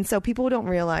 Yeah. And so people don't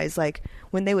realize, like,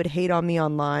 when they would hate on me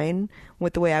online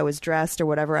with the way I was dressed or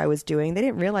whatever I was doing, they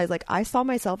didn't realize, like, I saw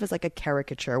myself as like a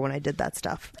caricature when I did that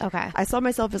stuff. Okay. I saw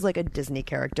myself as like a Disney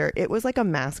character. It was like a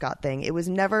mascot thing. It was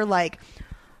never like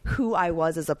who I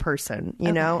was as a person,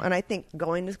 you know? And I think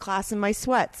going to class in my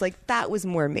sweats, like, that was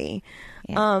more me.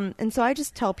 Yeah. And so I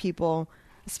just tell people,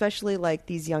 especially like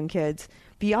these young kids,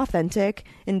 be authentic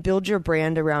and build your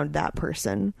brand around that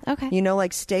person. Okay. You know,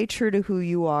 like, stay true to who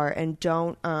you are and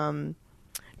don't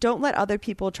let other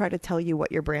people try to tell you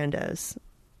what your brand is,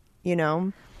 you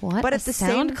know? What but a at the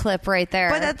sound clip right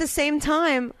there. But at the same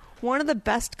time, one of the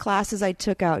best classes I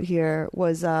took out here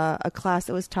was a class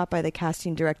that was taught by the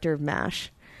casting director of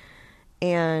MASH.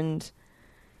 And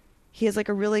he has like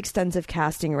a really extensive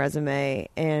casting resume,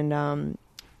 and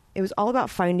it was all about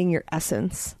finding your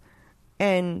essence.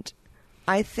 And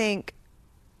I think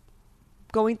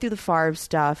going through the Favre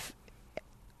stuff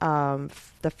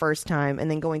the first time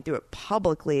and then going through it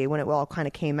publicly when it all kind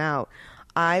of came out,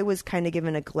 I was kind of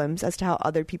given a glimpse as to how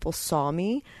other people saw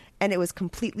me, and it was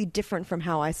completely different from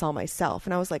how I saw myself.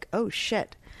 And I was like, oh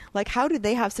shit, like, how did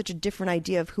they have such a different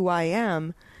idea of who I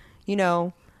am, you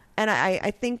know? And I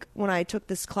think when I took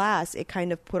this class, it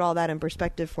kind of put all that in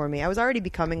perspective for me. I was already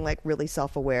becoming like really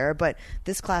self-aware, but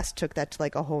this class took that to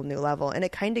like a whole new level. And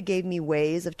it kind of gave me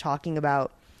ways of talking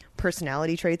about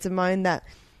personality traits of mine that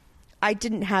I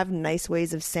didn't have nice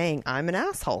ways of saying. I'm an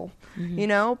asshole, you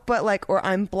know, but like, or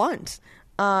I'm blunt.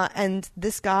 And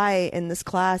this guy in this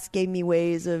class gave me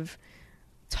ways of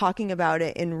talking about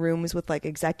it in rooms with like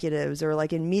executives or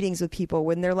like in meetings with people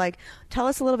when they're like, tell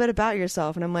us a little bit about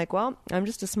yourself. And I'm like, well, I'm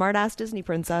just a smart ass Disney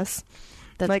princess.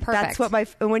 That's like, perfect.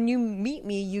 that's what when you meet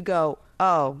me, you go,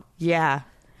 oh yeah,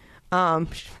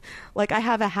 Like I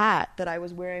have a hat that I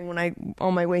was wearing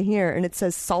on my way here, and it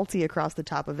says salty across the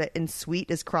top of it and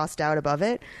sweet is crossed out above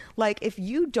it. Like if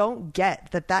you don't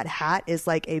get that hat is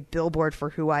like a billboard for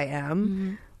who I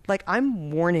am, like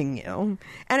I'm warning you.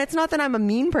 And it's not that I'm a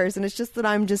mean person, it's just that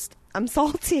I'm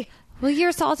salty. Well,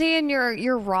 you're salty and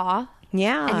you're raw.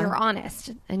 Yeah. And you're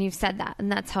honest. And you've said that. And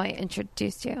that's how I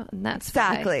introduced you. And that's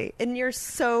exactly. And you're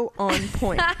so on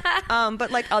point.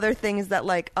 But like other things that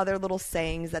like other little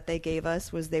sayings that they gave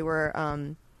us was they were,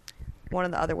 one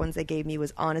of the other ones they gave me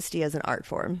was honesty as an art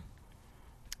form.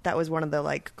 That was one of the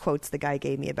like quotes the guy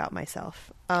gave me about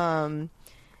myself. I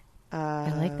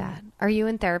like that. Are you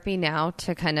in therapy now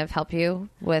to kind of help you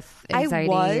with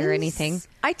anxiety or anything?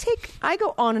 I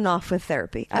go on and off with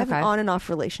therapy. I have an on and off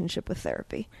relationship with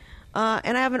therapy.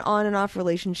 And I have an on and off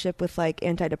relationship with like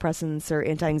antidepressants or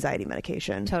anti-anxiety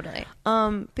medication. Totally.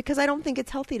 Because I don't think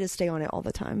it's healthy to stay on it all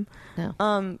the time.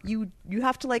 No. You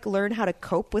have to like learn how to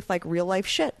cope with like real life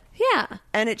shit. Yeah.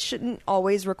 And it shouldn't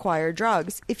always require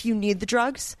drugs. If you need the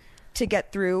drugs to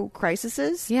get through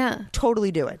crises,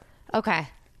 totally do it. Okay.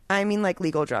 I mean like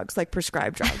legal drugs, like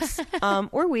prescribed drugs.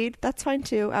 Or weed. That's fine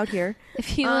too out here.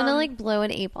 If you want to like blow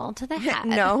an 8-ball to the head.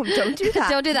 No, don't do that.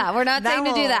 Don't do that. We're not saying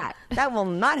to do that. That will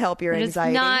not help your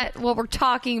anxiety. It's not what we're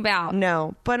talking about.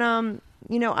 No. But,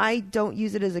 I don't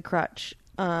use it as a crutch.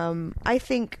 I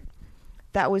think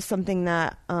that was something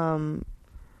that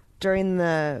during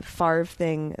the Favre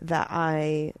thing that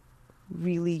I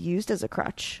really used as a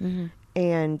crutch. Mm-hmm.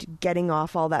 And getting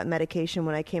off all that medication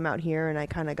when I came out here and I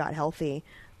kind of got healthy.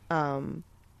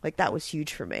 Like that was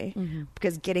huge for me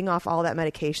because getting off all that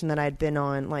medication that I'd been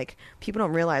on, like people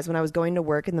don't realize when I was going to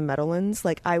work in the Meadowlands,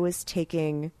 like I was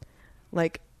taking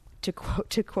like to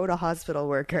quote a hospital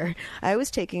worker, I was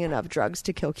taking enough drugs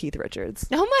to kill Keith Richards.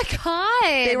 Oh my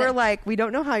God. They were like, we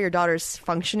don't know how your daughter's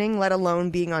functioning, let alone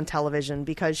being on television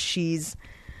because she's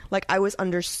like, I was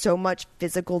under so much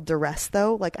physical duress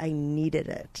though. Like I needed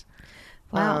it.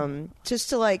 Wow. Just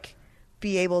to like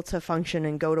be able to function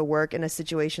and go to work in a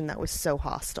situation that was so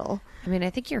hostile. I mean, I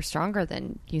think you're stronger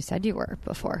than you said you were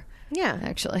before. Yeah.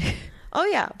 Actually. Oh,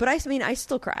 yeah. But I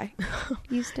still cry.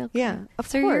 You still cry? Yeah, of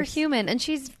so course. You're human. And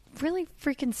she's really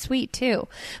freaking sweet, too.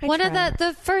 I One try. of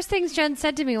the first things Jen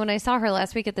said to me when I saw her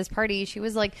last week at this party, she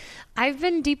was like, I've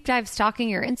been deep dive stalking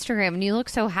your Instagram and you look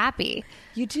so happy.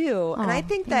 You do. And I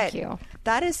think thank you.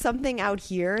 that is something out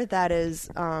here that is...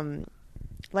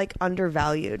 like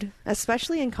undervalued,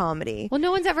 especially in comedy. Well,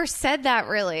 no one's ever said that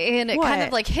really, and it kind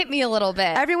of like hit me a little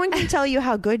bit. Everyone can tell you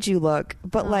how good you look,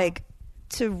 but like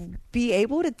to be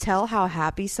able to tell how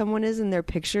happy someone is in their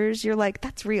pictures, you're like,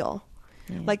 that's real.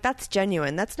 Like that's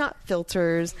genuine. That's not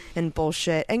filters and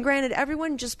bullshit. And granted,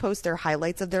 everyone just posts their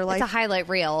highlights of their life. It's a highlight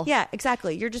reel. Yeah,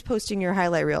 exactly. You're just posting your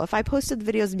highlight reel. If I posted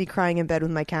videos and be crying in bed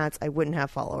with my cats, I wouldn't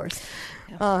have followers.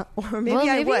 Or maybe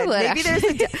I would.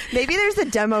 Maybe there's a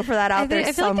demo for that out there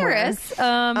I feel somewhere. like there is.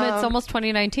 It's almost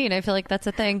 2019. I feel like that's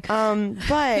a thing.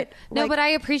 But no, but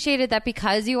I appreciated that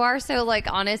because you are so like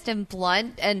honest and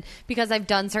blunt, and because I've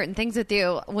done certain things with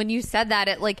you. When you said that,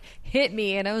 it like hit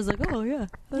me, and I was like, oh yeah,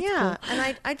 that's cool.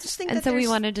 And I just think and that so we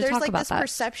wanted to talk like about this that.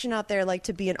 perception out there, like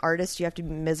to be an artist, you have to be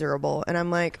miserable, and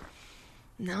I'm like,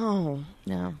 no,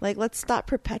 like let's stop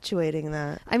perpetuating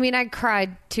that. I mean, I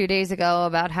cried 2 days ago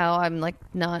about how I'm like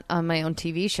not on my own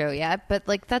TV show yet, but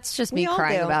like that's just me We all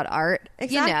crying do. about art.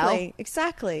 Exactly, You know?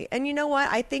 exactly. And you know what?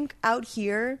 I think out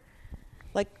here,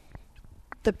 like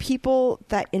the people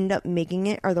that end up making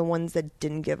it are the ones that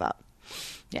didn't give up.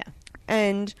 Yeah.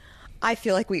 And I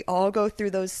feel like we all go through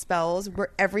those spells where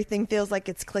everything feels like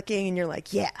it's clicking and you're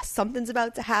like, yeah, something's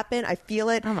about to happen. I feel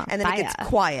it. I'm on And then it gets fire.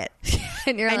 quiet.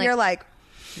 and You're like,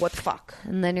 what the fuck?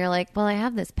 and then you're like, well, I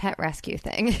have this pet rescue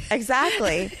thing.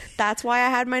 Exactly. That's why I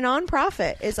had my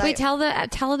nonprofit. Wait, tell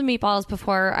the meatballs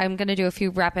before I'm going to do a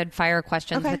few rapid fire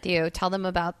questions Okay. with you. Tell them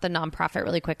about the nonprofit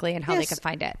really quickly and how they Yes. can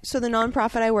find it. So the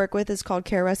nonprofit I work with is called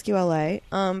Care Rescue LA.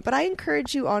 But I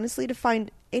encourage you honestly to find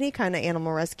any kind of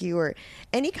animal rescue or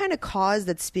any kind of cause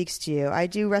that speaks to you. I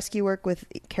do rescue work with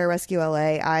Care Rescue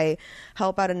LA. I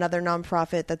help out another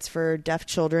nonprofit that's for deaf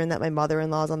children that my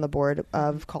mother-in-law is on the board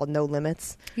of called No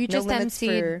Limits. You No just Limits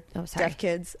emceed- for oh, sorry. deaf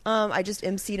kids. I just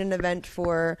emceed an event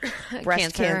for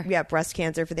breast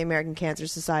cancer for the American Cancer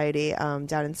Society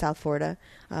down in South Florida.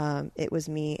 It was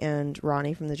me and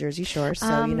Ronnie from the Jersey Shore.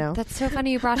 So you know, That's so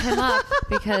funny you brought him up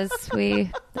because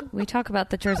we talk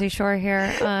about the Jersey Shore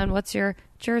here on What's Your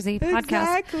Jersey podcast.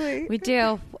 Exactly. We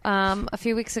do. A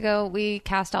few weeks ago, we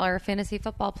cast all our fantasy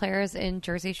football players in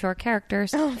Jersey Shore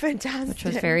characters, oh, fantastic! which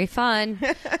was very fun.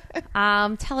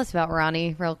 Tell us about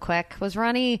Ronnie real quick. Was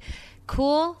Ronnie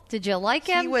cool? Did you like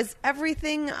him? He was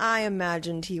everything I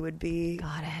imagined he would be.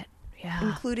 Got it. Yeah.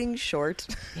 including short.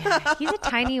 Yeah. He's a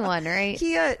tiny one, right?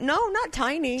 No, not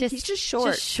tiny. He's just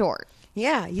short. Just short.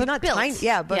 Yeah, he's But not built. tiny.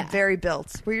 Yeah, but Yeah. very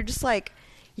built. Where you're just like,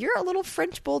 you're a little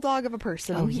French bulldog of a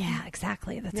person. Oh yeah,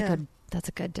 exactly. Yeah. That's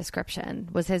a good description.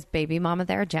 Was his baby mama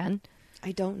there, Jen?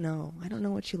 I don't know. I don't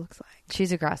know what she looks like.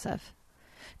 She's aggressive.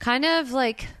 Kind of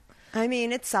like I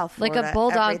mean, it's South like Florida. a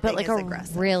bulldog, but Everything like is a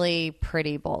aggressive. really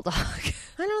pretty bulldog.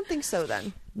 I don't think so.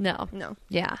 Then No. No.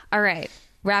 Yeah. All right.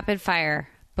 Rapid fire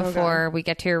before we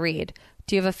get to your read.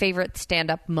 Do you have a favorite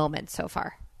stand-up moment so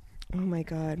far? Oh my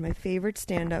god, my favorite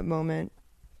stand-up moment.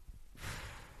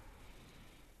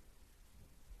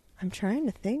 I'm trying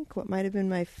to think what might have been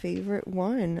my favorite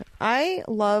one. I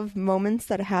love moments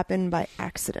that happen by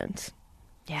accident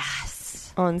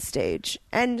Yes. on stage.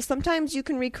 And sometimes you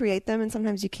can recreate them and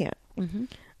sometimes you can't.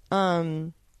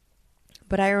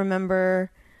 But I remember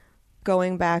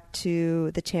going back to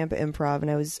the Tampa Improv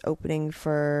and I was opening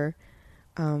for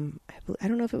I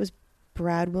don't know if it was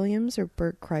Brad Williams or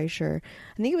Bert Kreischer.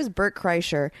 I think it was Bert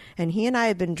Kreischer, and he and I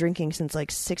had been drinking since like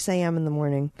 6 a.m. in the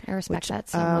morning. I respect that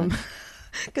so much.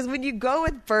 Because when you go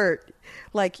with Bert,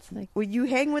 like when you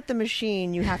hang with the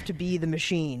machine, you have to be the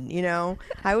machine, you know?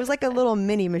 I was like a little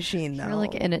mini machine, though. You're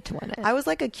like in it to win it. I was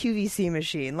like a QVC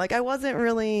machine. Like I wasn't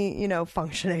really,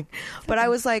 functioning. But I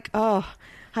was like, oh,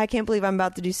 I can't believe I'm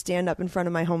about to do stand-up in front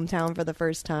of my hometown for the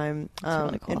first time. That's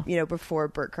really cool. And, before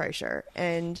Bert Kreischer.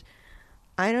 And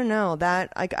I don't know,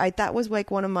 that that was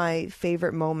like one of my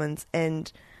favorite moments. And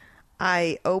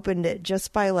I opened it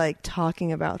just by like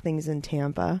talking about things in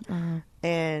Tampa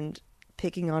and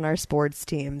picking on our sports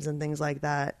teams and things like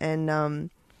that. And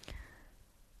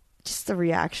just the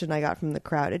reaction I got from the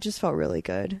crowd, it just felt really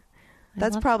good.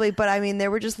 That's probably, but I mean,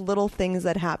 there were just little things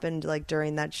that happened like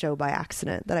during that show by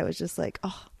accident that I was just like,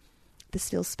 oh, this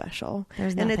feels special.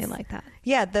 There's And nothing it's- like that.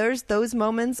 Yeah, those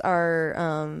moments are,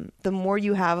 the more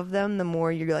you have of them, the more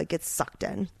you're like, get sucked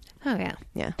in. Oh yeah.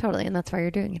 Yeah. Totally. And that's why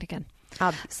you're doing it again.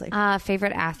 Obviously.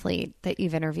 Favorite athlete that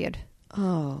you've interviewed?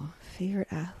 Oh, favorite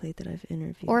athlete that I've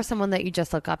interviewed. Or someone that you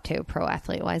just look up to pro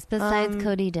athlete wise besides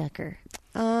Cody Decker.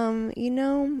 I'm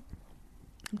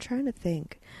trying to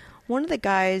think. One of the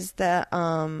guys that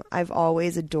I've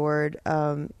always adored,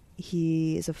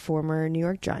 he is a former New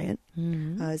York Giant.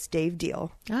 Is Dave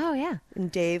Deal. Oh yeah.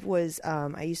 And Dave was,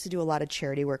 I used to do a lot of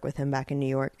charity work with him back in New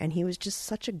York, and he was just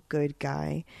such a good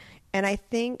guy. And I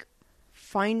think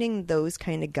finding those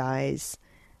kind of guys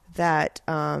that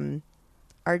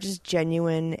are just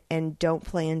genuine and don't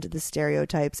play into the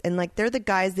stereotypes, and like they're the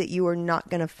guys that you are not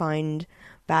going to find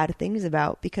bad things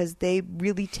about because they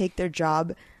really take their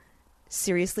job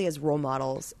seriously as role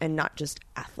models and not just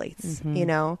athletes,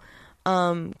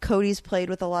 Cody's played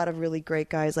with a lot of really great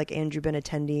guys like Andrew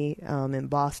Benintendi in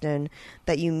Boston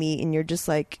that you meet and you're just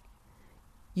like,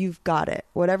 you've got it.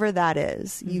 Whatever that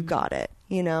is, you got it,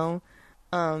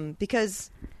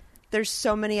 because there's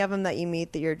so many of them that you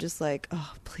meet that you're just like,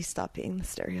 oh, please stop being the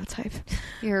stereotype.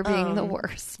 You're being the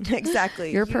worst.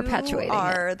 Exactly. You're perpetuating You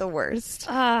are it. the worst.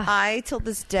 I, till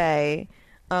this day,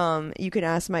 you can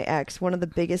ask my ex, one of the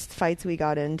biggest fights we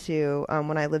got into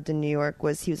when I lived in New York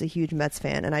was he was a huge Mets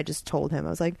fan, and I just told him, I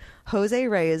was like, Jose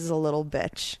Reyes is a little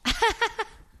bitch.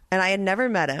 And I had never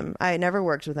met him. I had never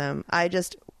worked with him. I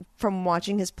just, from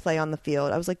watching his play on the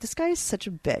field, I was like, this guy is such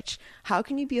a bitch. How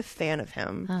can you be a fan of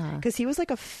him? Because he was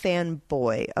like a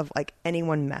fanboy of like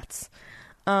anyone Mets.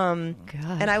 God.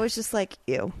 And I was just like,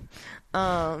 ew.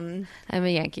 I'm a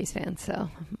Yankees fan, so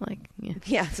I'm like, yeah.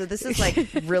 Yeah, so this is like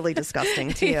really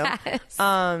disgusting to you. Yes.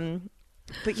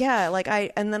 But yeah, like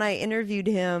and then I interviewed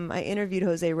him. I interviewed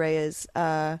Jose Reyes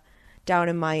down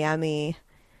in Miami,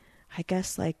 I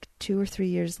guess like 2 or 3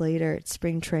 years later at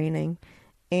spring training.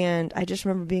 And I just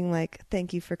remember being like,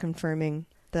 thank you for confirming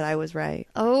that I was right.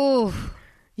 Oh,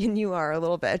 And you are a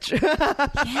little bitch.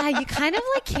 yeah. You kind of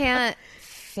like can't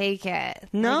fake it.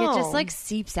 No. Like, it just like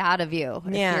seeps out of you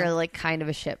Yeah. if you're like kind of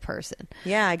a shit person.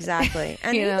 Yeah, exactly.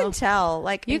 And you know? can tell.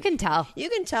 Like You can tell. You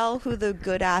can tell who the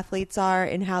good athletes are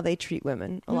and how they treat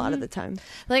women a lot of the time.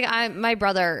 Like my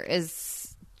brother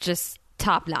is just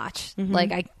top notch.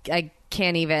 Like I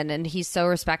can't even, and he's so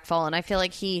respectful, and I feel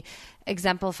like he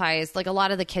exemplifies like a lot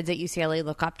of the kids at UCLA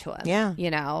look up to him. Yeah.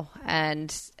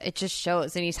 And it just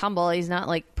shows. And he's humble. He's not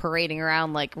like parading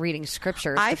around like reading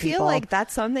scriptures. I to feel people. like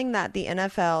that's something that the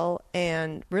NFL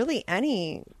and really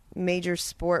any major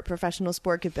sport, professional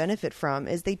sport could benefit from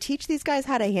is they teach these guys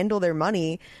how to handle their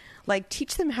money, like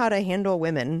teach them how to handle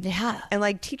women. Yeah. And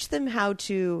like teach them how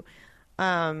to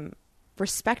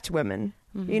respect women.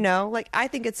 Like I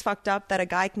think it's fucked up that a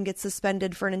guy can get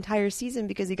suspended for an entire season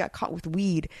because he got caught with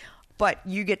weed, but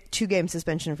you get 2-game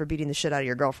suspension for beating the shit out of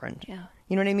your girlfriend. Yeah.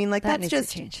 You know what I mean? Like That that's needs to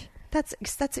just change.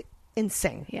 that's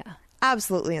insane. Yeah.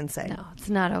 Absolutely insane. No, it's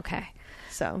not okay.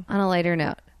 So On a lighter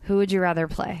note, who would you rather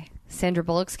play? Sandra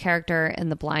Bullock's character in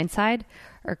The Blind Side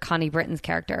or Connie Britton's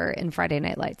character in Friday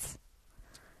Night Lights?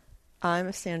 I'm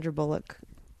a Sandra Bullock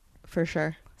for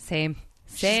sure. Same.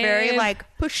 She's very like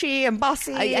pushy and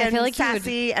bossy I and feel like you would-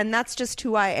 sassy, and that's just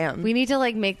who I am. We need to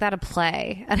like make that a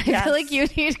play, and I Yes. feel like you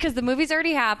need, because the movie's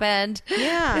already happened.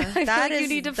 yeah, I feel like you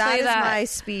need to play that is my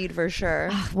speed for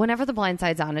sure. Whenever The Blind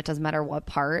Side's on, it doesn't matter what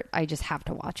part. I just have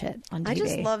to watch it on TV. I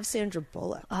just love Sandra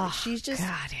Bullock. Like, she's just.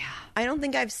 God, yeah. I don't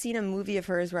think I've seen a movie of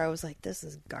hers where I was like, "This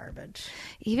is garbage."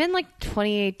 Even like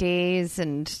 28 Days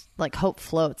and like Hope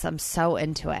Floats, I'm so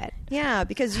into it. Yeah,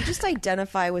 because you just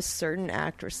identify with certain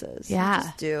actresses. Yeah. You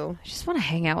just do. I just want to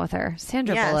hang out with her.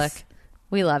 Sandra Yes. Bullock,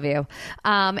 we love you.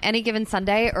 Any Given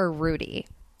Sunday or Rudy?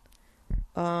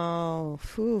 Oh,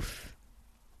 oof.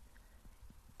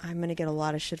 I'm gonna get a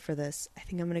lot of shit for this. I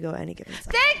think I'm gonna go Any Given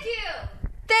Sunday.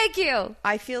 Thank you.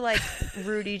 I feel like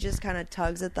Rudy just kind of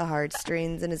tugs at the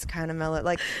heartstrings and is kind of mellow.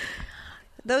 Like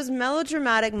those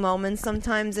melodramatic moments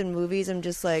sometimes in movies, I'm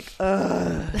just like,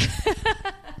 ugh.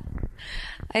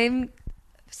 I'm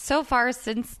so far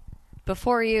since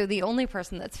before you, the only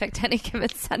person that's picked Any Given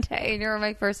Sunday, and you're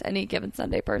my first Any Given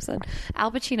Sunday person.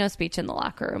 Al Pacino's speech in the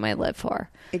locker room, I live for.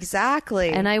 Exactly.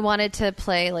 And I wanted to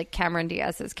play like Cameron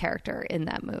Diaz's character in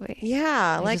that movie.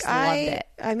 Yeah, like just loved it.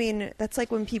 I mean, that's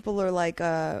like when people are like,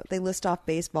 they list off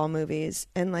baseball movies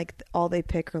and like all they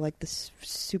pick are like the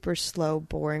super slow,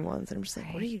 boring ones, and I'm just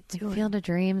like, what are you Like doing? Field of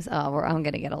Dreams. Oh, I'm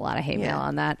going to get a lot of hate mail Yeah.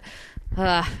 on that.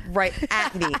 Right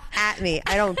at me.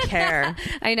 I don't care.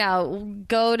 I know.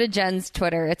 Go to Jen's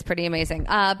Twitter. It's pretty amazing.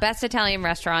 Best Italian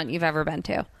restaurant you've ever been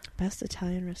to? Best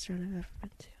Italian restaurant I've ever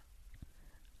been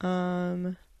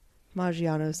to.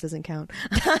 Maggiano's doesn't count.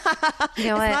 You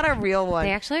know It's what? not a real one.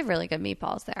 They actually have really good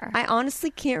meatballs there. I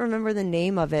honestly can't remember the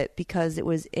name of it because it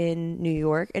was in New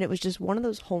York and it was just one of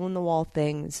those hole in the wall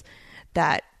things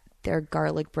that their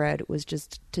garlic bread was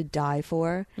just to die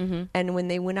for. Mm-hmm. And when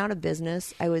they went out of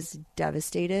business, I was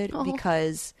devastated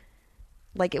because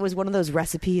like it was one of those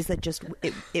recipes that just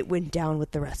it went down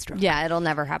with the restaurant. Yeah, it'll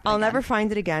never happen. I'll again. never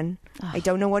find it again. I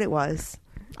don't know what it was.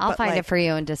 I'll but, find like, it for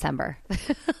you in December. I'll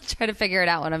try to figure it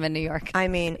out when I'm in New York. I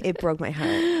mean, it broke my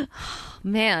heart.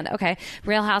 Man, okay.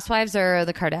 Real Housewives or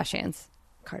the Kardashians?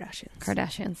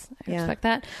 Kardashians. I Yeah. respect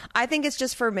that. I think it's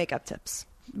just for makeup tips.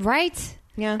 Right?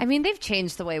 Yeah. I mean, they've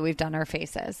changed the way we've done our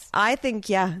faces. I think,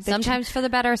 yeah. Sometimes for the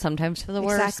better, sometimes for the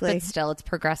worse, Exactly. but still, it's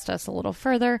progressed us a little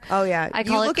further. Oh, yeah. I You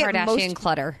call it look at Kardashian most-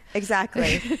 clutter.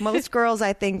 Exactly. Most girls,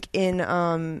 I think, in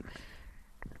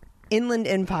Inland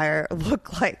Empire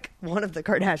look like one of the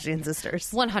Kardashian sisters.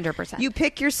 100%. You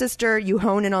pick your sister, you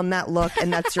hone in on that look,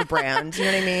 and that's your brand. You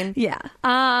know what I mean?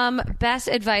 Yeah. Best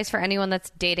advice for anyone that's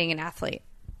dating an athlete?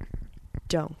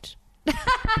 Don't.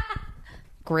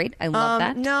 Great. I love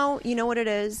that. No, you know what it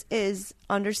is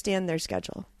understand their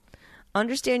schedule.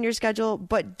 Understand your schedule,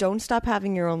 but don't stop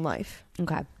having your own life.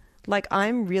 Okay. Like,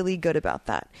 I'm really good about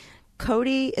that.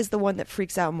 Cody is the one that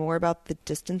freaks out more about the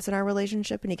distance in our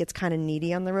relationship, and he gets kind of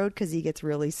needy on the road because he gets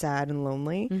really sad and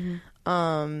lonely.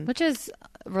 Which is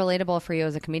relatable for you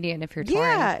as a comedian if you're touring.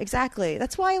 Yeah, exactly.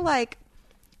 That's why, like,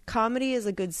 comedy is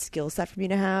a good skill set for me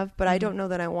to have, but I don't know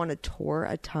that I want to tour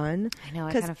a ton. I know,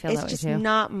 I 'cause kinda feel it's that way, just too.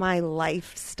 not my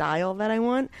lifestyle that I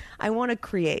want. I want to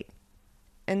create.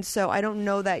 And so I don't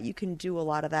know that you can do a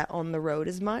lot of that on the road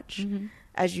as much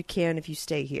as you can if you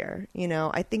stay here. You know,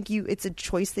 I think it's a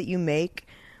choice that you make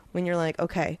when you're like,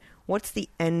 okay, what's the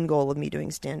end goal of me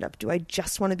doing stand-up? Do I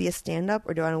just want to be a stand-up,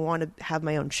 or do I want to have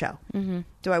my own show?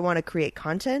 Do I want to create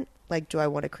content? Like, do I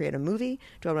want to create a movie?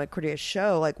 Do I want to create a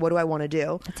show? Like, what do I want to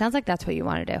do? It sounds like that's what you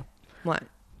want to do. What?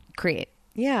 Create.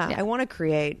 Yeah, Yeah. I want to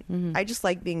create. I just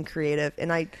like being creative,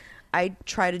 and I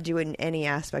try to do it in any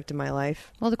aspect of my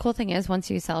life. Well, the cool thing is once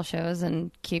you sell shows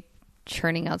and keep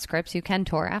churning out scripts, you can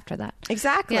tour after that.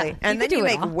 Exactly. Yeah, you And could then you do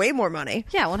it make all. way more money.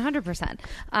 Yeah, 100%.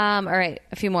 All right,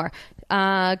 a few more.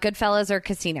 Goodfellas or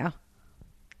Casino?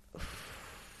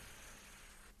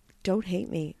 Don't hate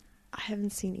me. I haven't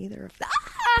seen either of them.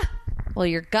 Well,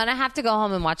 you're gonna have to go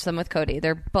home and watch them with Cody.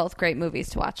 They're both great movies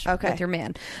to watch Okay. with your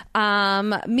man.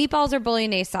 Meatballs or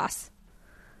bolognese sauce?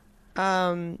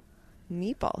 Meatballs.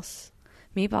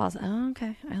 Meatballs. Oh,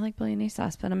 okay. I like bolognese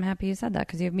sauce, but I'm happy you said that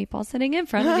because you have meatballs sitting in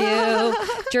front of you.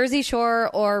 Jersey Shore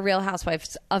or Real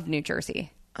Housewives of New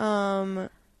Jersey?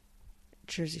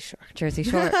 Jersey Shore. Jersey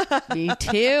Shore. Me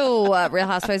too. Real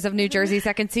Housewives of New Jersey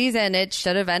second season. It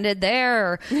should have ended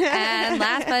there. And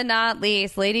last but not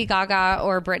least, Lady Gaga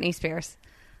or Britney Spears?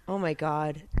 Oh my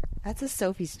God. That's a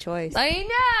Sophie's choice. I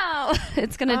know.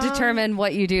 It's going to determine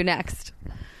what you do next.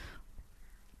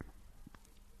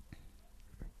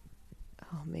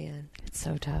 It's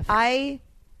so tough. I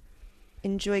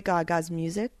enjoy Gaga's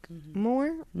music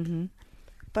more,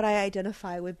 but I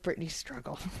identify with Britney's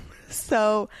struggle.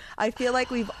 So I feel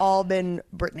like we've all been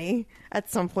Britney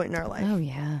at some point in our life. Oh,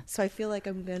 yeah. So I feel like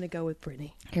I'm going to go with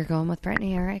Britney. You're going with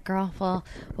Britney. All right, girl. Well,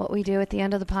 what we do at the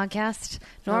end of the podcast,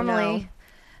 normally... Oh, no.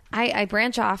 I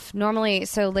branch off normally.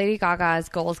 So Lady Gaga is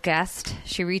Goal's guest.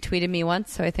 She retweeted me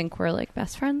once, so I think we're like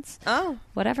best friends. Oh,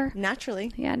 Whatever.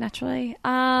 naturally. Yeah, naturally.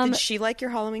 Did she like your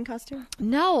Halloween costume?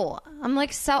 No, I'm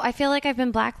like, I feel like I've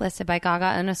been blacklisted by Gaga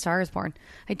and A Star Is Born.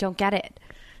 I don't get it.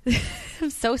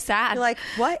 I'm so sad. You're like,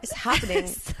 what is happening?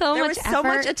 So there much was so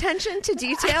much effort. attention to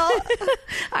detail.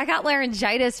 I got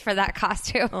laryngitis for that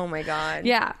costume. Oh my God.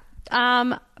 Yeah.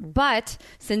 But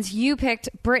since you picked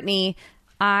Britney,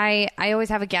 I always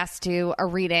have a guest do a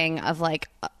reading of like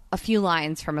a few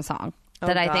lines from a song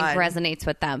that I think God. resonates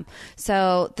with them.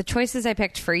 So the choices I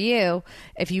picked for you,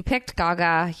 if you picked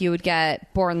Gaga, you would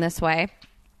get Born This Way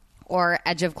or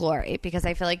Edge of Glory, because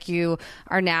I feel like you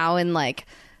are now in like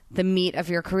the meat of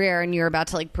your career and you're about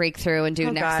to like break through and do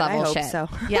Oh, next God, level I hope shit. so.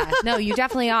 Yeah, no, you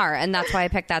definitely are. And that's why I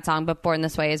picked that song. But Born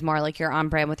This Way is more like you're on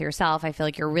brand with yourself. I feel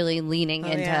like you're really leaning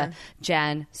into yeah.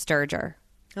 Jen Sturger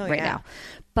right yeah. now.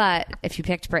 But if you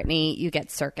picked Britney, you get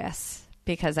Circus,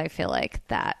 because I feel like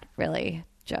that really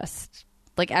just,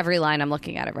 like every line I'm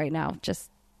looking at it right now just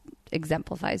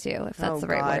exemplifies you, if that's Oh, the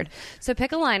right God. word. So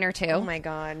pick a line or two. Oh my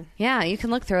God. Yeah, you can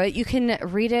look through it. You can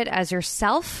read it as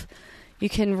yourself. You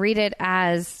can read it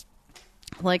as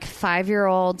like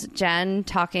 5-year-old Jen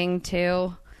talking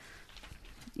to,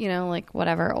 you know, like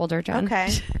whatever, older Jen.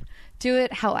 Okay. Do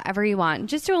it however you want.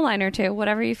 Just do a line or two,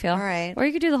 whatever you feel. All right. Or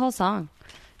you could do the whole song.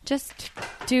 Just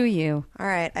do you. All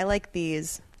right. I like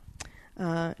these.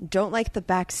 Don't like the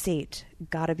back seat.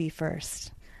 Gotta be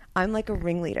first. I'm like a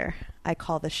ringleader. I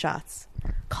call the shots.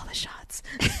 Call the shots.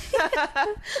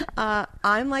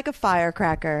 I'm like a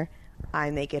firecracker.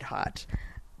 I make it hot.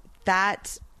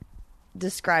 That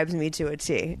describes me to a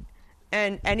T.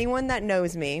 And anyone that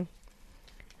knows me,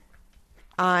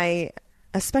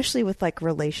 especially with like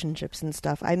relationships and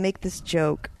stuff, I make this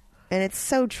joke, and it's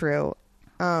so true.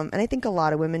 And I think a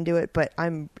lot of women do it, but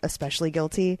I'm especially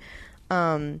guilty.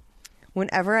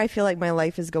 Whenever I feel like my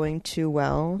life is going too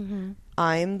well,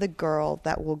 I'm the girl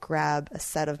that will grab a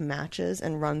set of matches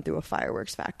and run through a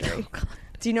fireworks factory.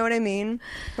 Do you know what I mean?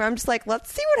 Where I'm just like,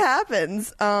 let's see what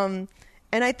happens.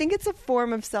 And I think it's a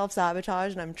form of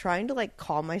self-sabotage, and I'm trying to like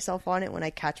calm myself on it when I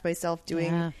catch myself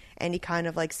doing any kind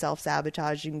of like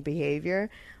self-sabotaging behavior.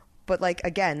 But like,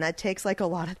 again, that takes like a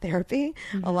lot of therapy,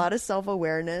 a lot of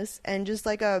self-awareness, and just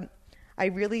like I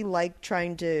really like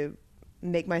trying to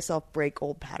make myself break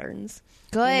old patterns.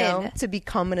 Good. You know, to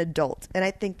become an adult. And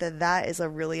I think that is a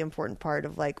really important part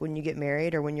of like when you get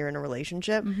married or when you're in a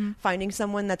relationship, finding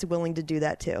someone that's willing to do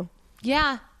that too.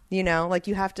 Yeah. You know, like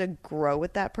you have to grow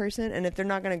with that person. And if they're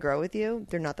not going to grow with you,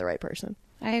 they're not the right person.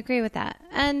 I agree with that.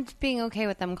 And being okay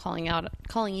with them calling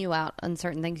you out on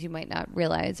certain things you might not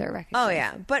realize or recognize. Oh,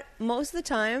 yeah. But most of the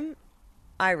time,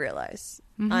 I realize.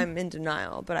 I'm in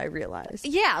denial, but I realize.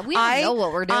 Yeah, we don't know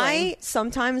what we're doing. I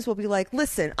sometimes will be like,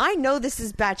 listen, I know this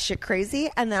is batshit crazy,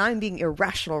 and then I'm being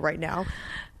irrational right now.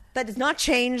 That does not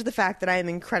change the fact that I am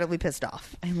incredibly pissed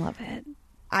off. I love it.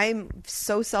 I'm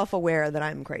so self-aware that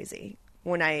I'm crazy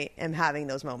when I am having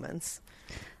those moments.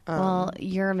 Well,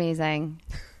 you're amazing.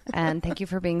 And thank you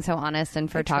for being so honest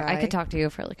and for talk. I try. could talk to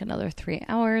you for like another 3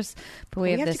 hours, but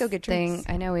we have have this to go get thing. drinks.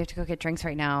 I know we have to go get drinks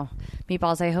right now.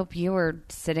 Meatballs, I hope you were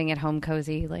sitting at home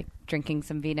cozy, like drinking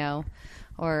some vino,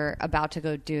 or about to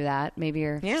go do that. Maybe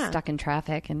you're stuck in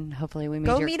traffic, and hopefully we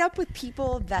Go meet up with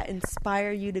people that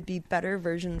inspire you to be better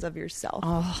versions of yourself.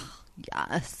 Oh,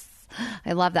 yes.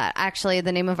 I love that. Actually,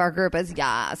 the name of our group is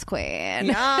Yas Queen.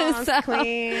 Yes,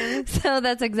 Queen. So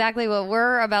that's exactly what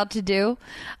we're about to do.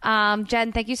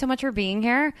 Jen, thank you so much for being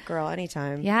here. Girl,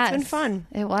 anytime. Yes. It's been fun.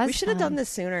 It was We should have fun. done this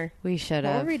sooner. We should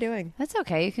have. What were we doing? That's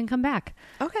okay. You can come back.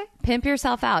 Okay. Pimp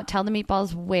yourself out. Tell the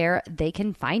Meatballs where they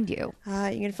can find you.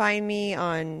 You can find me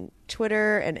on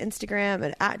Twitter and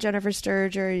Instagram at Jennifer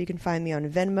Sturger. You can find me on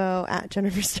Venmo at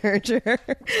Jennifer Sturger.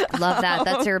 Love that.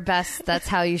 That's your best. That's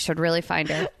how you should really find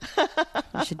her.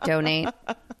 You should donate.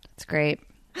 It's great.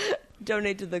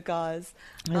 Donate to the cause.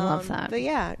 I love that. But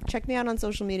yeah, check me out on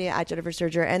social media at Jennifer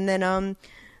Sturger. And then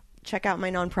check out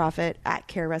my nonprofit at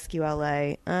Care Rescue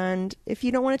LA. And if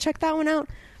you don't want to check that one out,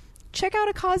 check out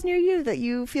a cause near you that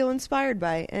you feel inspired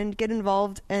by and get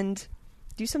involved and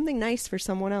do something nice for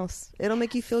someone else. It'll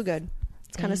make you feel good.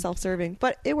 It's kind of self-serving,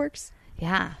 but it works.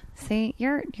 Yeah. See,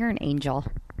 you're an angel.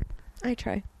 I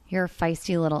try. You're a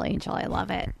feisty little angel. I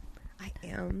love it. I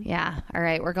am. Yeah. All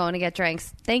right. We're going to get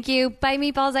drinks. Thank you. Bye,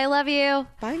 Meatballs. I love you.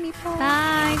 Bye, Meatball.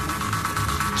 Bye.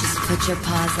 Put your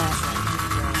paws up,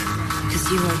 'cause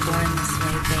you were born this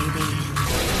way, baby.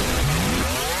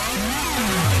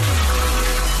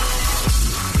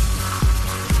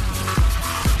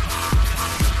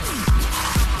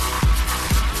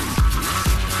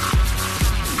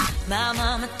 My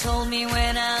mama told me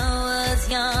when I was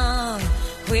young,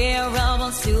 we're all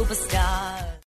born superstars.